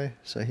guy.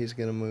 So he's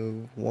going to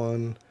move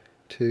 1,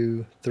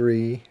 2,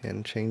 3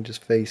 and change his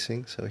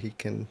facing so he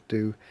can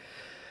do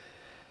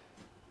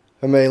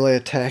a melee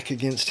attack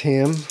against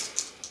him.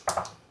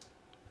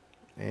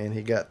 And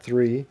he got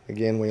 3.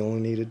 Again, we only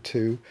needed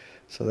 2,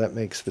 so that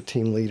makes the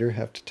team leader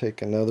have to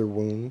take another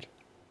wound.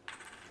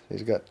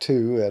 He's got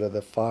 2 out of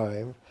the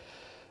 5.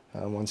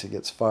 Once he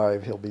gets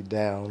 5, he'll be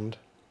downed.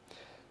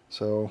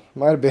 So,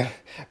 might have been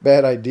a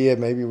bad idea.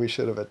 Maybe we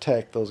should have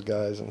attacked those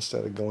guys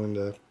instead of going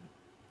to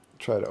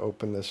try to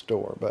open this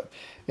door. But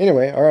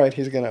anyway, alright,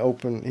 he's going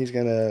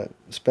to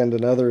spend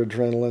another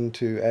adrenaline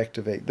to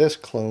activate this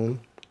clone.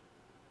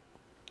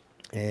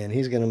 And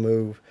he's going to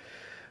move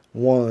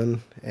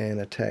 1 and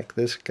attack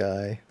this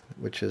guy,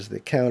 which is the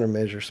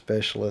countermeasure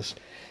specialist.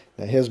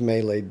 Now his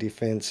melee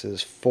defense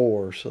is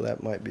 4, so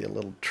that might be a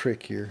little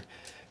trickier.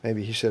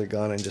 Maybe he should have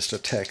gone and just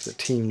attacked the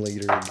team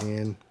leader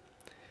again.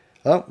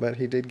 Oh, but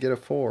he did get a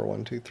 4.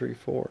 1, 2, 3,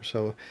 4.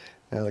 So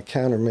now the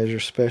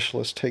countermeasure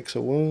specialist takes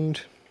a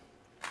wound.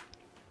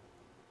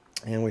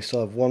 And we still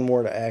have 1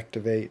 more to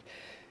activate.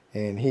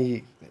 And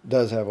he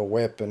does have a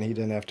weapon. He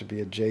didn't have to be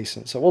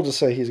adjacent. So we'll just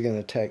say he's going to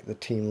attack the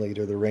team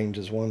leader. The range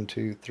is 1,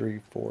 2, 3,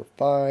 4,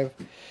 5.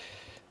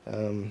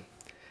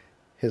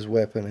 His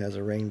weapon has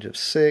a range of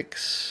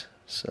 6.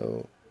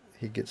 So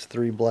he gets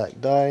 3 black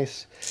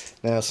dice.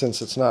 Now,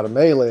 since it's not a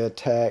melee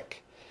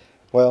attack,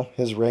 well,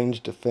 his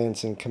range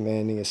defense and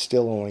commanding is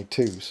still only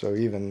 2. So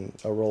even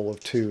a roll of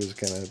 2 is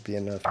going to be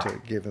enough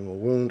to give him a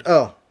wound.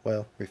 Oh,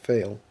 well, we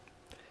failed.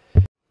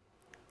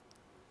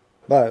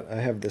 But I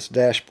have this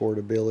dashboard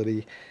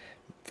ability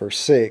for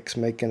 6,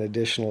 make an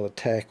additional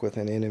attack with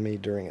an enemy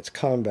during its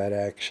combat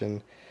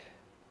action,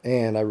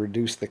 and I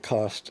reduce the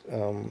cost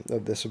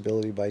of this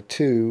ability by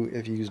 2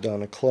 if used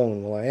on a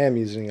clone. Well, I am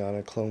using it on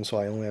a clone, so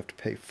I only have to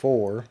pay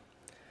 4.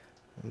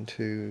 1,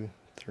 2,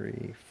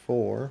 3,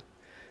 4.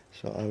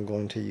 So I'm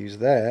going to use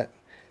that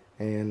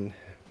and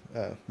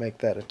make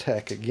that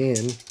attack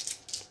again.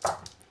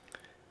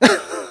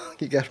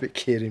 You gotta be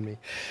kidding me.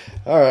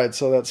 Alright,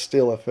 so that's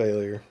still a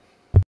failure.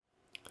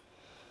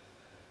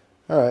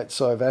 Alright,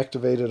 so I've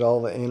activated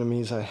all the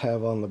enemies I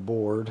have on the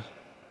board.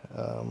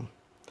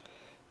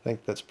 I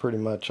think that's pretty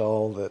much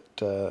all that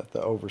the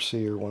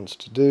Overseer wants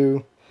to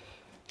do.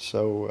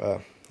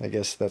 So I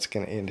guess that's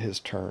going to end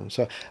his turn.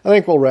 So I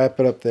think we'll wrap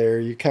it up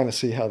there. You kind of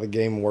see how the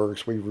game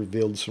works. We've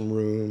revealed some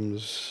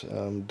rooms,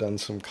 done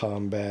some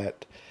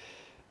combat.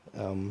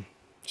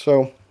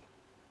 So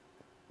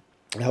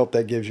I hope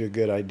that gives you a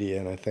good idea,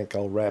 and I think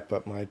I'll wrap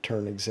up my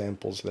turn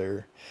examples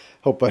there.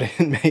 Hope I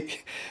didn't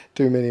make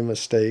too many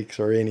mistakes,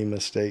 or any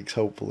mistakes,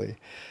 hopefully.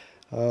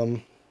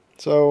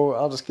 So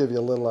I'll just give you a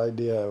little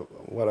idea of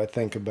what I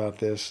think about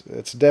this.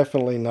 It's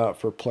definitely not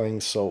for playing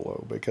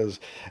solo,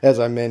 because as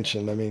I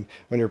mentioned, I mean,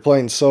 when you're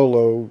playing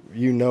solo,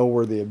 you know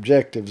where the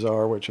objectives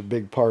are, which a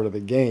big part of the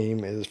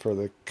game is for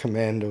the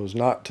commandos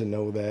not to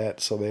know that,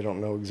 so they don't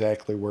know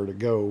exactly where to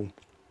go.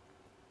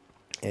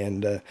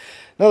 And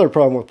another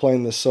problem with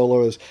playing this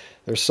solo is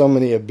there's so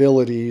many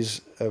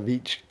abilities of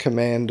each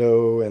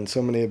commando, and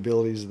so many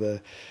abilities the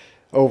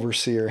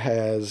Overseer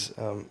has.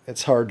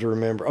 It's hard to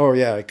remember. Oh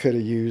yeah, I could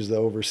have used the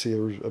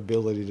Overseer's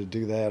ability to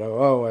do that.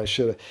 Oh, I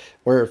should have.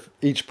 Where if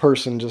each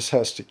person just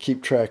has to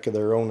keep track of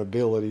their own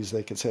abilities,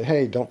 they could say,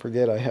 hey, don't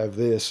forget I have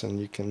this, and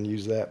you can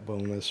use that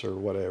bonus or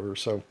whatever.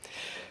 So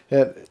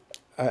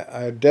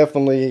I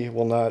definitely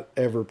will not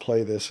ever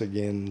play this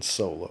again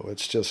solo.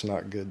 It's just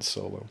not good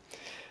solo.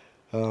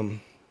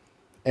 And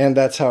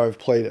that's how I've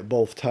played it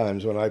both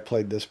times. When I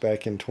played this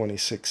back in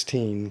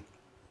 2016,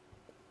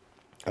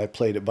 I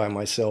played it by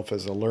myself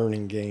as a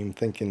learning game,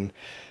 thinking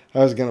I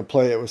was going to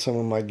play it with some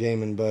of my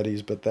gaming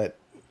buddies, but that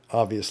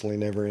obviously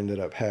never ended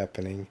up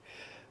happening.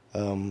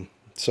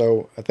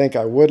 So I think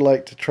I would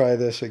like to try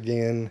this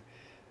again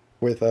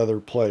with other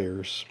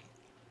players.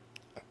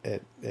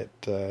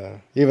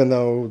 Even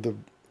though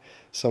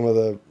some of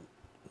the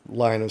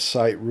line of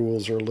sight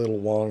rules are a little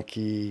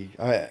wonky,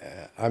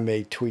 I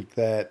may tweak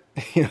that,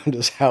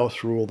 just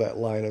house rule that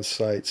line of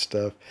sight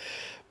stuff.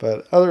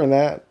 But other than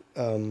that,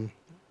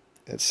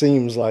 it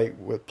seems like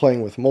with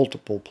playing with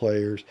multiple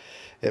players,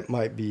 it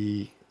might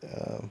be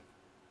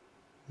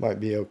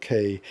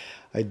okay.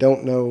 I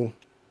don't know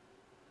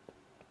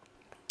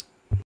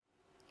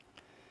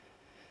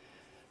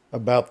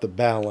about the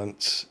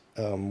balance.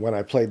 When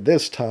I played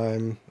this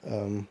time,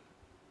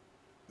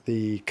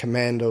 the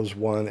Commandos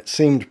won. It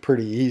seemed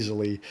pretty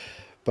easily,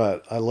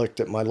 but I looked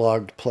at my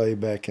logged play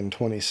back in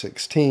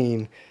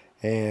 2016,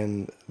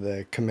 and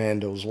the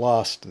Commandos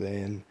lost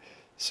then.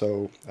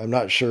 So I'm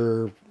not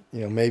sure.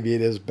 Maybe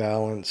it is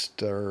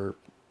balanced or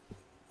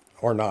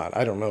not.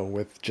 I don't know.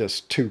 With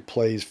just 2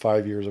 plays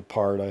 5 years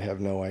apart, I have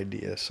no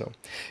idea. So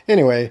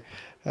anyway,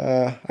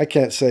 I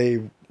can't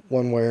say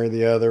one way or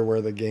the other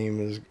where the game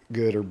is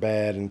good or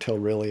bad until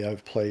really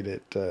I've played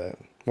it.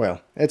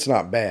 Well, it's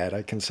not bad.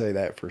 I can say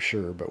that for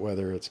sure. But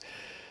whether it's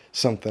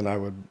something I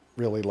would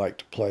really like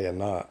to play a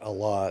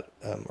lot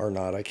or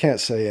not, I can't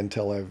say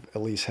until I've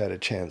at least had a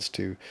chance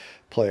to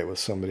play it with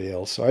somebody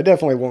else. So I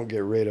definitely won't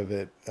get rid of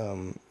it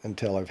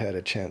until I've had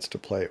a chance to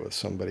play it with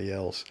somebody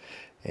else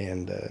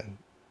and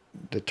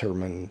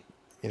determine,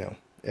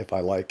 if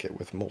I like it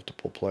with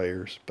multiple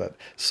players. But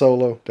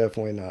solo,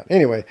 definitely not.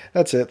 Anyway,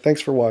 that's it.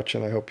 Thanks for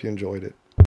watching. I hope you enjoyed it.